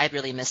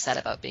really miss that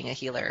about being a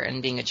healer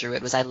and being a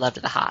druid was I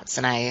loved the hots,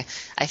 and I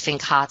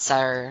think hots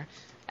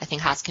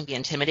can be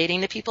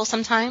intimidating to people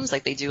sometimes.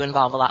 Like, they do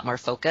involve a lot more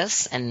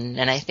focus, and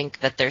I think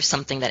that there's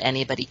something that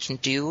anybody can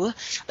do,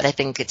 but I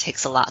think it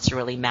takes a lot to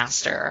really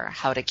master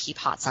how to keep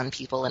hots on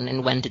people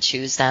and when to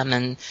choose them.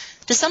 And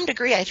to some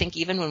degree, I think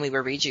even when we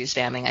were rejuice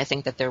spamming, I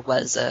think that there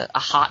was a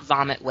hot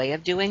vomit way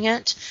of doing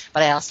it,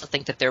 but I also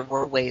think that there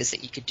were ways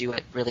that you could do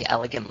it really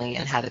elegantly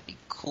and have it be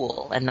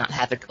cool and not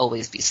have it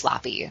always be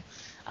sloppy.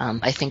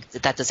 I think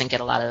that doesn't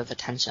get a lot of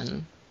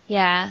attention.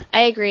 Yeah,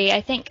 I agree.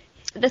 I think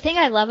the thing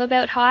I love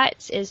about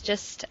HOTS is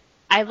just,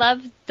 I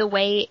love the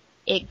way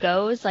it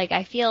goes. Like,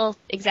 I feel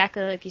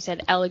exactly like you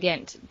said,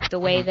 elegant, the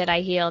way that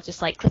I heal,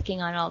 just like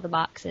clicking on all the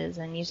boxes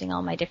and using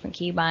all my different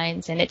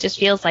keybinds, and it just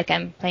feels like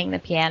I'm playing the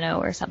piano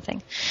or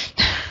something.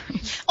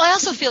 Well, I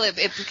also feel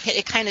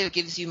it kind of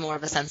gives you more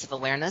of a sense of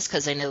awareness,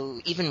 because I know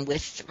even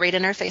with raid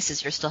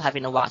interfaces, you're still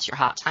having to watch your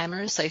hot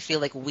timers. So I feel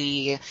like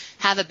we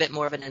have a bit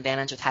more of an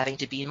advantage with having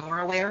to be more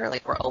aware.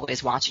 Like, we're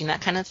always watching that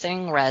kind of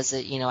thing. Whereas,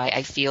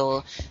 I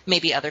feel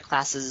maybe other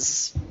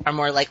classes are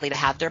more likely to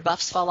have their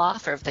buffs fall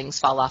off, or if things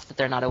fall off that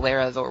they're not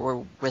aware of,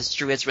 or whereas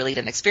Druids really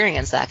didn't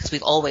experience that because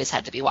we've always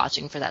had to be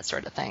watching for that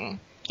sort of thing.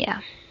 Yeah.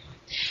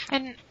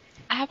 And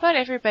how about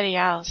everybody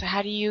else?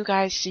 How do you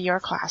guys see your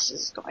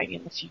classes going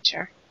in the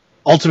future?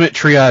 Ultimate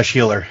triage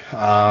healer.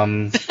 I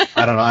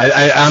don't know.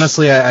 I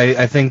honestly,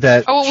 I think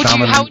that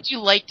Shaman... How would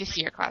you like to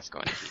see your class go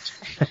in the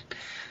future?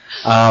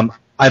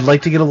 I'd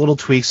like to get a little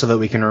tweak so that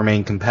we can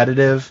remain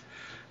competitive,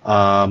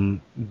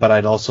 but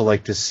I'd also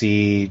like to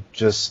see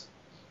just...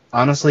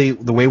 Honestly,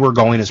 the way we're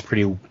going is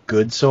pretty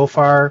good so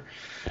far.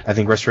 I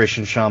think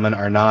Restoration Shaman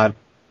are not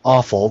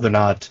awful. They're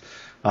not,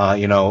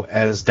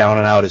 as down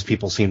and out as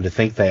people seem to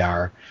think they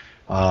are.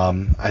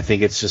 I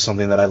think it's just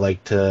something that I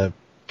like to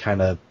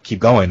kind of keep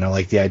going. I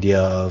like the idea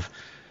of,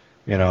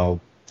 the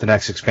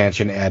next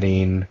expansion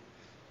adding,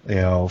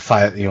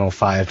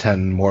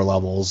 5-10 more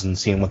levels and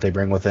seeing what they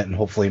bring with it, and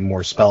hopefully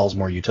more spells,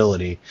 more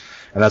utility.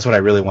 And that's what I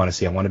really want to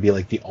see. I want to be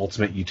like the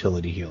ultimate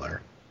utility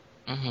healer.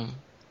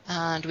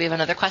 Mm-hmm. Do we have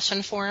another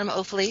question for him,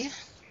 hopefully?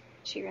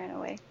 She ran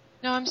away.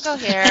 No, I'm still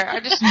here.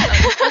 Most of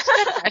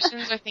the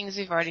questions are things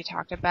we've already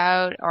talked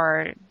about,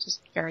 or just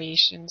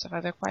variations of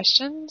other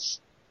questions.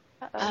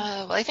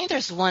 Well, I think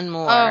there's one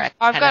more.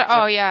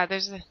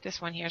 There's this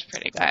one here is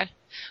pretty good.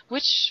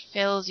 Which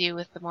fills you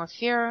with the more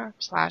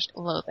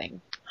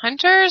fear/loathing?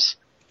 Hunters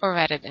or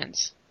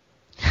Retidans?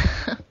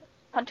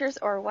 Hunters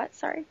or what?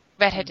 Sorry.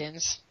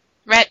 Retidans.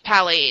 Ret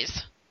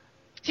Pallies.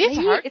 See, it's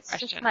a hard it's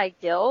question. Just my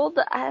guild.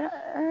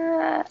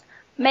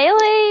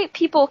 Melee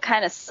people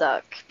kind of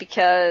suck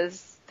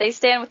because they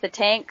stand with the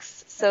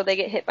tanks, so they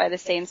get hit by the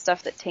same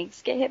stuff that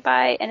tanks get hit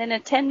by. And in a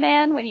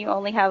 10-man, when you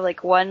only have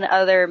like one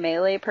other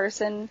melee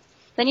person,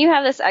 then you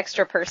have this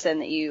extra person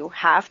that you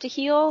have to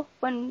heal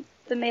when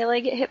the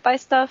melee get hit by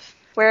stuff.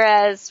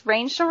 Whereas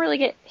ranged don't really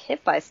get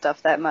hit by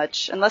stuff that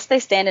much unless they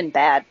stand in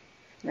bad.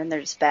 And then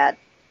they're just bad.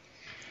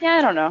 Yeah,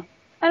 I don't know.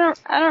 I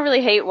don't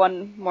really hate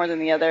one more than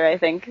the other, I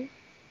think.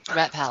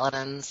 Ret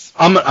Paladins.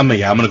 I'm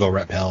gonna go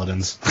Ret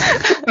Paladins.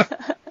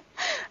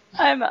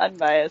 I'm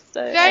unbiased.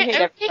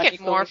 I take it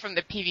more from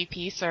the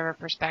PvP server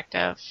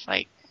perspective.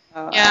 Like,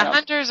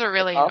 hunters are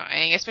really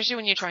annoying, especially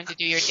when you're trying to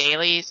do your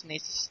dailies and they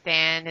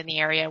stand in the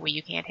area where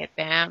you can't hit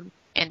them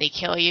and they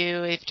kill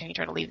you if you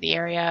try to leave the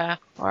area.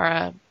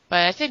 But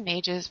I say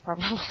mages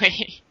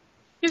probably.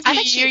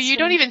 You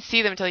don't even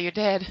see them until you're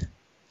dead.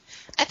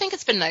 I think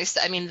it's been nice.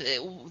 I mean,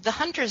 the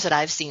hunters that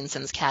I've seen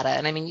since Kata,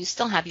 and I mean, you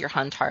still have your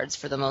huntards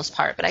for the most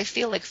part, but I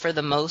feel like for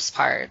the most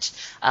part,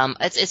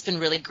 it's been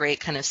really great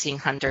kind of seeing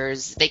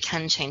hunters. They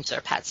can change their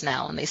pets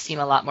now, and they seem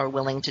a lot more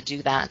willing to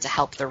do that to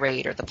help the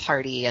raid or the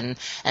party. And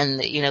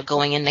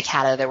going into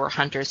Kata, there were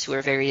hunters who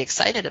were very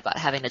excited about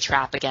having a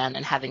trap again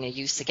and having a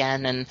use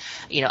again. And,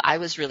 I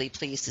was really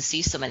pleased to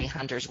see so many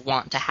hunters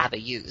want to have a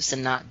use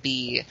and not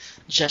be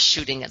just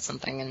shooting at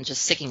something and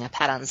just sticking a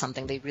pet on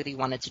something. They really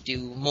wanted to do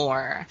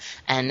more.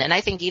 And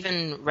I think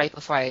even right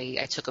before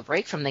I took a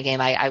break from the game,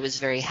 I was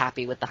very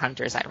happy with the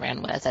hunters I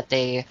ran with, that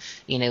they,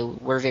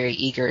 were very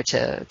eager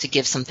to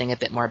give something a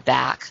bit more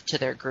back to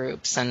their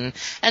groups. And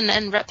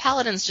Ret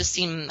Paladins just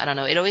seem, I don't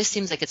know, it always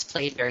seems like it's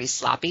played very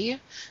sloppy.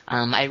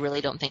 I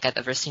really don't think I've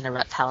ever seen a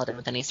Ret Paladin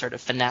with any sort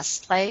of finesse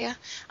play.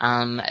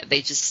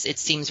 It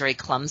seems very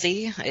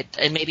clumsy.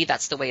 And maybe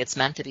that's the way it's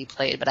meant to be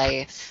played, but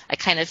I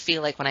kind of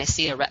feel like when I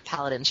see a Ret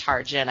Paladin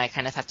charge in, I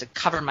kind of have to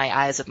cover my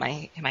eyes with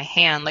my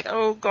hand, like,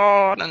 oh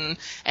god, and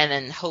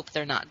then hope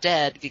they're not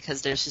dead,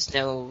 because there's just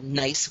no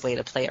nice way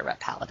to play a Ret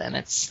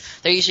Paladin.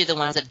 They're usually the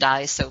ones that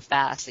die so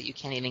fast that you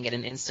can't even get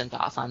an instant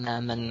off on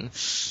them, and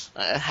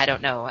I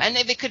don't know. And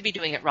they could be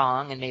doing it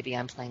wrong, and maybe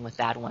I'm playing with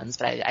bad ones,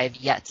 but I have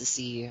yet to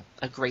see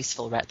a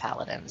graceful Ret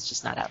Paladin. It's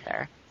just not out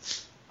there.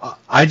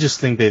 I just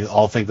think they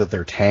all think that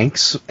they're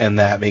tanks, and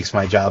that makes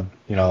my job,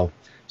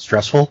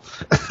 stressful.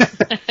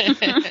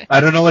 I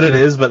don't know what it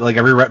is, but like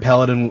every Ret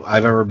Paladin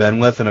I've ever been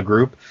with in a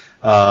group,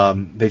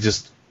 they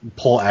just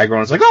pull aggro,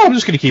 and it's like, oh, I'm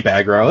just going to keep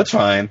aggro, it's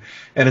fine.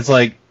 And it's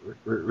like,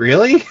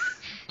 really?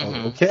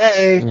 Mm-hmm.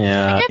 Okay.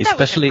 Yeah, I get that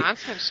especially with the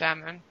Monster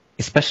Shaman.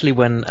 especially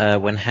when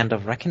Hand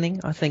of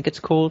Reckoning, I think it's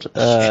called,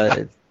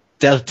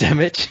 dealt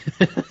damage.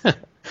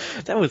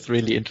 That was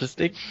really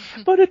interesting.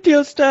 But it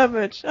deals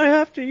damage. I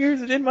have to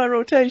use it in my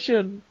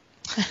rotation.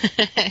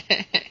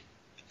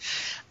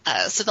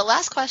 So the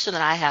last question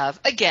that I have,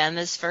 again,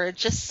 is for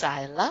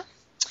Jacila.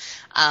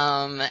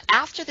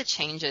 After the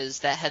changes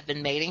that have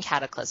been made in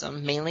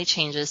Cataclysm, mainly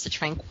changes to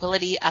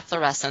Tranquility,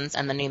 Efflorescence,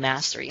 and the new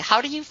Mastery,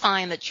 how do you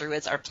find that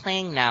Druids are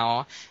playing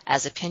now,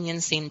 as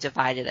opinions seem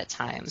divided at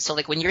times? So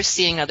like when you're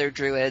seeing other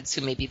Druids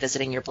who may be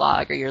visiting your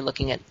blog, or you're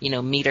looking at,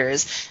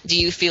 meters, do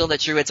you feel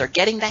that Druids are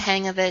getting the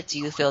hang of it? Do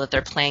you feel that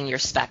they're playing your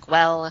spec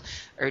well?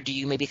 Or do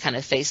you maybe kind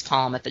of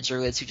facepalm at the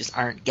Druids who just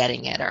aren't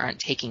getting it or aren't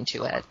taking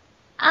to it?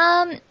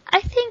 I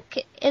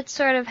think it's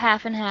sort of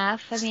half and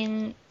half. I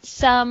mean,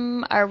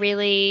 some are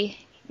really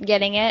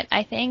getting it,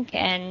 I think,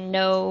 and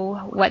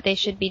know what they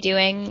should be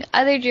doing.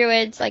 Other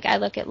Druids, like I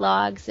look at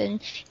logs and,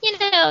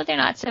 they're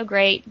not so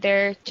great.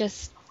 They're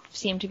just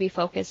seem to be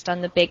focused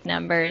on the big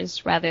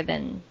numbers rather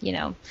than,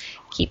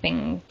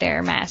 keeping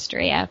their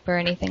mastery up or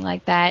anything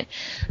like that.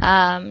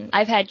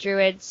 I've had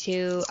Druids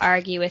who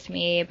argue with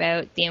me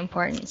about the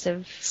importance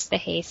of the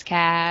haste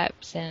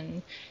caps,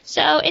 and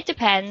so it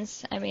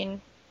depends. I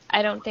mean,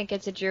 I don't think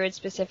it's a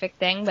Druid-specific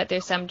thing, but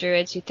there's some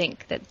Druids who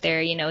think that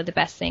they're, the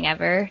best thing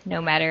ever,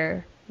 no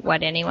matter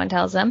what anyone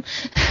tells them.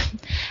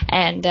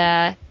 And,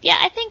 I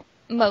think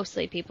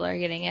mostly people are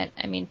getting it.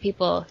 I mean,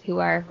 people who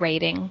are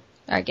raiding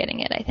are getting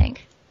it, I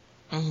think.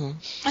 Mm-hmm.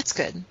 That's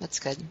good. That's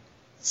good.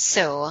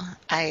 So,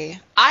 I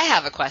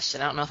have a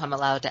question. I don't know if I'm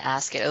allowed to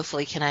ask it.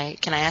 Hopefully, can I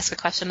ask a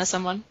question to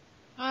someone?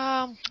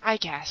 I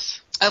guess.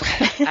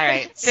 Okay. All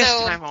right. This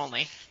time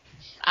only.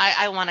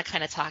 I want to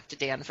kind of talk to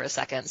Dan for a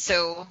second.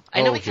 So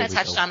I know we kind of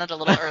touched on it a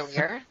little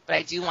earlier, but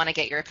I do want to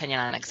get your opinion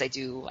on it, because I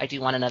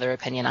do want another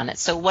opinion on it.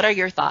 So what are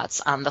your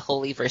thoughts on the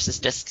Holy versus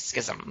Disc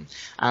Schism?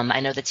 I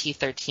know the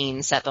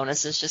T13 set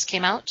bonuses just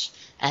came out,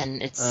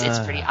 and it's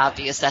pretty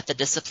obvious that the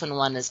Discipline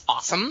one is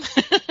awesome,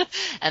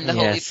 and the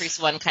Holy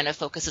Priest one kind of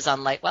focuses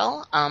on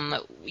Lightwell.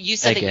 You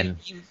said Again.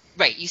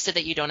 you said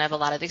that you don't have a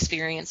lot of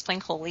experience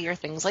playing Holy or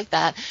things like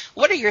that.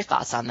 What are your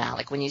thoughts on that?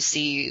 Like when you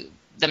see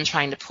them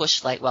trying to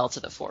push Lightwell to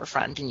the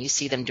forefront, and you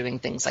see them doing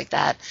things like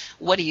that,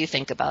 what do you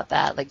think about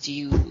that? Like, do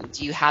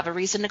you have a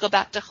reason to go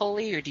back to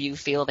Holy, or do you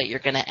feel that you're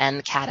going to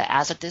end Kata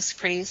as a Disc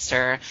Priest,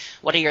 or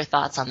what are your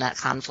thoughts on that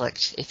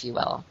conflict, if you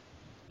will?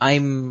 I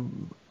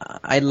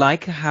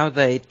like how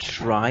they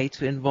try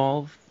to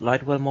involve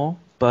Lightwell more,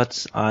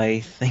 but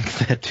I think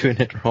they're doing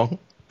it wrong.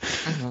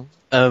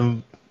 Mm-hmm.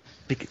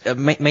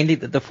 Mainly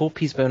the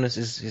 4-piece bonus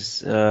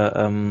is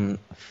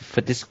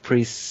for Disc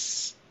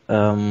Priests.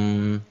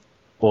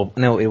 Well,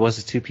 no, it was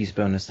a 2-piece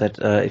bonus that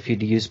if you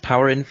use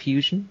Power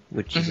Infusion,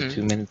 which is a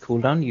 2-minute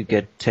cooldown, you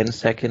get 10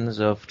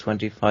 seconds of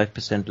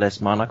 25% less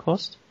mana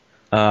cost,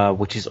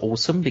 which is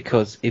awesome,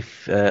 because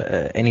if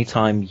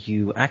anytime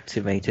you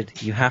activate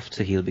it, you have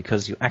to heal,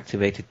 because you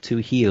activate it to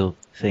heal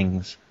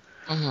things.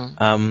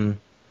 Mm-hmm.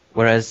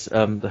 Whereas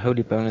the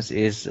Holy bonus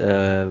is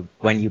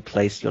when you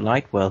place your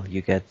Lightwell,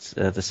 you get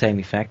the same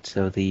effect,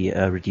 so the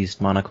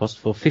reduced mana cost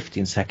for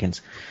 15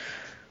 seconds.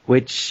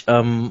 Which,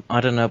 I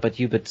don't know about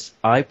you, but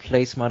I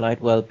place my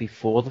Lightwell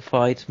before the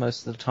fight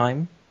most of the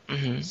time.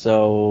 Mm-hmm.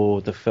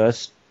 So the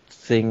first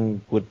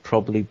thing would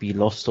probably be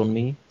lost on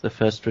me, the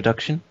first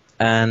reduction.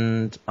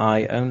 And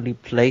I only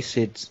place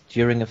it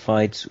during a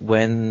fight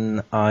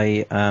when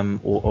I am,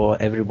 or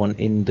everyone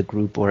in the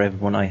group, or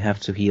everyone I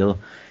have to heal,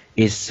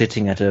 is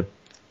sitting at a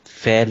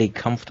fairly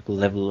comfortable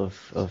level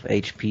of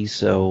HP.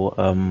 So,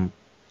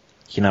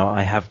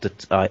 I have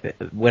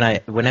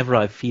whenever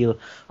I feel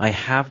I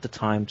have the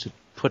time to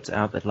put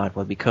out that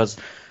Lightwell, because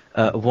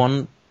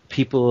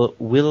people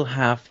will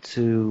have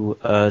to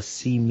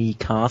see me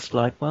cast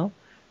Lightwell,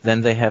 then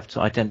they have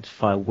to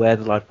identify where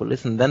the Lightwell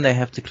is, and then they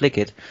have to click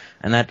it,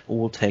 and that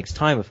all takes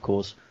time, of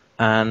course.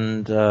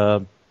 And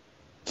I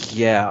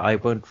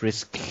won't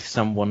risk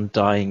someone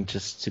dying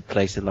just to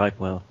place a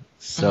Lightwell.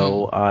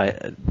 So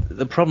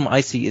the problem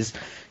I see is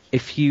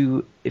if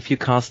you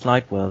cast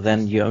Lightwell,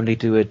 then you only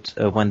do it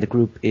when the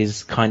group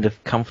is kind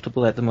of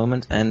comfortable at the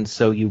moment, and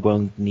so you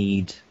won't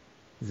need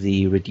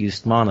the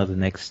reduced mana the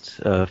next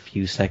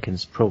few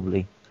seconds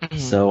probably.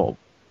 So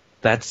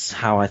that's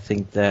how I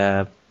think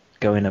they're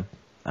going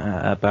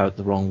about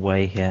the wrong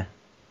way here.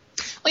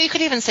 Well, you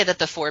could even say that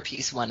the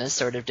 4-piece one is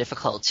sort of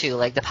difficult too.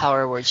 Like the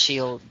Power Word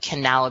Shield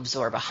can now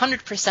absorb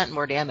 100%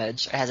 more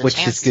damage, or has a Which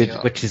chance is good, to.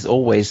 which is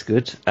always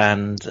good.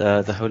 And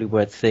the Holy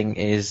Word thing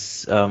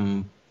is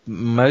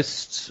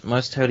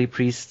most Holy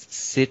Priest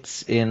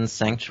sits in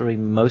Sanctuary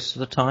most of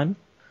the time,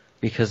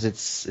 because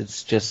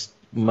it's just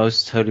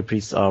most Holy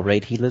Priests are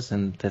raid healers,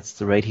 and that's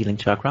the raid healing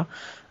chakra.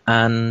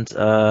 And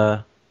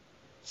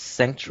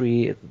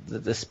Sanctuary,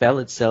 the spell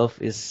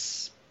itself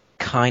is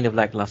kind of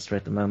lackluster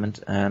at the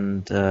moment,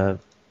 and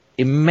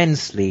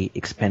immensely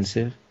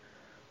expensive,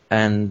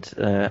 and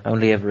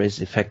only ever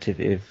is effective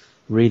if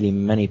really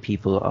many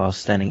people are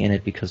standing in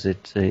it, because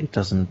it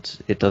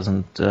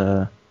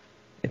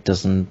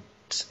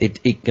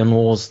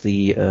ignores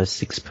the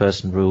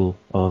 6-person rule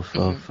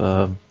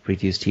of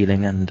reduced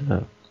healing.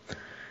 And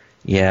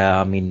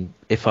I mean,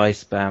 if I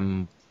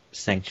spam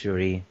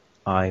Sanctuary,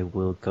 I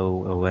will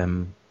go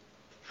OM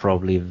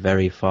probably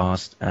very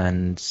fast,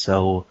 and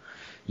so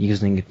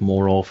using it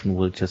more often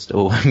will just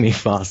OM me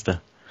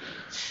faster.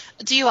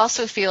 Do you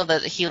also feel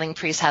that healing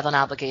priests have an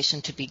obligation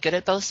to be good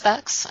at both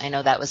specs? I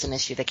know that was an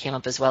issue that came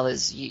up as well.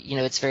 As you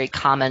know, it's very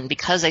common,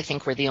 because I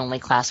think we're the only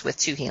class with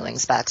 2 healing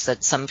specs,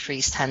 that some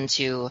priests tend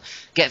to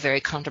get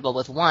very comfortable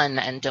with one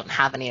and don't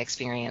have any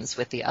experience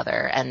with the other.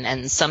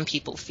 And some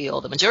people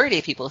feel, the majority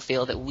of people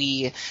feel, that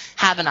we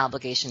have an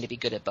obligation to be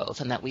good at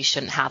both, and that we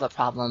shouldn't have a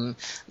problem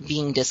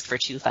being disc for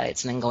 2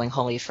 fights and then going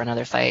holy for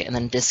another fight and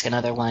then disc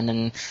another one.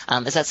 And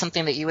is that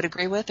something that you would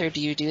agree with, or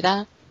do you do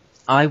that?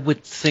 I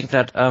would think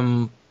that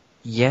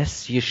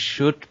yes, you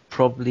should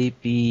probably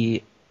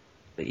be.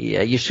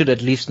 Yeah, you should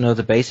at least know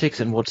the basics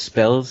and what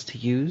spells to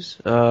use.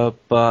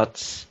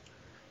 But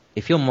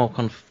if you're more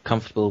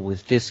comfortable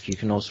with disc, you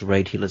can also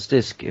raid heal as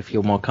disc. If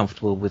you're more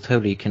comfortable with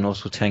holy, you can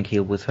also tank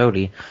heal with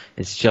holy.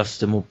 It's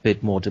just a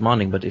bit more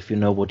demanding. But if you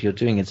know what you're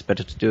doing, it's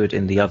better to do it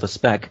in the other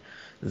spec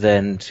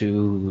than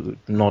to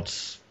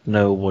not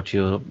know what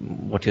you're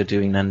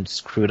doing and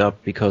screw it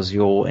up because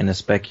you're in a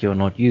spec you're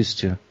not used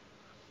to.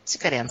 It's a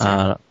good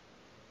answer.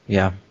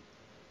 Yeah.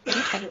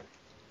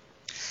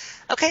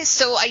 Okay,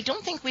 so I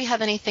don't think we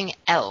have anything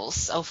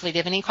else. Hopefully, do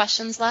you have any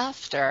questions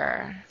left,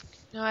 or?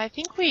 No, I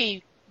think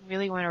we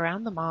really went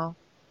around them all.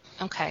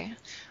 Okay.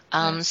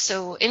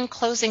 So in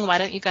closing, why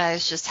don't you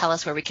guys just tell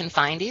us where we can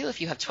find you?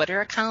 If you have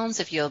Twitter accounts,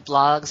 if you have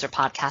blogs or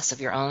podcasts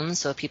of your own,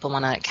 so if people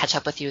want to catch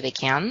up with you, they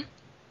can.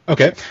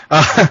 Okay.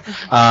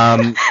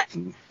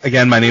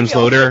 Again, my name's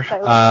Loader.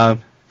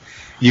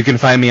 You can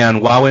find me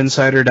on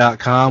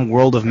wowinsider.com,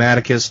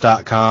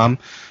 worldofmaticus.com.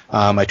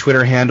 My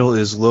Twitter handle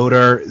is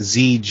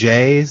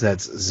LoaderZJ.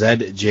 That's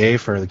ZJ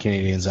for the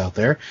Canadians out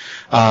there.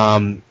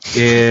 And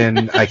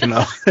I can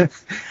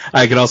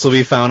also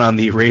be found on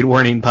the Raid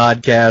Warning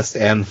podcast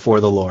and For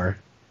the Lore.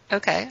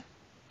 Okay.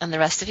 And the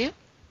rest of you?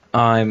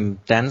 I'm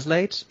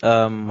Danslate.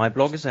 My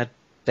blog is at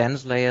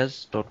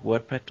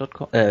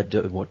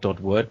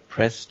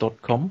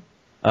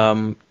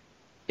danslayers.wordpress.com.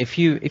 If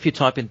you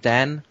type in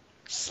Dan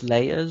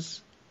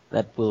Slayers,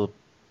 that will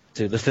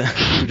do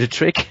the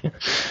trick.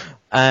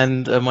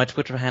 And my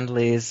Twitter handle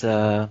is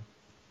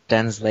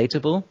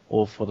Danslatable,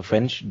 or for the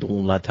French,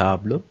 Dans la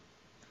table.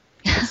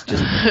 It's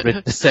just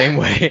written the same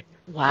way.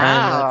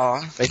 Wow.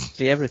 And that's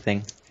basically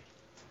everything.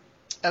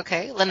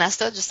 Okay.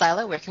 Lanesta,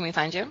 Jasila, where can we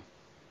find you?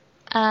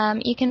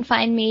 You can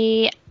find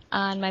me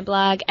on my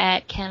blog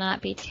at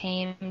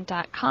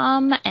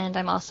cannotbetamed.com, and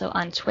I'm also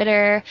on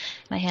Twitter.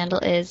 My handle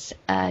is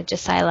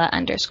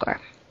Jasila_.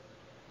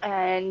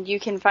 And you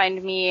can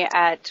find me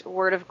at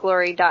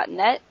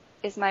wordofglory.net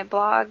is my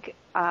blog.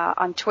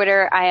 On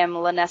Twitter, I am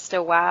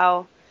Lanesta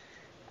Wow.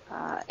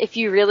 If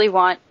you really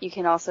want, you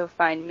can also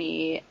find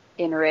me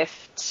in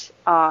Rift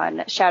on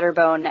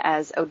Shatterbone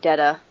as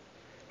Odetta,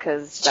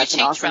 because that's an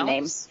awesome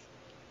name.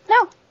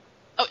 No.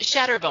 Oh,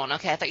 Shatterbone.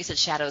 Okay, I thought you said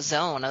Shadow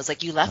Zone. I was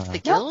like, you left the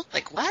guild?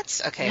 Like,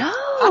 what? Okay. No,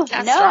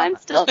 I'm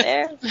still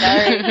there.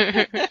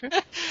 Sorry. Okay,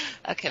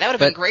 that would have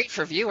been great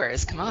for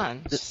viewers. Come on.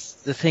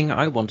 The thing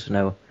I want to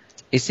know,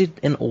 is it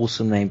an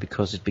awesome name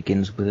because it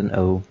begins with an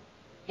O?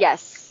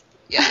 Yes.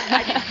 Yeah,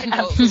 I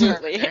know.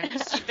 Absolutely.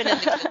 She'd been in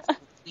the guild for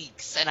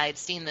weeks, and I'd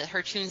seen that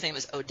her tune's name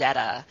was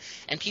Odetta,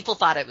 and people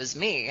thought it was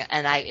me,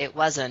 and it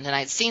wasn't. And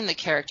I'd seen the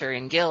character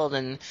in guild,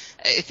 and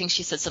I think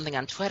she said something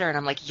on Twitter, and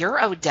I'm like, "You're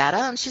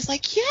Odetta?" And she's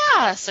like,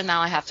 "Yeah." So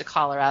now I have to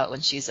call her out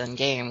when she's in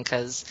game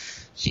because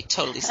she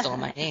totally stole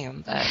my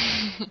name. But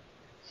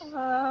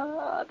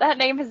that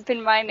name has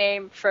been my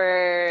name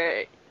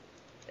for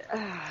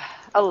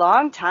a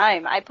long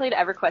time. I played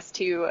EverQuest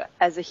 2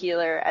 as a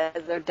healer,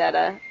 as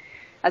Odetta.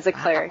 As a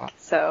cleric,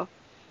 so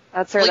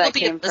that's where that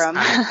came from.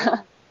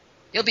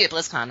 You'll be at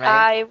BlizzCon,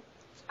 right?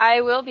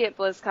 I will be at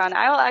BlizzCon.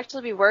 I will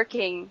actually be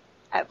working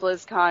at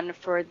BlizzCon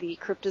for the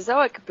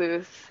Cryptozoic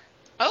booth.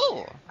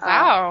 Oh,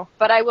 Wow.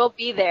 But I will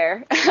be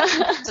there.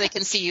 so they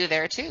can see you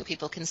there too.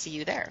 People can see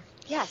you there.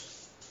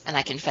 Yes. And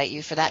I can fight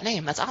you for that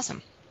name. That's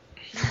awesome.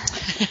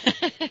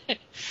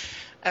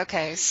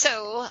 Okay,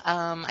 so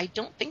I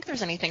don't think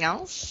there's anything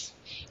else.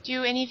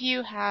 Do any of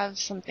you have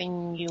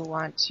something you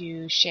want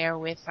to share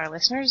with our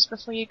listeners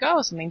before you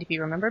go? Something to be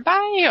remembered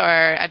by,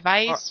 or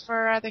advice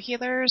for other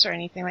healers, or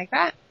anything like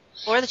that?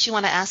 Or that you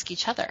want to ask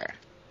each other.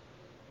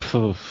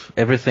 Poof.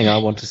 Everything I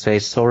want to say.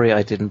 Sorry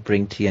I didn't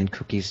bring tea and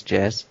cookies,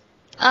 Jazz.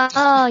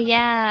 Oh,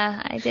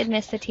 yeah. I did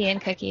miss the tea and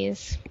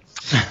cookies.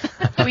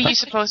 Were you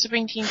supposed to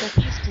bring tea and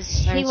cookies? Because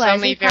He I'm was.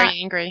 suddenly He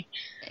very angry.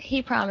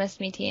 He promised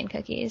me tea and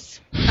cookies.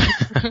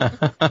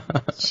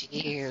 Jeez.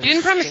 You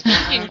didn't promise me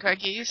tea and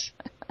cookies.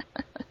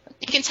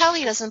 You can tell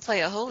he doesn't play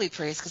a holy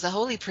priest, because a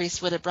holy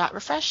priest would have brought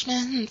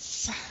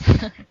refreshments.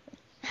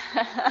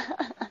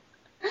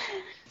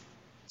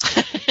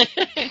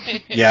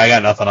 Yeah, I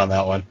got nothing on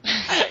that one.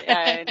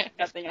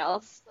 Nothing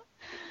else.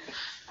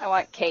 I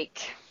want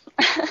cake.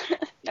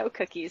 No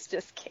cookies,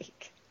 just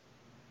cake.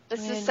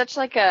 This is such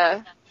like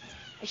a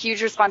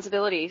huge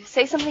responsibility.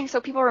 Say something so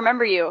people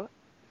remember you.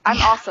 I'm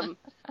awesome.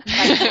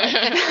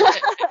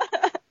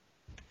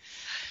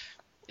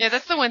 Yeah,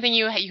 that's the one thing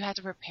you have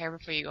to prepare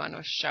before you go on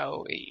a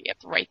show. You have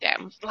to write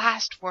down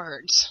last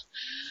words.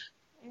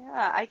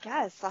 Yeah, I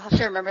guess. I'll have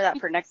to remember that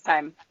for next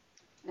time.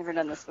 Never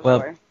done this Well,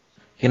 before.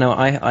 You know,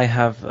 I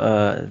have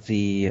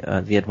the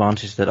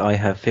advantage that I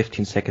have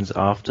 15 seconds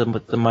after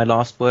my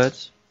last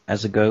words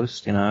as a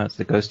ghost, you know, as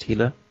the ghost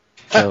healer.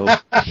 So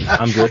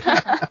I'm good.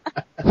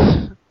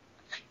 That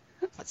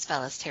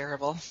spell is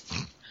terrible.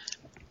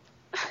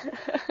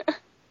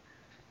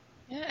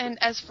 Yeah, and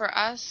as for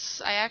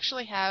us, I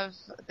actually have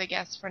the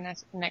guest for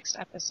next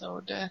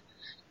episode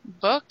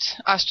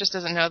booked. Us just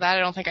doesn't know that. I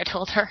don't think I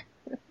told her.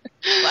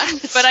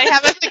 What? But I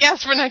have us the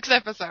guest for next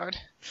episode.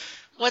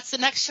 What's the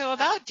next show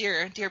about,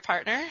 dear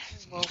partner?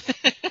 Well,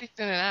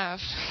 soon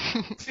enough.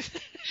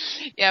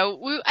 Yeah,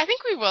 I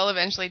think we will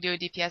eventually do a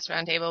DPS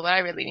roundtable, but I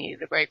really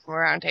needed a break from a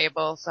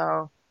roundtable,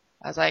 so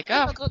I was like,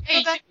 oh, Go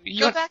hey, back, you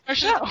go want back our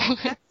to show?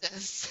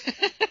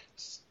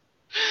 Texas.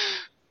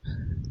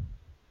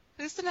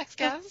 Who's the next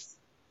guest?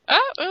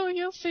 Oh, well,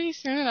 you'll see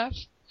soon enough.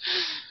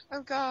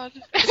 Oh God.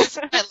 Is this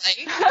my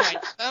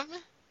life?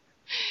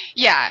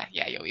 Yeah,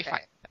 you'll be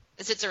fine.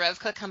 Is it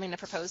Zarevka coming to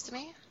propose to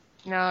me?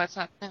 No, it's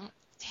not. No.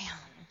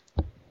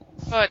 Damn.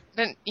 But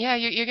then, yeah,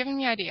 you're giving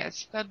me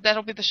ideas.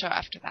 That'll be the show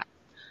after that.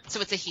 So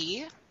it's a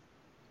he?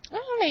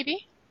 Oh,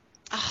 maybe.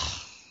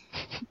 Oh,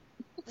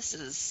 this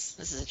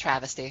is a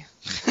travesty.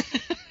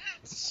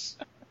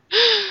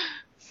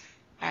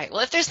 All right.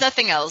 Well, if there's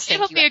nothing else,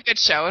 It'll be a good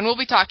show, and we'll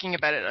be talking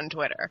about it on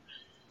Twitter.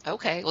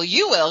 Okay. Well,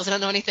 you will, because I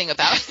don't know anything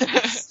about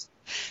it.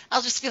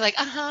 I'll just be like,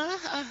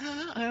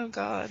 oh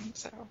God.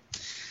 So.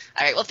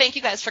 All right. Well, thank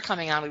you guys for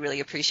coming on. We really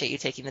appreciate you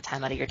taking the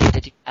time out of your day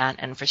to do that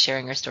and for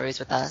sharing your stories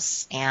with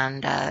us.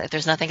 And if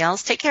there's nothing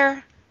else, take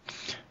care.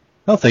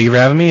 Well, thank you for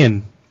having me,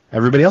 and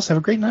everybody else have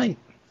a great night.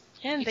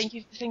 Yeah, and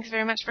thanks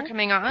very much for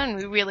coming on.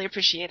 We really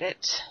appreciate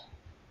it.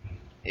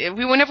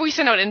 Whenever we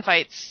send out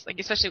invites, like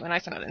especially when I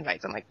send out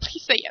invites, I'm like,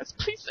 please say yes,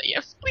 please say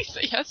yes, please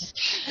say yes.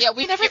 Yeah,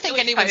 we never think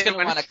really anyone's excited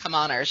going to want to come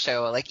on our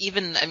show. Like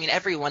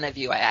every one of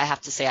you, I have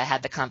to say I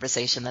had the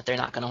conversation that they're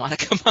not going to want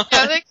to come on.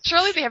 Yeah, like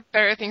surely they have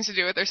better things to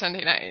do with their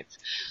Sunday nights.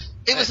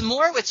 It was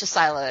more with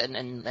Jasila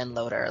and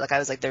Loader. Like I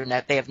was like,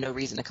 they have no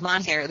reason to come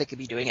on here. They could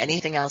be doing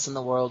anything else in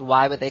the world.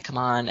 Why would they come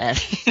on? And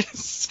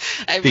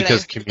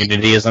Because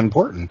community is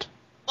important.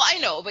 Well, I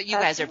know, but you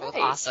That's guys are both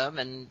right. awesome,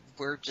 and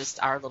we're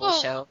just our little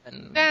show.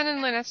 And Dan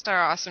and Lynette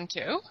are awesome too.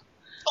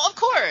 well, of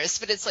course,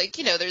 but it's like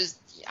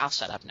I'll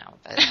shut up now.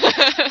 But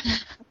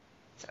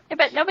Yeah,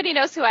 but nobody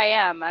knows who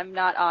I am. I'm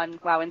not on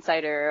WoW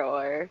Insider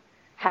or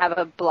have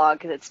a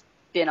blog that's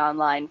been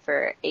online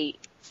for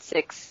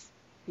 6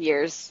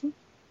 years.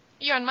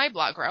 You're on my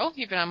blog row.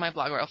 You've been on my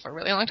blog row for a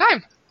really long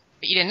time,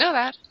 but you didn't know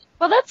that.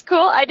 Well, that's cool.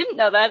 I didn't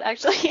know that,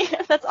 actually.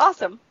 That's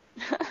awesome.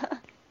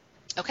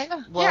 okay,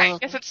 Yeah, well, I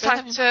guess it's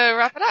time to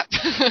wrap it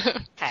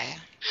up. Okay.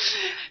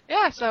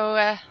 Yeah, so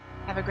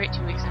have a great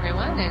 2 weeks,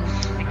 everyone,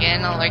 and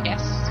again, all our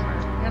guests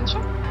are on the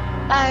show.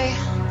 Bye.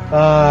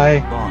 Bye.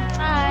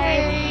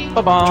 Bye.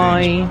 Bye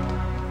bye.